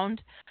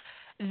around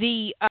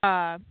the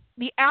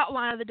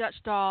outline of the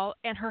Dutch doll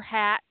and her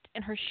hat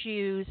and her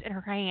shoes and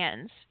her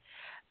hands,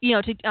 you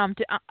know, to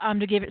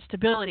give it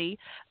stability.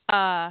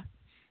 And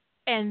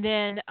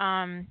then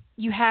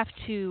you have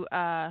to.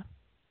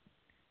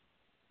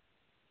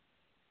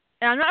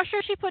 And I'm not sure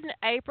if she put an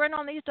apron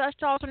on these Dutch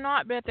dolls or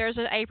not, but if there's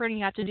an apron,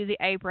 you have to do the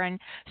apron.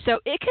 So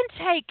it can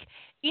take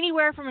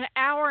anywhere from an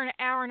hour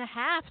and a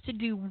half to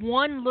do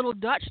one little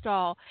Dutch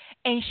doll,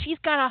 and she's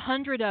got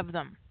 100 of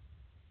them.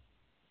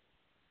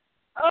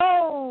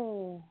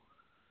 Oh.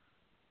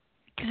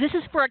 Because this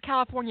is for a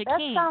California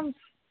king. That sounds...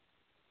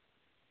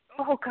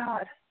 Oh,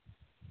 God.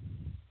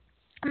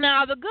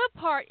 Now, the good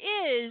part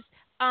is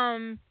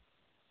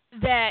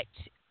that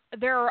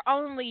there are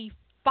only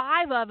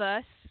 5 of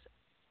us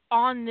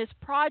on this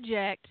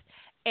project,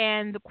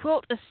 and the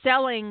quilt is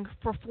selling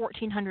for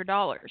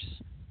 $1,400.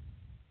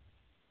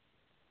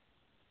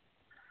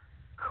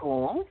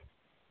 Cool.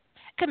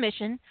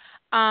 Commission.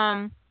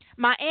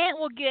 My aunt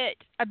will get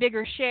a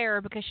bigger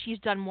share because she's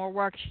done more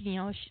work.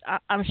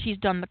 She's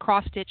done the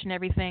cross stitch and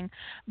everything.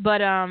 But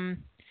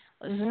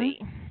let's see.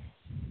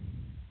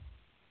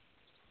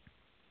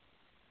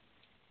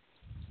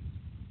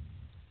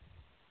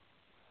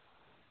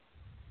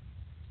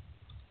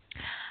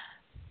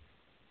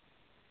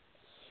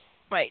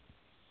 Wait,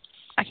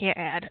 I can't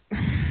add.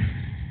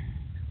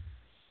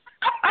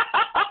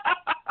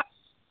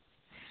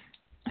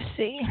 Let's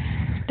see.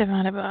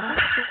 Divided by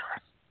 4.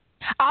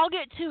 I'll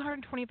get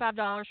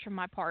 $225 from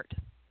my part.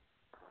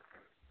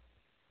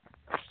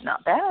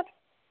 Not bad.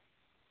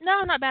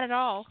 No, not bad at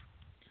all.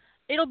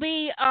 It'll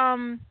be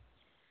I'll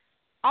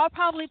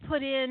probably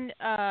put in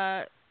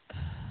I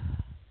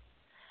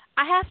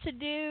have to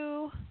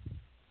do,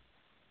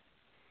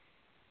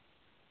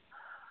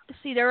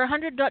 let's see, there are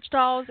 100 Dutch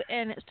dolls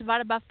and it's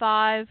divided by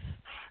 5.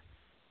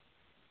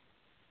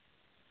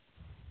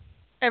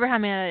 Ever how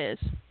many that is?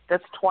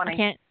 That's 20. I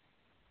can't.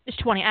 It's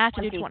 20. I have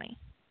to do 20.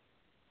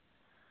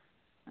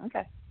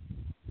 Okay.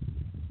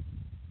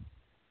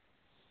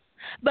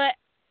 But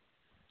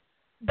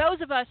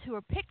those of us who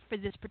are picked for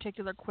this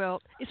particular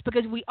quilt, it's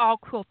because we all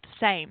quilt the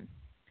same.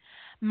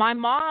 My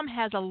mom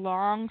has a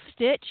long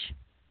stitch,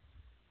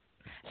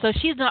 so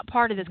she's not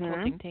part of this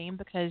quilting team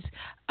because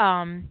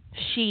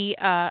she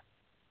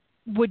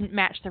wouldn't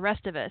match the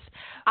rest of us.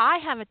 I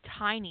have a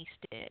tiny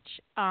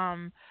stitch,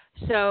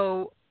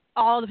 so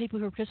all the people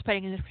who are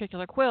participating in this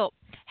particular quilt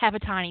have a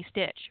tiny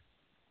stitch.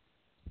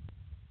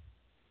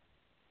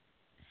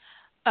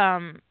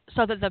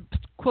 So that the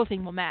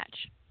quilting will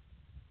match.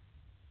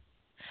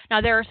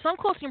 Now, there are some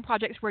quilting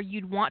projects where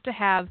you'd want to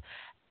have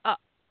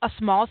a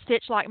small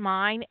stitch like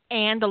mine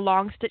and a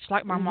long stitch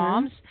like my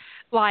mom's.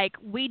 Like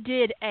we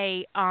did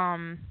a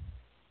God,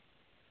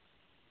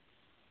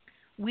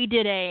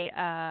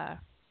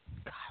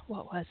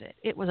 what was it?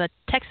 It was a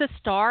Texas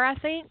Star, I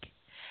think.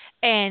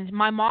 And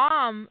my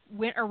mom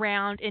went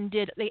around and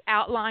did the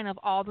outline of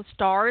all the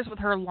stars with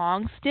her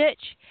long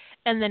stitch,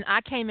 and then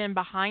I came in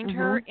behind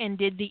her and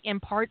did the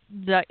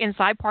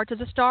inside parts of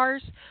the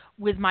stars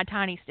with my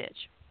tiny stitch.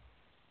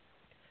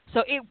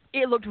 So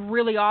it looked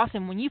really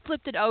awesome. When you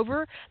flipped it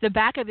over, the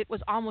back of it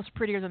was almost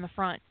prettier than the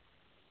front.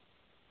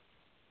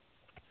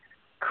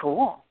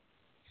 Cool.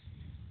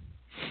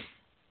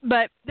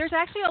 But there's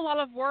actually a lot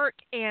of work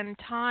and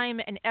time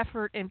and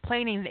effort and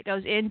planning that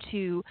goes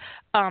into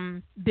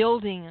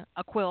building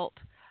a quilt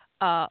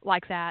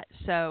like that.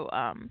 So,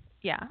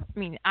 yeah, I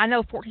mean, I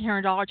know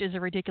 $1,400 is a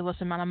ridiculous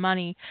amount of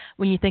money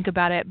when you think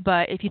about it,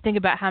 but if you think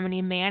about how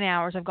many man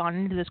hours have gone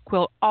into this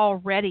quilt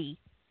already,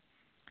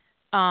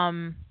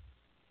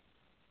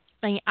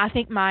 I mean, I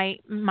think my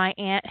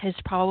aunt has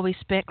probably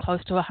spent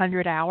close to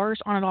 100 hours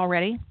on it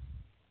already.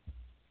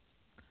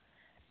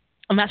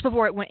 And that's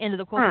before it went into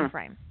the quilting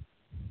frame.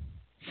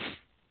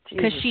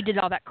 Because she did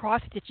all that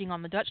cross-stitching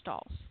on the Dutch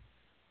dolls.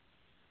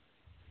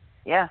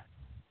 Yeah.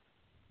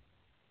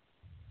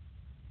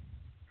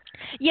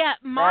 Yeah,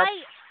 my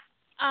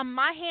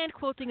hand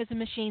quilting is a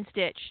machine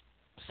stitch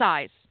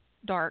size,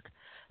 dark.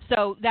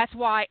 So that's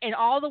why, and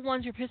all the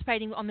ones who are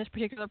participating on this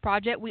particular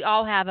project, we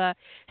all have a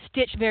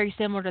stitch very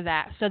similar to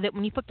that, so that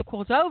when you flip the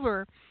quilts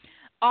over,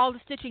 all the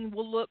stitching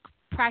will look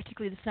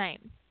practically the same.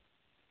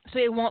 So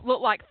it won't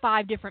look like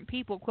 5 different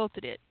people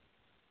quilted it.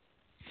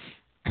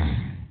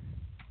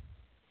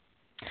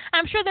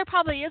 I'm sure there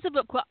probably is a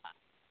book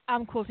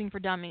quilting for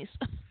dummies.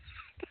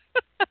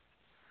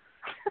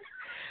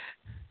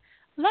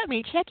 Let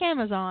me check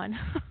Amazon.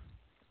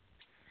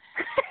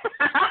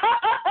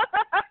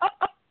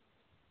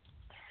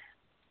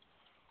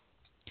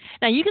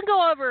 Now, you can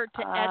go over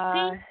to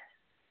Etsy.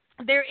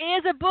 There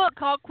is a book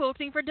called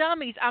Quilting for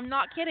Dummies. I'm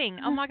not kidding.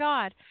 Oh, my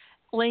God.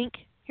 Link.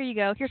 Here you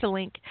go. Here's a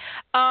link.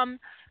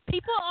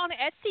 People on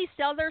Etsy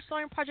sell their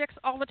sewing projects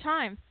all the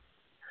time.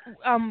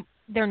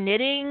 They're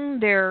knitting,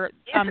 their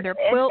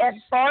quilts. At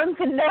Barnes &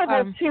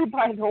 Noble, too,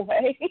 by the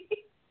way.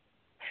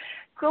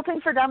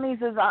 Quilting for Dummies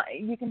is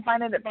you can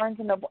find it at Barnes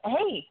 & Noble.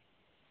 Hey.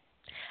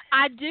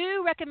 I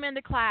do recommend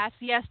the class.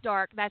 Yes,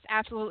 Dark. That's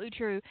absolutely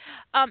true.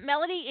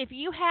 Melody, if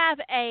you have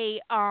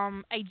a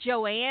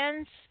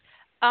Joann's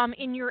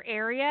in your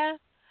area,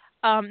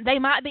 they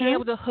might be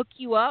able to hook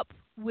you up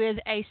with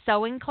a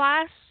sewing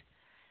class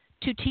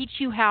to teach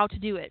you how to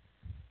do it.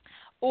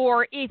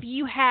 Or if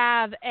you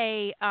have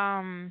a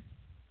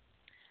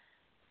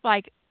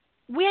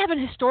we have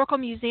a historical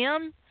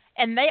museum,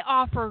 and they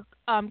offer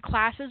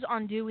classes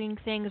on doing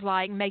things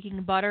like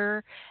making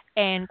butter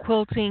and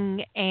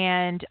quilting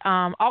and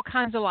all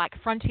kinds of like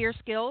frontier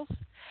skills.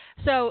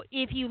 So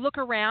if you look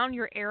around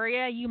your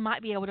area, you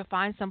might be able to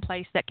find some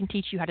place that can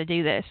teach you how to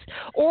do this.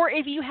 Or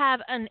if you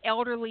have an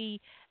elderly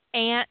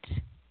aunt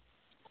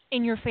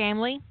in your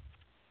family,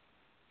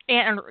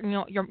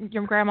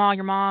 your grandma,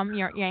 your mom,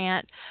 your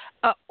aunt,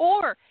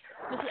 or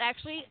this is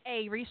actually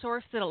a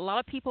resource that a lot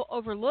of people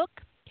overlook.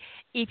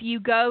 If you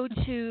go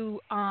to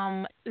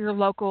your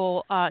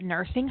local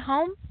nursing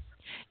home,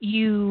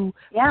 you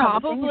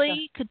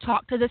probably could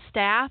talk to the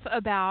staff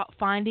about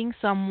finding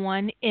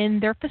someone in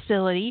their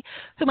facility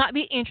who might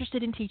be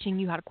interested in teaching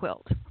you how to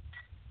quilt,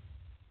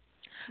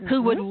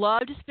 who would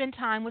love to spend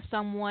time with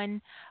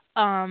someone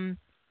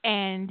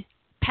and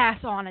pass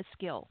on a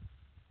skill.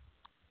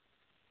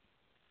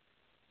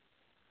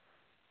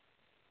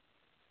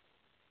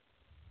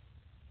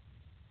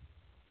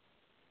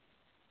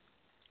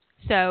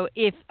 So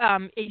if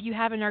you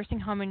have a nursing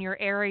home in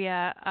your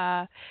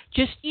area,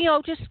 just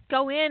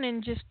go in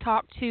and just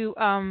talk to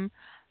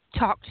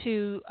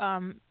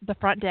the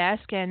front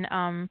desk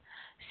and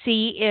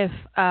see if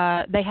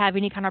they have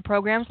any kind of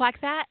programs like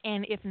that,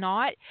 and if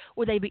not,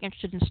 would they be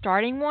interested in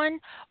starting one,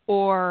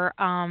 or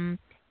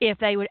if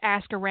they would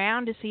ask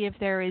around to see if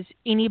there is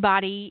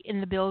anybody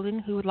in the building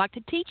who would like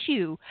to teach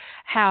you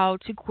how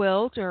to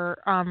quilt or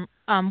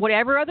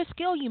whatever other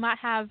skill you might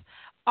have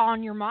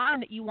on your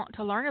mind that you want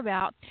to learn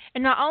about.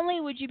 And not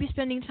only would you be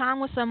spending time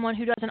with someone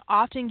who doesn't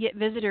often get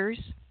visitors,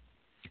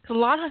 because a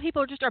lot of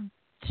people just are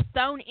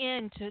thrown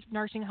into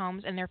nursing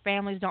homes and their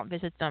families don't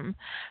visit them.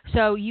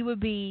 So you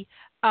would be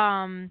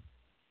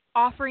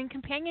offering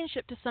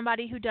companionship to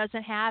somebody who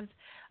doesn't have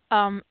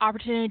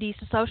opportunities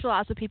to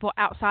socialize with people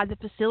outside the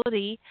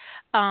facility.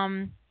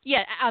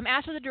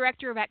 Ask for the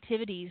director of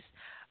activities.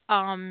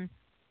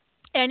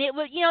 And it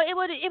would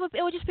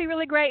just be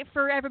really great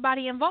for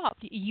everybody involved.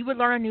 You would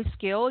learn a new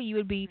skill. You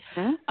would be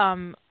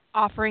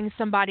offering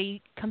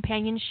somebody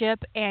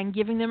companionship and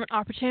giving them an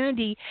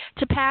opportunity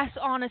to pass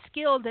on a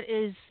skill that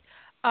is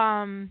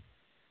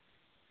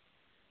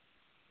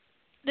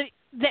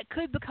that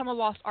could become a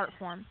lost art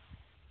form.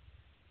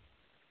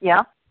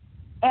 Yeah,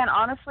 and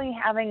honestly,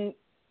 having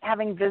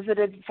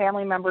visited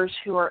family members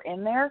who are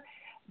in there,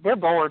 they're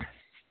bored.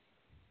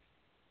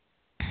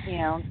 you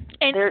know,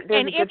 And there's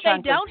and a if good they chunk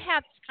of. don't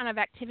have this kind of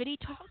activity,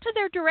 talk to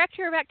their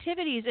director of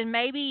activities, and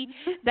maybe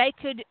they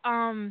could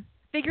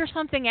figure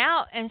something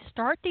out and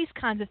start these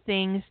kinds of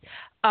things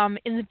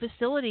in the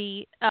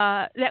facility.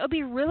 That would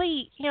be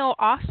really,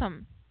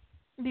 awesome.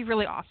 It'd be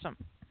really awesome.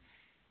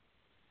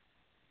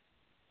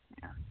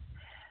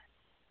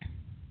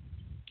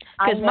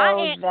 I Because my know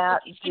aunt will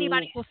that teach the.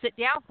 anybody who will sit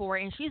down for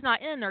it, and she's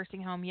not in a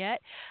nursing home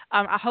yet.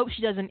 I hope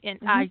she doesn't. And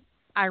Mhm.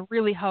 I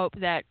really hope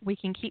that we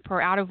can keep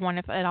her out of one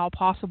if at all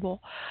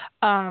possible.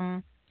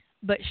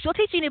 But she'll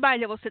teach anybody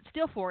that will sit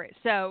still for it.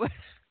 So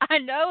I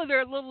know there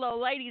are little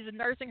old ladies in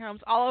nursing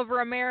homes all over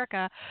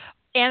America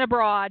and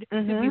abroad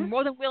who'd be Mhm.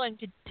 more than willing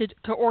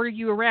to order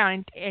you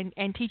around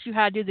and teach you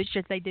how to do the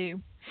shit they do.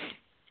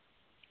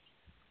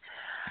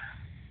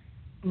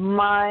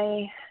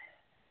 My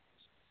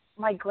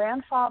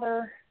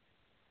grandfather,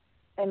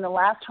 in the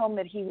last home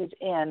that he was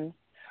in,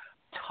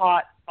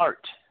 taught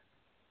art.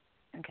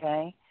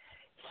 Okay,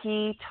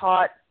 he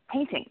taught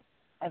painting,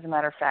 as a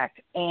matter of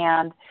fact,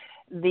 and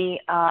they're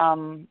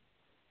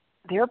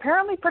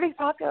apparently pretty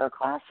popular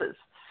classes.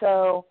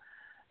 So,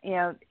 you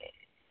know,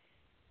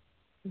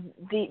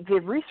 the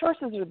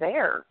resources are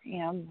there. You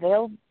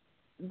know,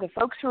 the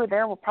folks who are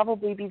there will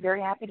probably be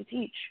very happy to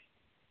teach.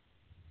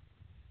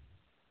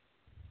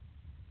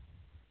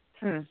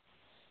 You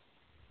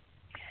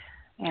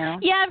know,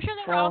 Yeah, I'm sure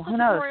there are so also who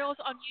knows? tutorials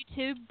on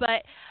YouTube,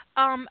 but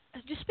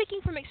just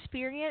speaking from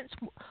experience,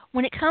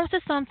 when it comes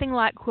to something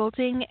like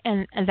quilting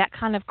and that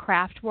kind of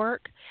craft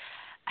work,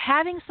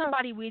 having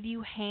somebody with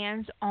you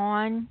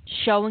hands-on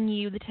showing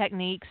you the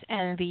techniques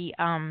and the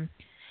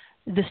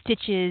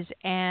stitches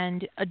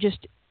and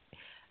just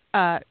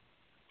uh,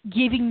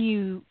 giving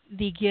you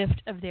the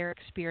gift of their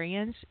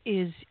experience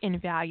is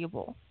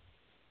invaluable.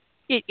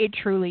 It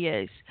truly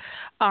is.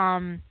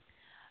 Um,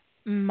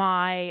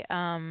 my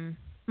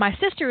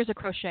sister is a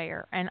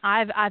crocheter, and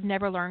I've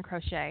never learned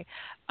crochet,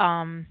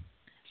 um,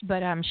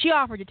 but she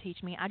offered to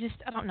teach me. I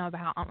don't know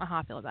I don't know how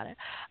I feel about it.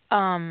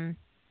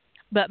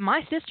 But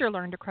my sister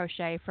learned to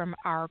crochet from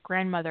our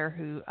grandmother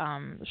who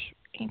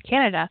in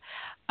Canada.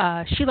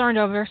 She learned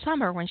over the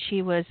summer when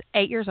she was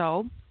 8 years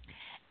old,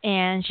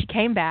 and she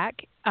came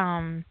back.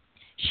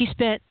 She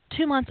spent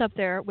 2 months up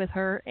there with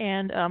her,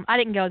 and I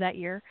didn't go that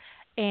year.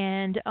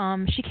 And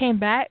she came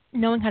back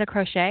knowing how to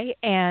crochet,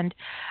 and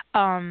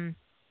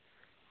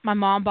my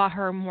mom bought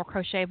her more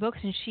crochet books,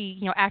 and she,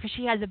 after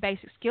she had the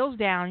basic skills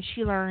down,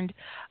 she learned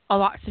a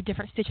lots of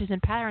different stitches and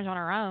patterns on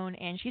her own,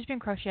 and she's been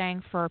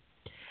crocheting for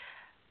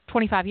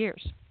 25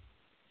 years.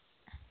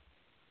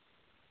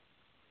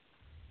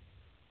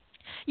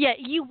 Yeah,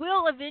 you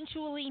will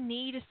eventually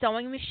need a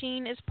sewing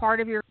machine as part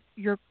of your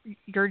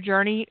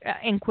journey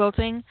in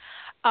quilting,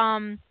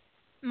 um,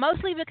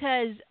 mostly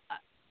because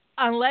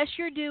unless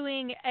you're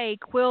doing a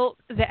quilt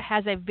that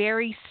has a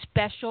very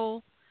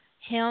special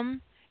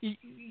hem,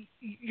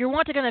 you're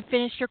going to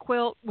finish your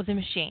quilt with a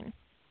machine.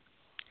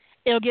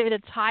 It'll give it a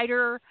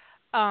tighter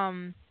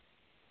hem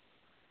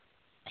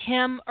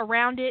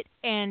around it,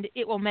 and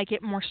it will make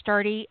it more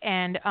sturdy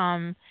and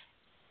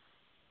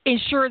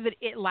ensure that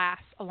it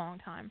lasts a long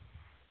time.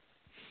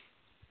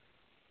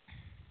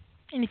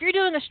 And if you're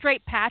doing a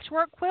straight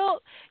patchwork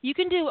quilt, you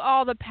can do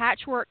all the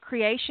patchwork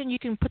creation. You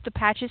can put the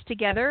patches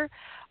together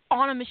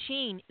on a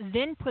machine,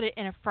 then put it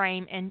in a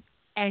frame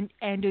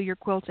and do your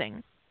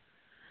quilting,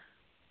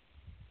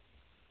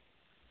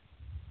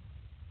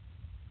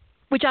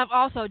 which I've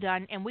also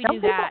done, and we Some do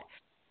people. that.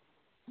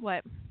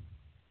 What?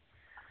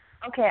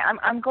 Okay,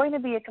 I'm going to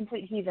be a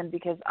complete heathen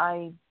because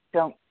I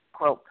don't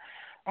quilt.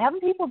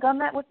 Haven't people done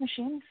that with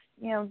machines?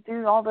 You know,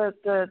 do all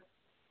the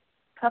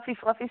puffy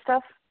fluffy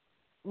stuff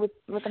with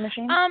the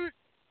machine?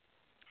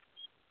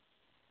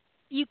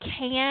 You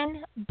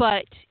can,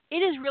 but it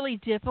is really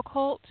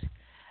difficult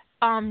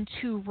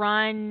to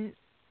run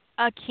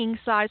a king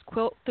size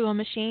quilt through a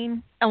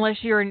machine unless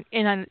you're in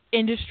an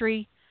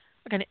industry,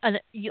 like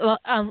unless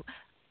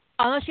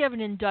you have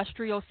an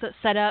industrial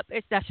setup.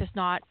 That's just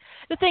not.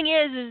 The thing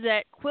is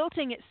that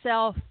quilting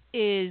itself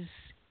is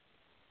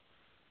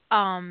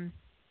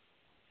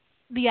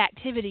the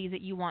activity that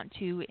you want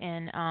to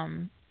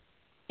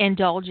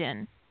indulge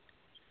in.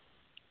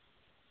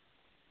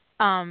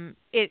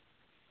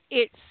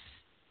 It's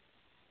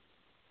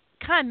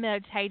kind of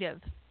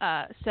meditative.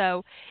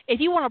 So if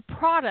you want a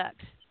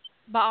product,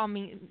 by all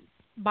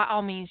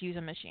means use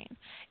a machine.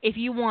 If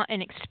you want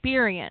an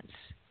experience,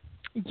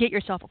 get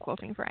yourself a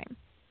quilting frame.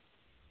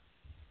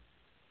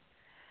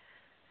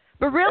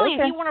 But really,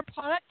 Okay. if you want a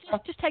product,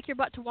 just take your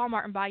butt to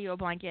Walmart and buy you a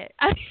blanket.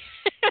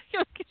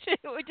 It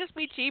would just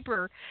be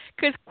cheaper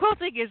because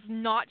quilting is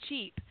not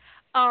cheap.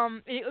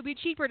 It would be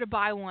cheaper to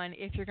buy one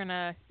if you're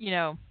gonna,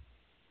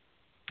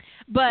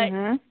 But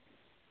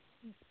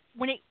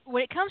when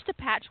it comes to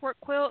patchwork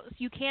quilts,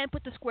 you can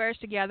put the squares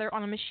together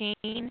on a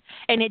machine,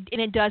 and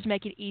it does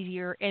make it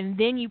easier. And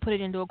then you put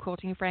it into a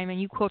quilting frame, and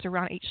you quilt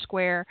around each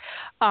square.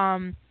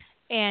 And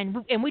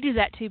we do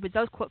that too, but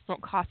those quilts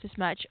don't cost as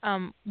much.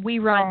 We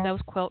run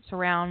those quilts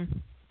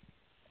around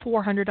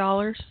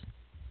 $400.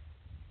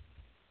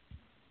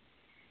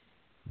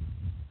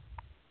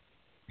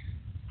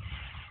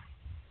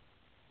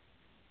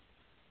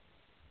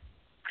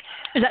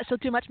 Is that still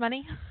too much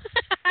money?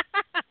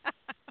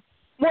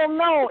 Well,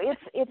 no,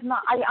 it's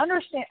not. I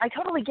understand. I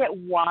totally get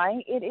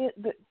why it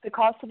is. The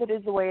cost of it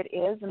is the way it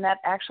is, and that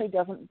actually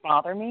doesn't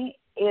bother me.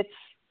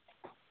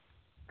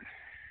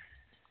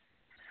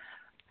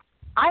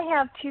 I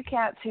have two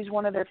cats whose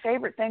one of their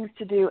favorite things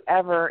to do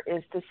ever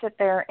is to sit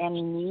there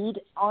and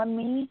knead on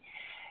me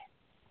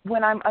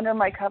when I'm under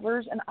my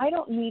covers, and I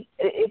don't need.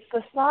 It's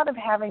the thought of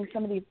having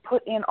somebody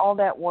put in all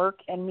that work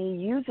and me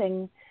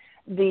using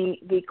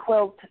the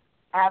quilt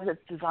as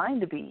it's designed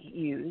to be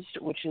used,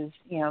 which is,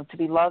 to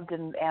be loved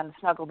and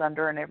snuggled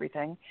under and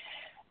everything,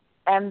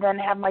 and then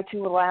have my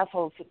two little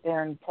assholes sit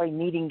there and play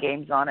kneading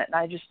games on it. And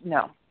I just,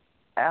 no.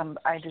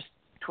 I just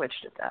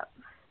twitched at that.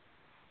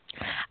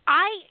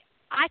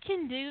 I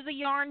can do the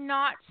yarn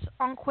knots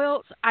on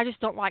quilts. I just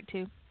don't like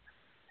to.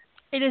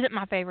 It isn't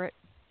my favorite.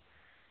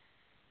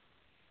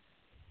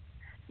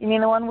 You mean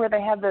the one where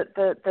they have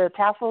the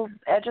tassel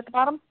edge at the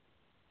bottom?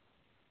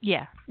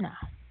 Yeah, no.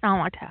 I don't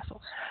like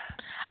tassels.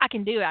 I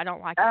can do it. I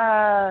don't like it.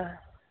 I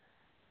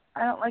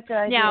don't like the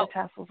idea now, of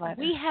tassels either.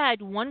 We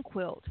had one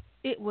quilt.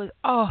 It was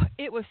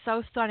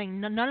so stunning.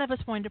 None of us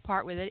wanted to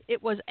part with it.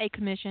 It was a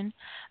commission.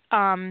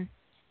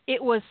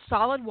 It was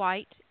solid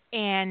white,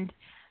 and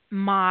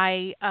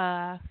my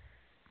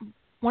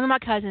one of my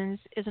cousins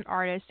is an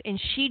artist, and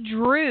she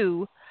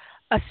drew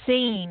a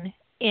scene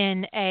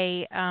in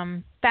a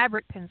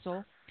fabric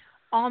pencil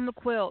on the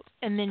quilt,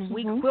 and then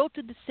we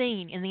quilted the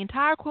scene, and the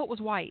entire quilt was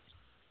white.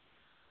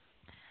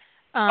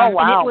 Oh,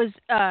 wow. And it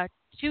was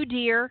 2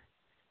 deer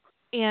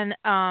in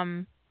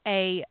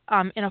a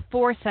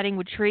forest setting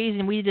with trees,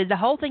 and we did the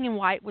whole thing in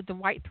white with the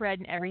white thread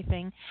and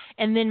everything.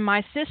 And then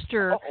my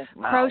sister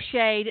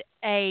crocheted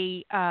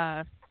a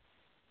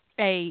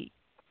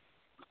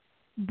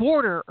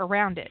border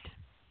around it.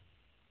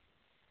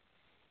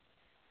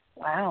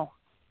 Wow.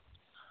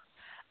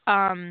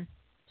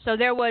 So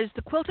there was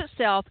the quilt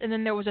itself, and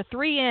then there was a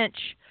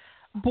 3-inch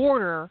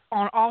border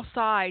on all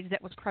sides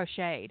that was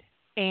crocheted.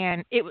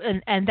 And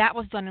that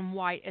was done in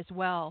white as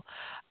well,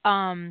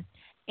 and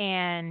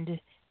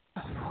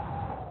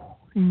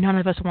none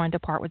of us wanted to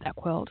part with that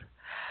quilt.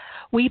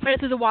 We put it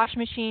through the washing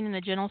machine in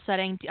the gentle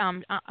setting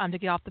to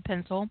get off the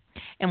pencil,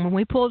 and when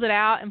we pulled it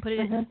out and put it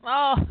in, we were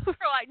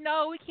like,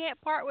 no, we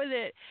can't part with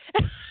it.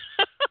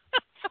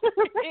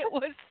 It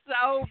was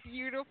so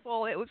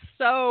beautiful. It was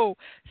so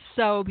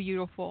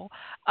beautiful,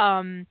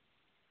 but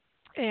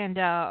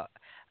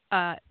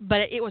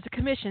it was a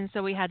commission,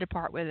 so we had to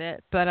part with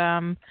it. But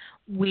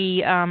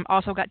we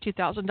also got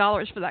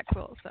 $2,000 for that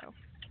quilt. So,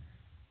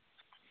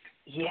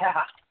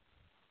 yeah,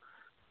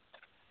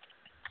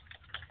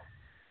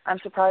 I'm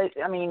surprised.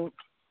 I mean,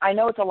 I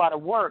know it's a lot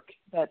of work,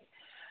 but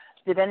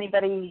did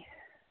anybody,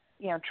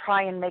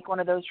 try and make one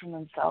of those from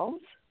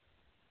themselves?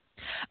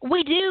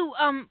 We do.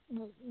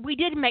 We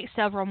did make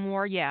several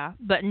more, yeah,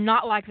 but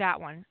not like that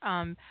one.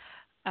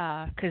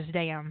 'Cause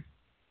damn.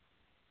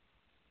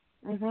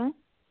 Mhm.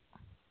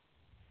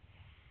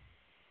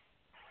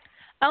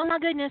 Oh my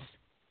goodness!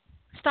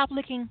 Stop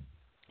licking.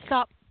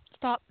 Stop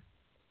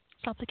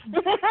licking.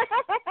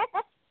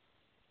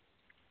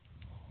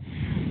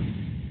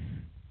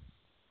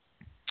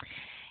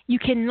 You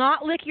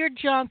cannot lick your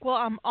junk while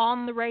I'm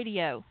on the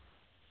radio.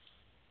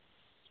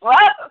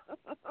 What?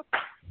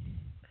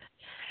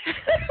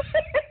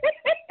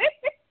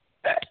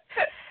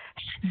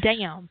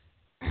 Damn.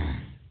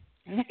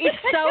 It's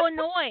so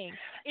annoying.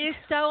 It is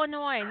so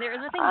annoying. There is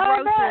nothing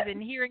grosser than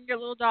hearing your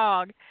little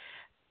dog.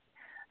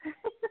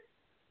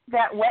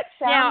 That wet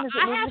sound.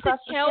 Now, I have to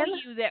tell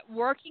you that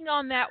working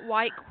on that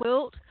white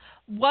quilt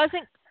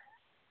wasn't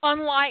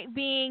unlike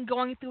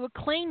going through a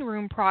clean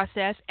room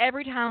process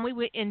every time we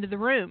went into the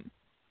room.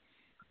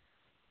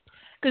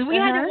 Because we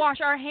had to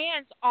wash our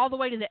hands all the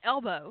way to the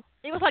elbow.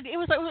 It was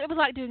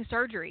like doing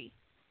surgery.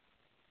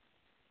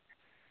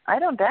 I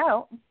don't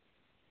doubt.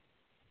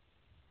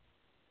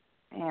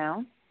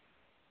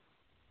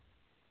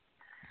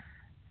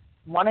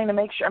 Wanting to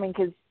make sure. I mean,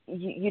 because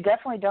you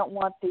definitely don't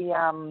want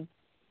the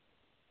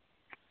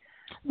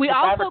we the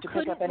also to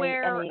couldn't pick up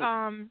wear any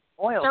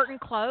oil. certain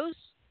clothes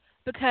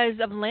because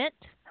of lint.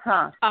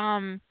 Huh.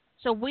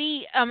 So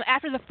we,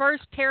 after the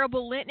first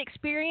terrible Lent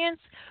experience,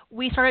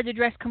 we started to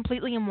dress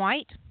completely in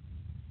white.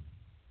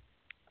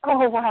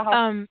 Oh,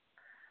 wow.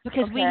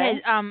 Because we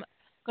had,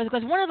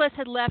 because one of us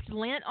had left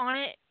lint on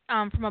it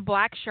from a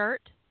black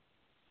shirt.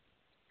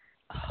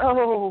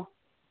 Oh.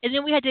 And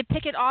then we had to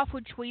pick it off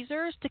with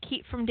tweezers to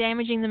keep from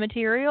damaging the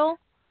material.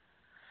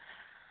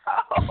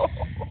 Oh.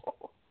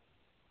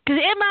 Because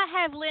it might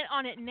have lint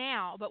on it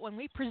now, but when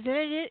we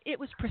presented it, it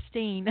was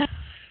pristine.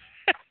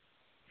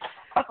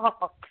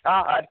 Oh,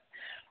 God.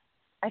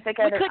 I think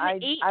we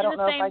couldn't eat in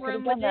the same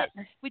room with it.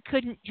 We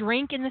couldn't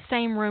drink in the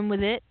same room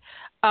with it.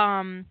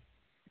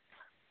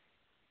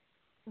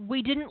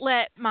 We didn't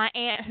let my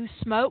aunt who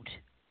smoked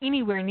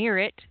anywhere near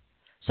it,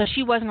 so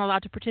she wasn't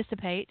allowed to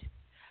participate.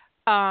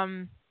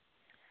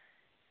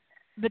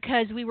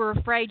 Because we were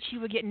afraid she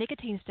would get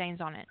nicotine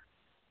stains on it.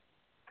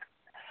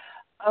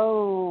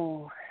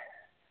 Oh.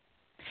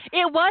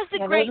 It was the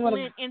Great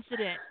Lent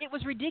incident. It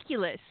was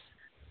ridiculous.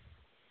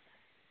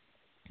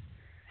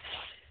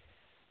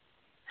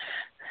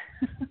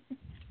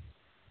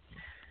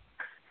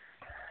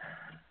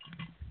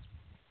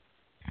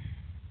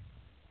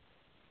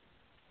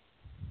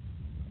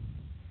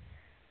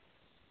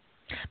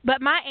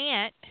 But my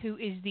aunt, who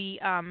is the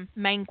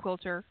main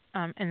quilter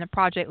and the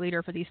project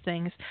leader for these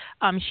things,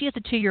 she has a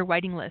 2-year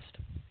waiting list.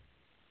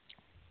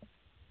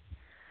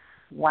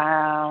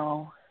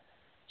 Wow.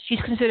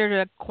 She's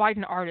considered quite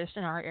an artist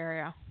in our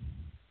area.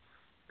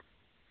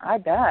 I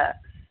bet.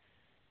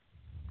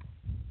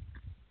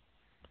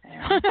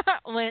 Yeah.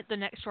 Lent, the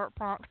next short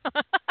prompt.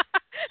 I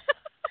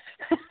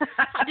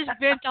just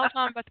bent all the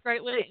time about the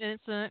Great Lent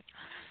incident.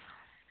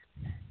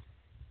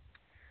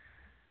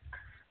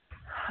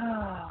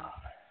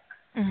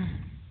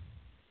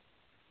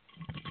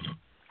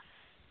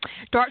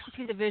 Dark says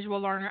he's a visual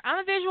learner. I'm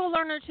a visual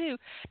learner too.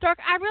 Dark,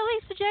 I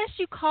really suggest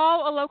you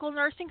call a local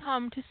nursing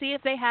home to see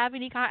if they have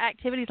any kind of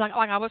activities like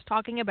I was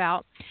talking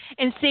about,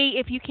 and see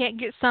if you can't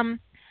get some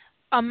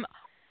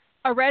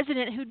a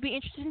resident who'd be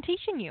interested in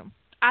teaching you.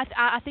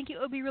 I think it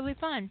would be really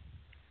fun.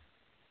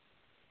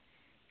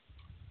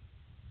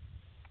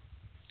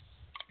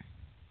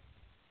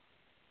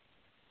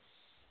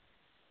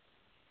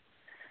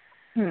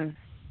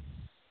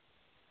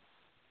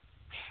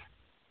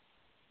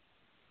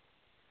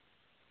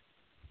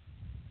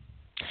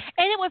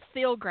 And it would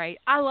feel great.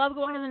 I love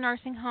going to the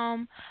nursing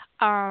home.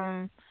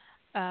 I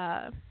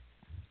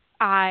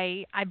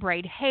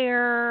braid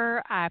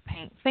hair. I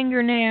paint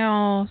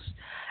fingernails.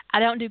 I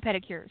don't do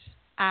pedicures.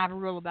 I have a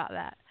rule about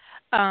that,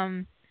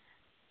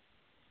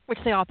 which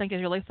they all think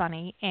is really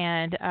funny.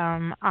 And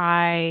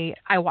I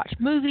watch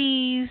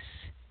movies.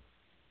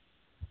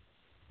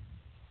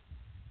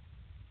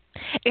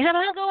 Except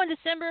I don't go in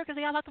December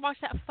because I like to watch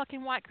that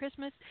fucking White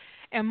Christmas,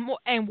 and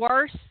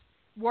worse,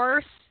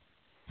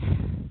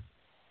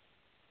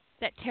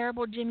 that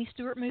terrible Jimmy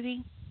Stewart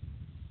movie.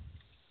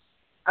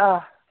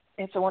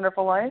 It's a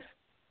Wonderful Life.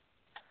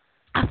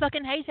 I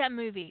fucking hate that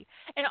movie.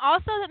 And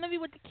also that movie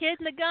with the kids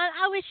and the gun.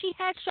 I wish he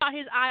had shot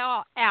his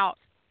eye out.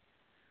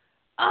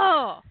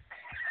 Oh.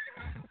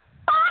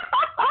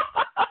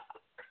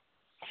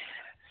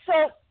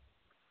 So,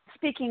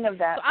 speaking of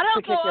that, so I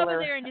don't particular, go over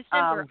there in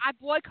December. I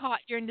boycott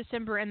during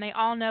December, and they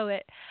all know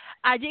it.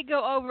 I did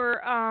go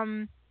over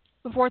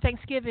before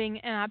Thanksgiving,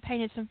 and I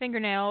painted some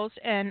fingernails,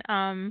 and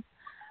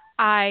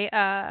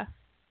I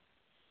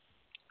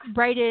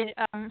braided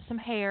some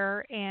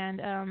hair,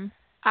 and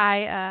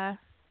I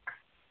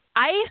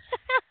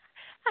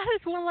had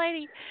this one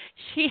lady.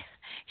 She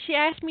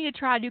asked me to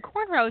try to do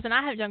cornrows, and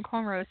I haven't done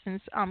cornrows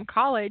since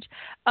college.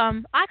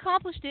 I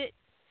accomplished it.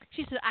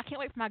 She said, "I can't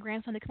wait for my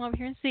grandson to come over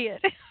here and see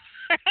it."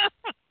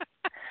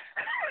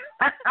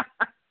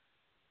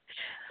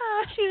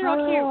 She's real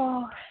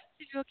cute.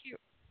 She's real cute.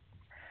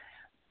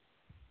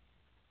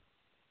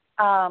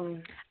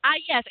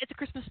 Yes, it's A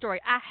Christmas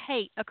Story. I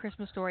hate A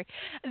Christmas Story.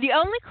 The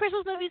only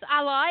Christmas movies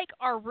I like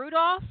are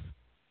Rudolph,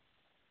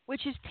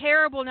 which is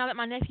terrible now that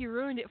my nephew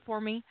ruined it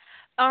for me.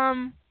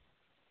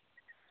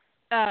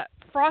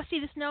 Frosty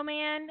the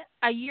Snowman,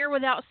 A Year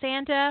Without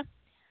Santa,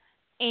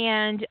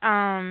 and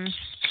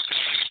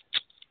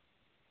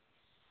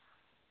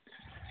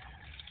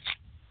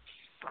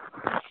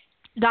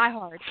Die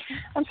Hard.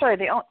 I'm sorry.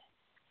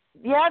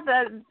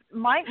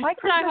 My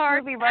Christmas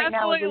movie right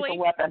now is Lethal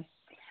Weapon.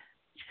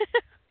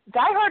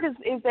 Die Hard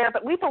is there,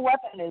 but Lethal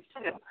Weapon is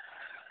too.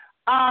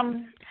 I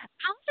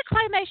like the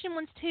claymation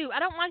ones too. I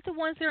don't like the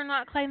ones that are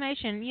not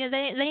claymation. Yeah,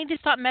 they need to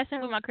stop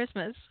messing with my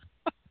Christmas.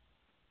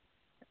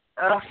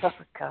 Oh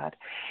God.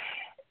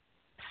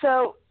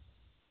 So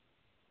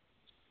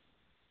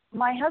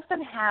my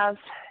husband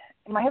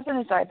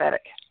is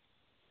diabetic,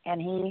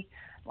 and he,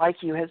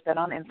 like you, has been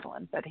on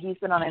insulin, but he's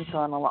been on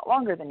insulin a lot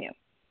longer than you.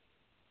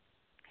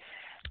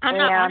 I'm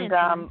not on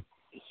insulin.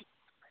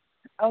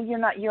 You're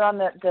not. You're on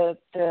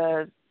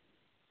the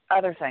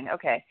other thing.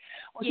 Okay.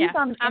 Well, yeah, he's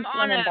on I'm insulin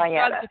on and a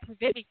Byetta. drug to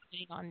prevent me from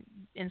being on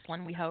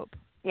insulin, we hope.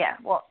 Yeah.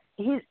 Well,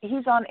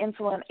 he's on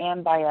insulin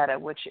and Byetta,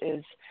 which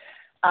is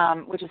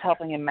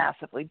helping him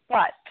massively.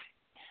 But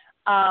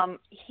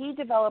he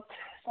developed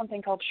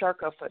something called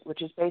Charcot foot,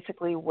 which is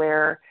basically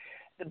where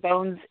the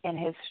bones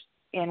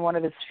in one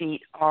of his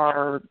feet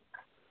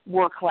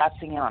were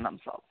collapsing in on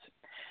themselves.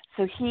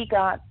 So he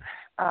got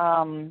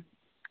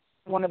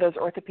one of those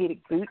orthopedic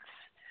boots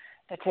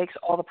that takes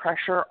all the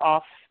pressure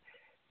off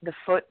the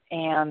foot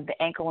and the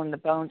ankle and the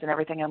bones and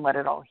everything and let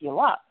it all heal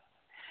up.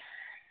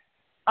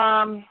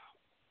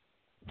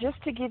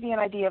 Just to give you an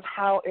idea of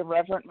how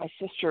irreverent my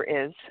sister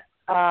is,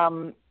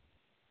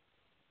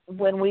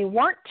 when we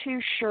weren't too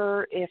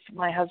sure if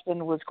my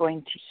husband was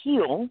going to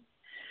heal,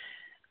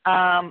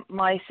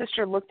 my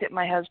sister looked at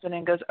my husband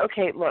and goes,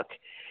 "Okay, look,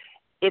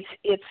 it's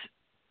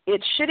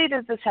shitty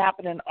that this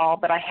happened and all,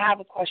 but I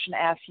have a question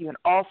to ask you in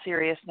all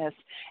seriousness,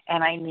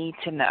 and I need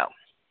to know.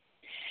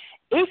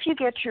 If you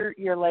get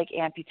your leg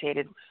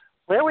amputated,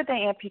 where would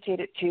they amputate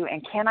it to,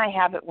 and can I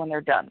have it when they're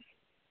done?"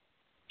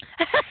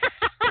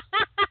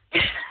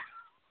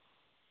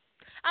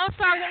 I'm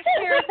sorry, that's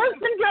terrible.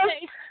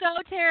 It's so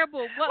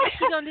terrible. What was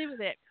she going to do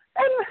with it?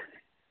 And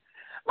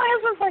my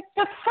husband's like,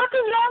 "The fuck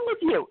is wrong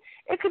with you?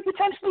 It could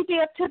potentially be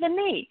up to the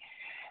knee."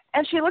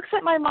 And she looks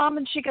at my mom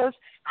and she goes,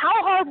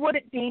 "How hard would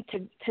it be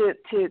to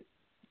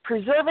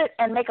preserve it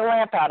and make a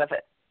lamp out of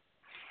it?"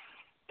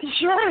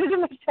 She wanted to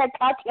make that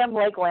goddamn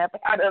leg lamp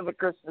out of A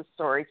Christmas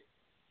Story.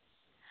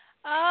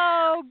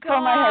 Oh God!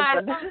 For my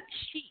husband.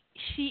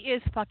 She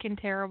is fucking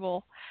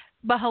terrible,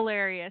 but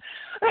hilarious,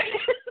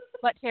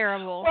 but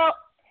terrible. Well,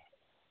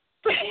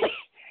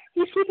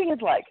 he's keeping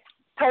his leg,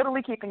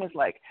 totally keeping his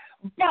leg.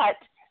 But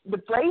the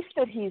brace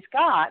that he's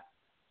got,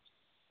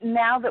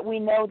 now that we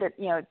know that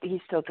he's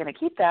still going to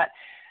keep that,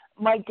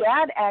 my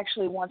dad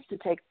actually wants to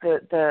take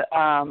the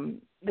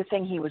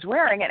thing he was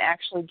wearing and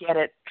actually get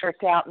it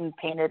tricked out and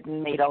painted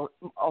and made all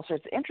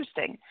sorts of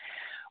interesting.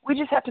 We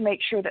just have to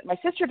make sure that my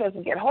sister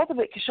doesn't get hold of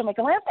it because she'll make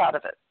a lamp out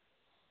of it.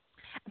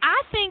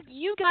 I think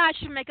you guys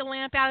should make a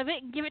lamp out of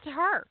it and give it to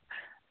her.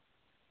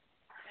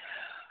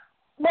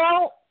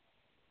 Well,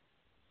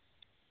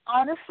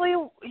 honestly,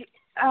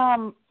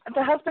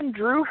 the husband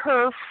drew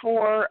her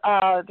for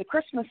the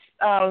Christmas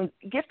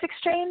gift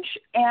exchange,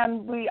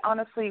 and we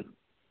honestly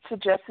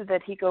suggested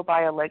that he go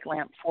buy a leg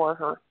lamp for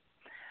her.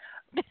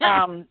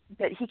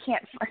 That he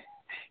can't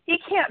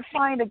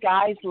find a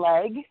guy's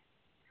leg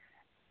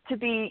to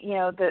be,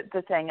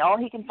 the thing. All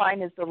he can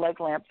find is the leg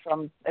lamp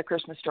from A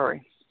Christmas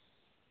Story.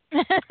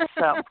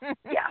 So,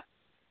 yeah.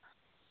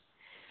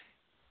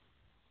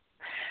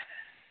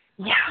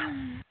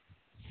 Yeah.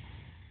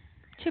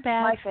 Too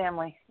bad. My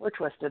family, we're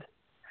twisted.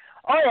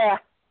 Oh, yeah.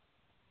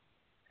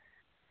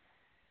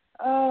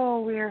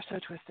 Oh, we are so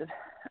twisted.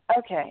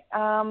 Okay.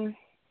 I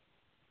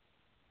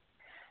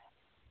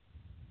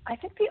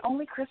think the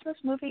only Christmas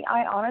movie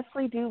I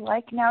honestly do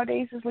like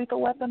nowadays is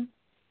Lethal Weapon.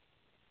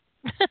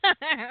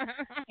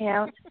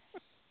 Yeah.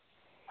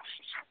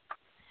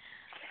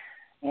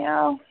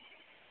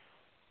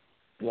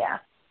 Yeah.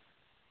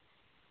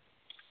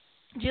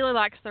 Julie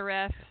likes the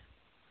ref.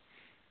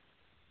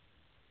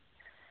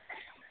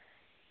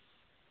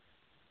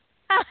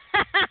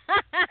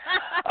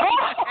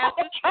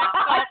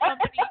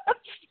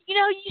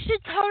 You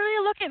should totally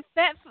look at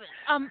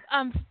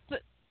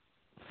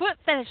foot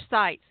fetish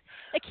sites.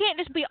 It can't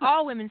just be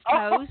all women's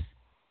toes.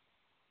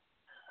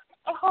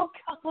 Oh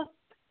God.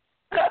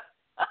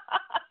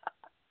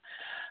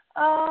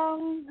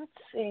 Let's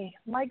see.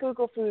 My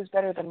Google Foo is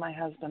better than my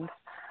husband.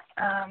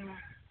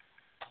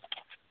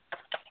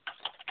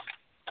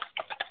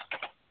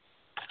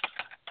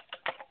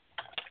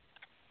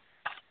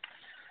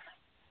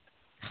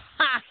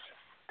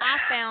 I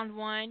found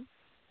one.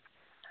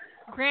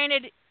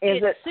 Granted,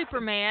 it's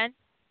Superman,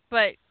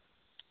 but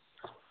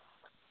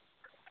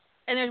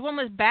and there's one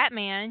with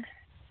Batman.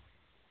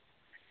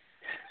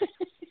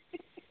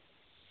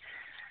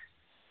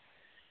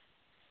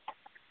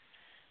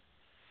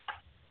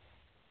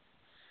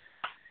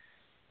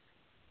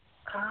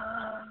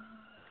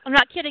 I'm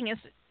not kidding.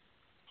 It's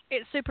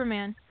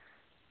Superman.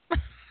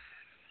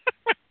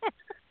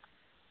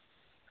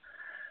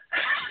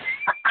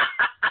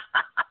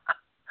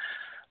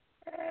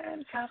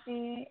 And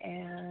copy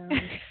and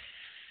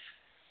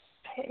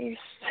paste.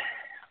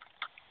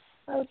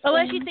 Open.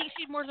 Unless you think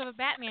she's more of a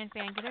Batman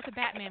fan, because there's a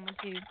Batman one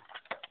too.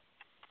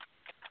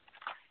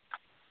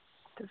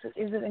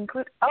 Is it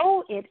include?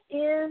 Oh, it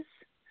is.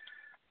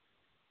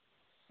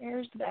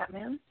 There's the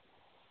Batman.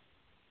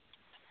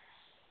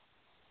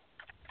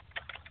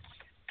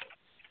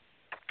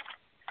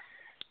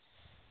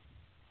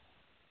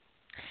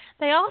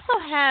 They also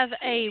have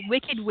a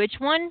Wicked Witch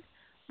one,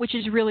 which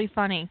is really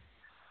funny.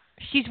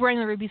 She's wearing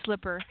the ruby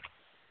slipper.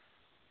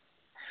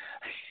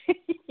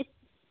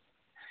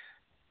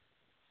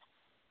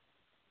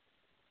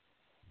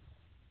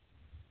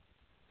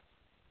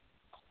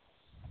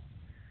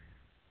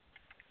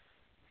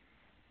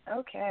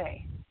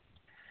 Okay.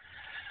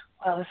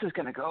 Well, this is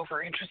going to go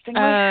over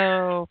interestingly.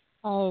 Oh,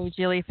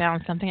 Jilly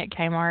found something at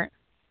Kmart.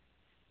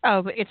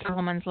 Oh, but it's a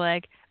woman's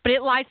leg. But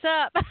it lights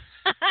up.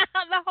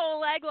 The whole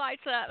leg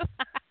lights up.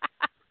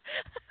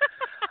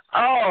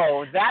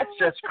 Oh, that's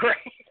just great.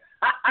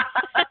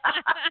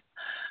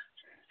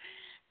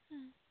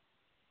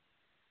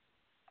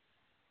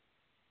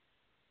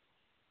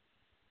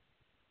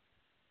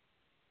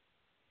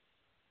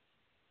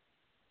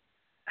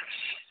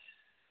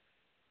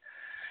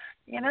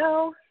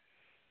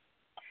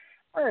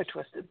 We're a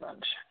twisted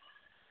bunch.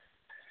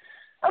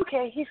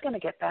 Okay, he's going to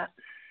get that.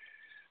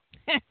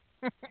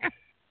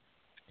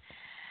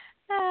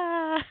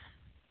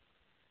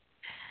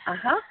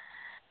 Uh-huh.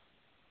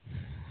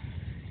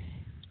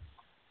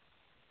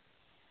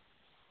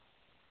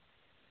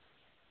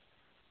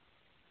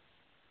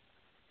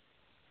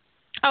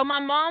 Oh, my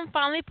mom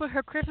finally put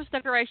her Christmas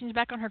decorations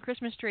back on her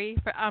Christmas tree,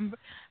 for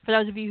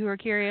those of you who are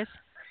curious.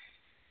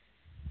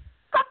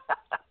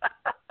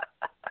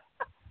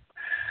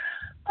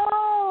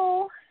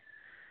 Oh.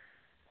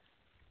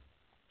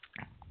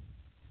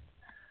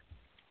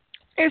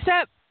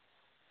 Except,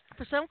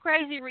 for some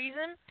crazy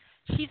reason,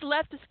 she's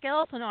left a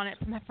skeleton on it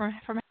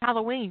from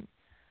Halloween.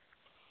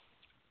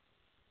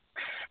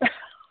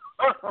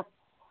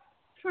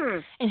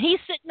 And he's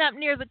sitting up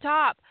near the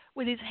top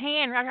with his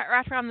hand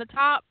right around the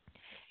top.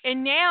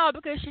 And now,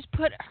 because she's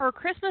put her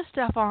Christmas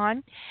stuff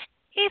on,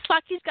 it's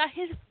like he's got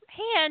his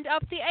hand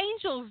up the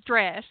angel's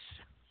dress.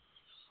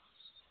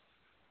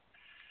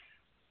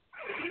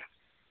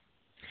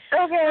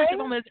 Okay. The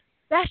woman,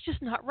 that's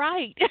just not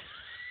right. She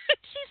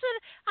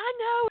said, I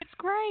know, it's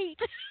great.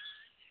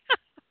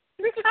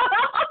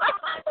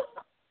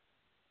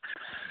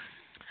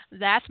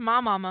 That's my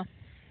mama.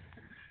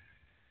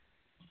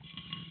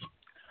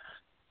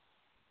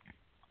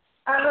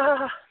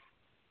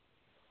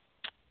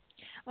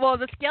 Well,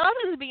 the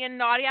skeleton's being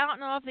naughty. I don't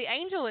know if the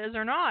angel is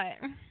or not.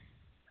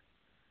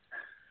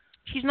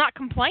 She's not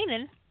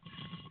complaining.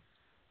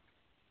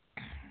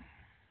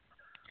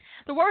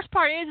 The worst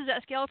part is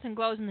that skeleton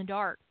glows in the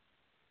dark.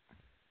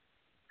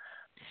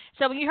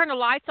 So when you turn the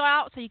lights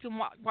out so you can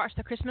watch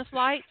the Christmas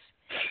lights,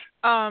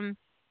 the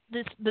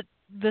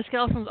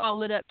skeleton's all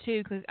lit up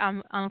too because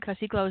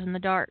he glows in the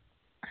dark.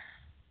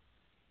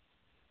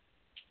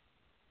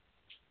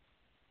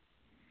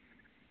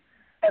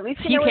 At least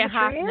you know can't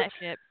where hide the from tree that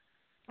shit.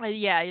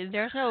 Yeah,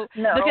 there's no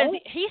No. because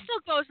he still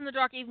glows in the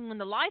dark even when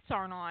the lights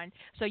aren't on.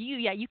 So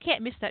you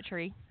can't miss that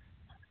tree.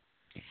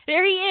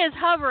 There he is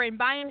hovering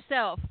by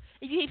himself.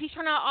 If you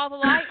turn out all the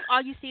lights,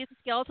 all you see is a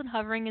skeleton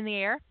hovering in the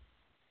air.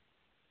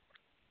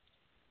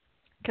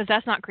 Because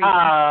that's not creepy.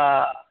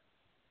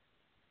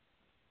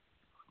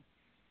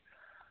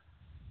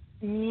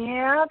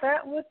 Yeah,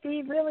 that would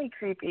be really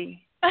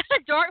creepy.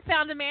 Dork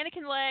found a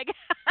mannequin leg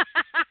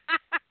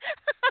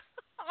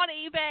on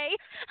eBay.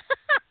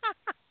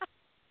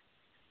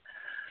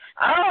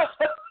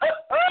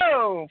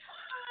 Oh.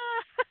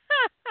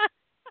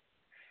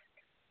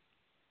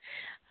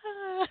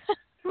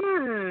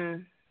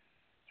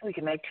 We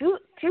can make two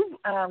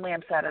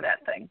lamps out of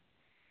that thing.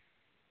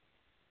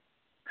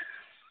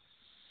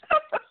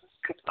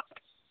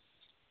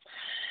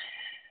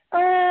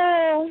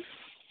 Oh,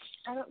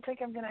 I don't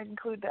think I'm going to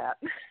include that.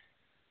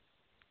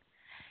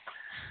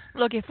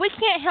 Look, if we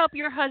can't help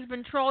your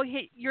husband troll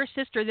your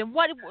sister, then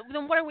what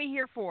are we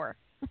here for?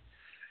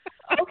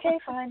 Okay,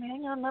 fine.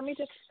 Hang on. Let me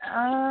just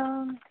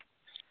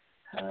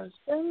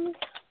husband.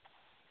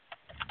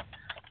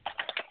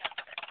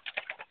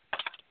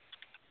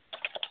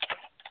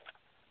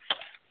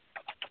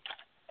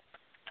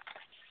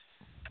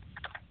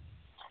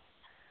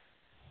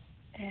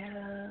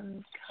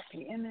 And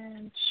copy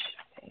image,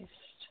 paste.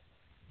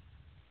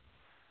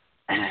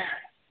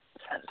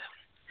 Send.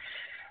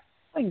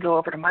 We can go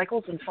over to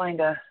Michael's and find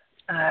a.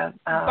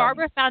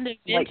 Barbara found a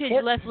vintage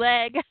left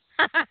leg.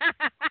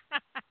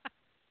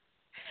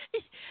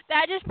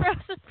 That just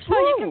proves so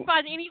you can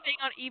find anything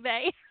on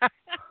eBay.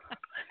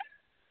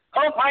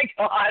 Oh my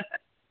God.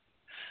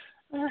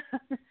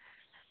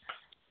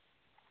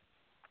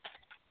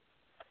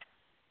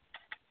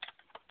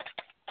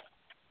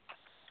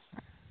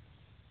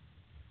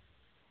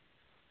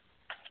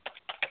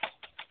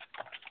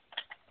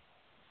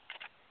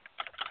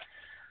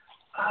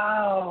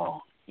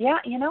 Oh, yeah,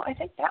 I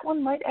think that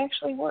one might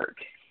actually work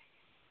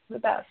the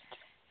best.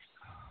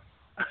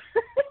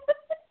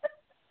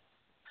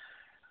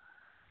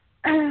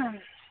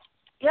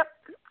 Yep,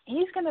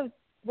 he's going to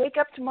wake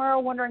up tomorrow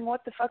wondering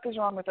what the fuck is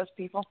wrong with us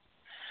people.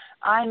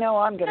 I know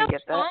I'm going to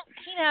get that.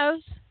 He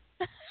knows.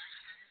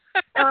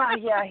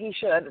 Yeah, he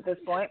should at this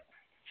point.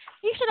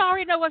 He should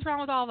already know what's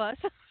wrong with all of us.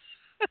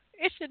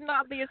 It should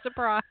not be a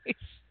surprise.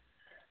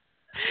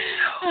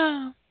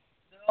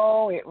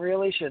 No, it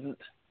really shouldn't.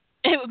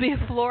 It would be a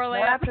floor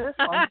lamp. Not after this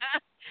one.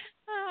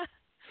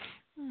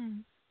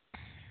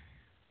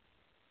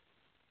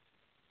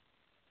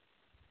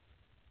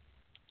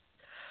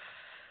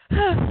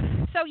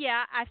 So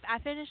yeah, I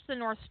finished the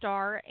North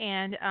Star,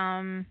 and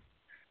I'm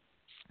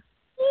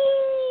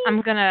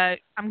gonna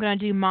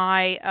do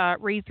my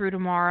read through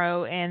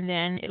tomorrow, and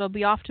then it'll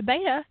be off to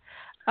beta.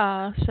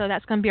 So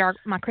that's gonna be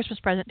my Christmas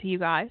present to you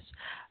guys.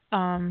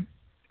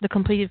 The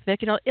completed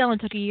fic. It only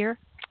took a year.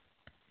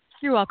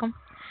 You're welcome.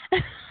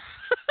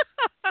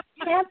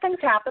 Yeah, things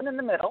happen in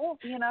the middle.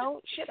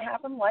 Shit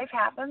happens, life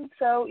happens.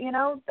 So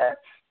that's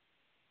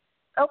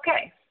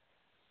okay.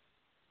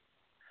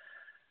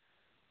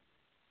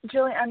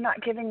 Julie, I'm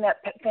not giving that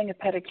thing a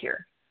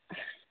pedicure.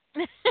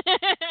 It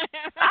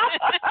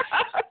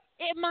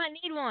might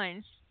need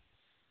one.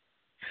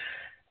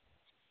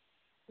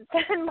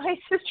 Then my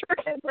sister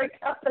can break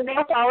out the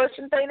nail polish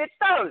and paint its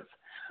toes.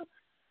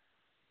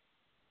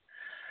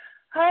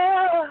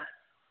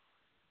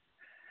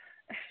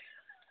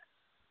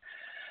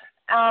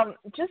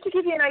 Just to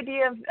give you an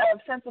idea of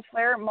sense of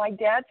flair, my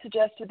dad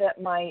suggested that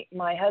my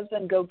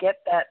husband go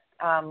get that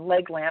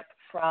leg lamp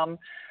from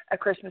A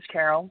Christmas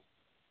Carol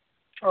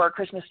or A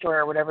Christmas Story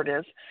or whatever it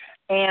is.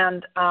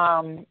 And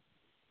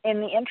in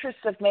the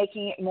interest of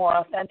making it more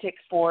authentic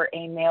for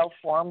a male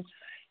form,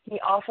 he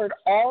offered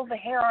all the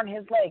hair on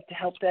his leg to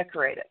help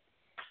decorate it.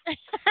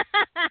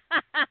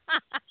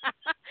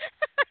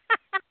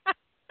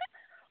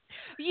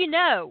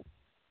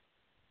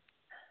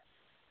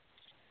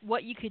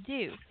 What you could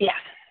do. Yeah.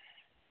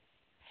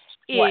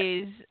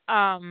 Is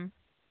cut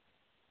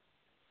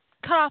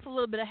off a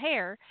little bit of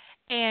hair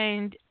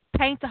and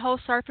paint the whole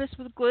surface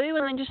with glue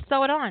and then just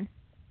sew it on.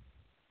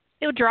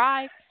 It'll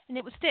dry and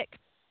it would stick.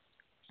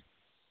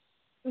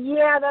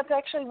 Yeah, that's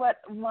actually what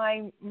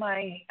my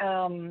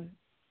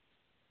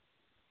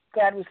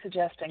dad was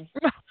suggesting.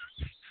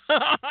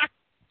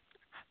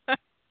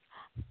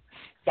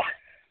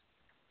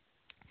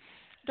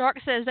 Dark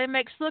says they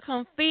make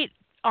silicone feet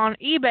on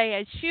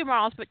eBay as shoe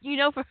models, but you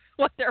know for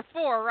what they're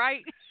for,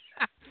 right?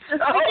 We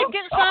can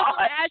get some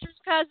from Azur's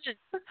cousin.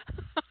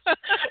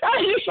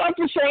 I just like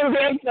the same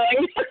damn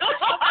thing.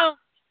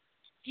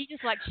 He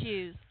just likes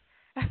shoes,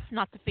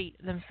 not the feet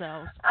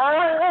themselves.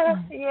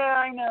 Yeah,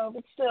 I know,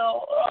 but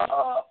still.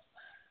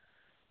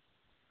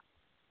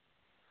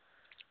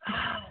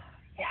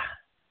 Yeah.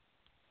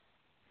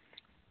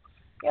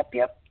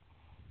 Yep.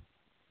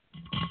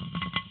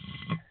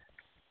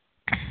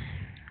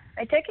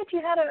 I take it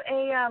you had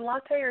a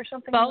latte or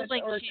something,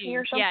 bowling or shoes. tea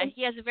or something? Yeah,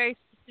 he has a very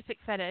specific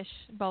fetish,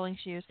 bowling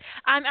shoes.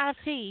 I'm out of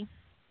tea.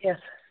 Yes.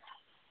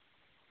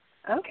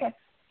 Okay.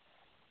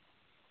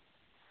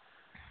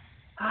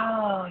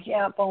 Oh,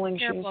 yeah, bowling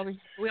shoes.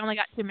 We only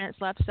got 2 minutes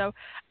left, so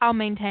I'll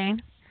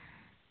maintain.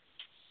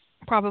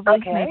 Probably,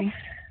 maybe.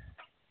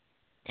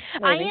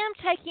 I am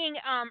taking,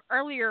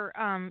 earlier,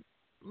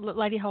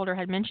 Lady Holder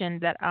had mentioned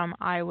that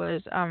I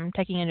was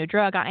taking a new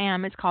drug. I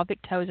am. It's called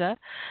Victoza.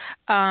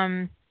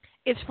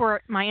 It's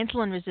for my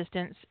insulin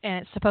resistance,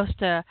 and it's supposed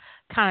to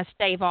kind of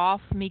stave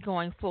off me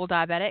going full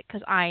diabetic,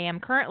 because I am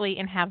currently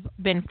and have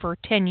been for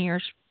 10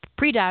 years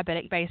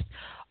pre-diabetic based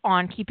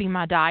on keeping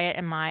my diet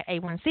and my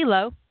A1C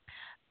low.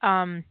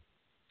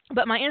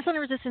 But my insulin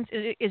resistance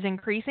is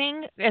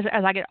increasing as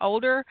I get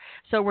older,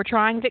 so we're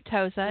trying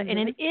Victoza, and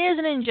it is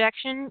an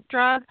injection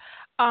drug.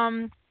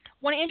 One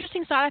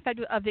interesting side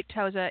effect of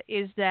Victoza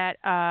is that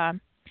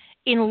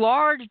in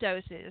large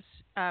doses,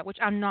 which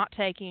I'm not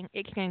taking,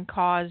 it can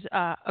cause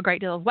a great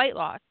deal of weight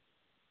loss.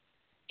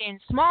 In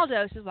small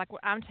doses, like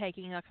what I'm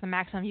taking, like the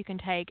maximum you can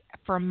take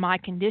for my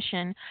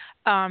condition,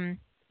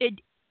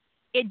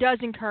 it does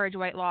encourage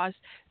weight loss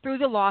through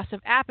the loss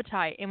of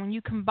appetite. And when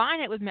you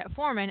combine it with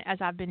metformin, as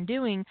I've been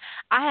doing,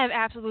 I have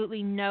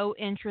absolutely no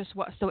interest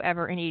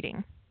whatsoever in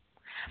eating.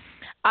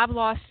 I've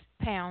lost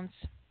pounds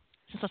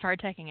since I started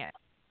taking it.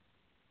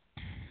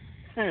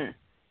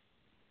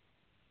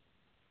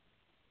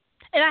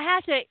 And I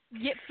have to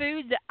get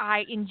food that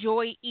I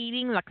enjoy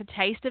eating, like the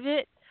taste of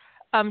it,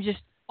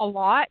 just a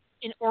lot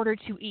in order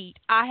to eat.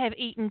 I have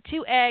eaten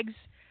 2 eggs,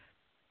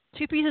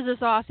 2 pieces of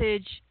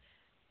sausage,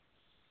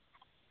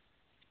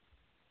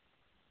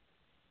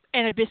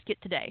 and a biscuit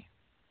today.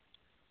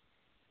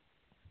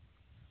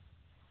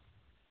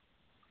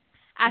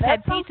 I've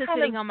had pizza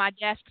sitting on my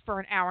desk for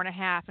an hour and a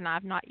half, and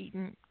I've not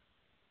eaten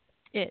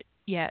it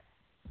yet.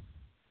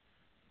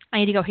 I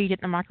need to go heat it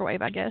in the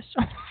microwave, I guess.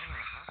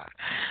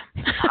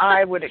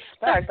 I would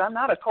expect. I'm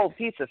not a cold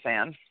pizza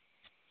fan.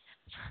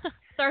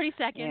 30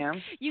 seconds. Yeah.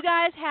 You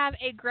guys have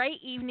a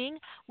great evening.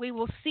 We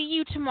will see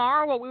you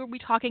tomorrow, where we will be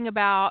talking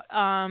about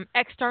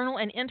external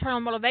and internal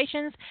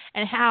motivations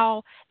and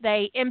how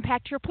they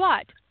impact your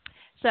plot.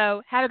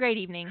 So have a great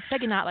evening. Say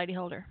good night, Lady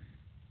Holder.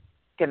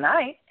 Good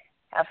night.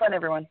 Have fun,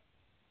 everyone.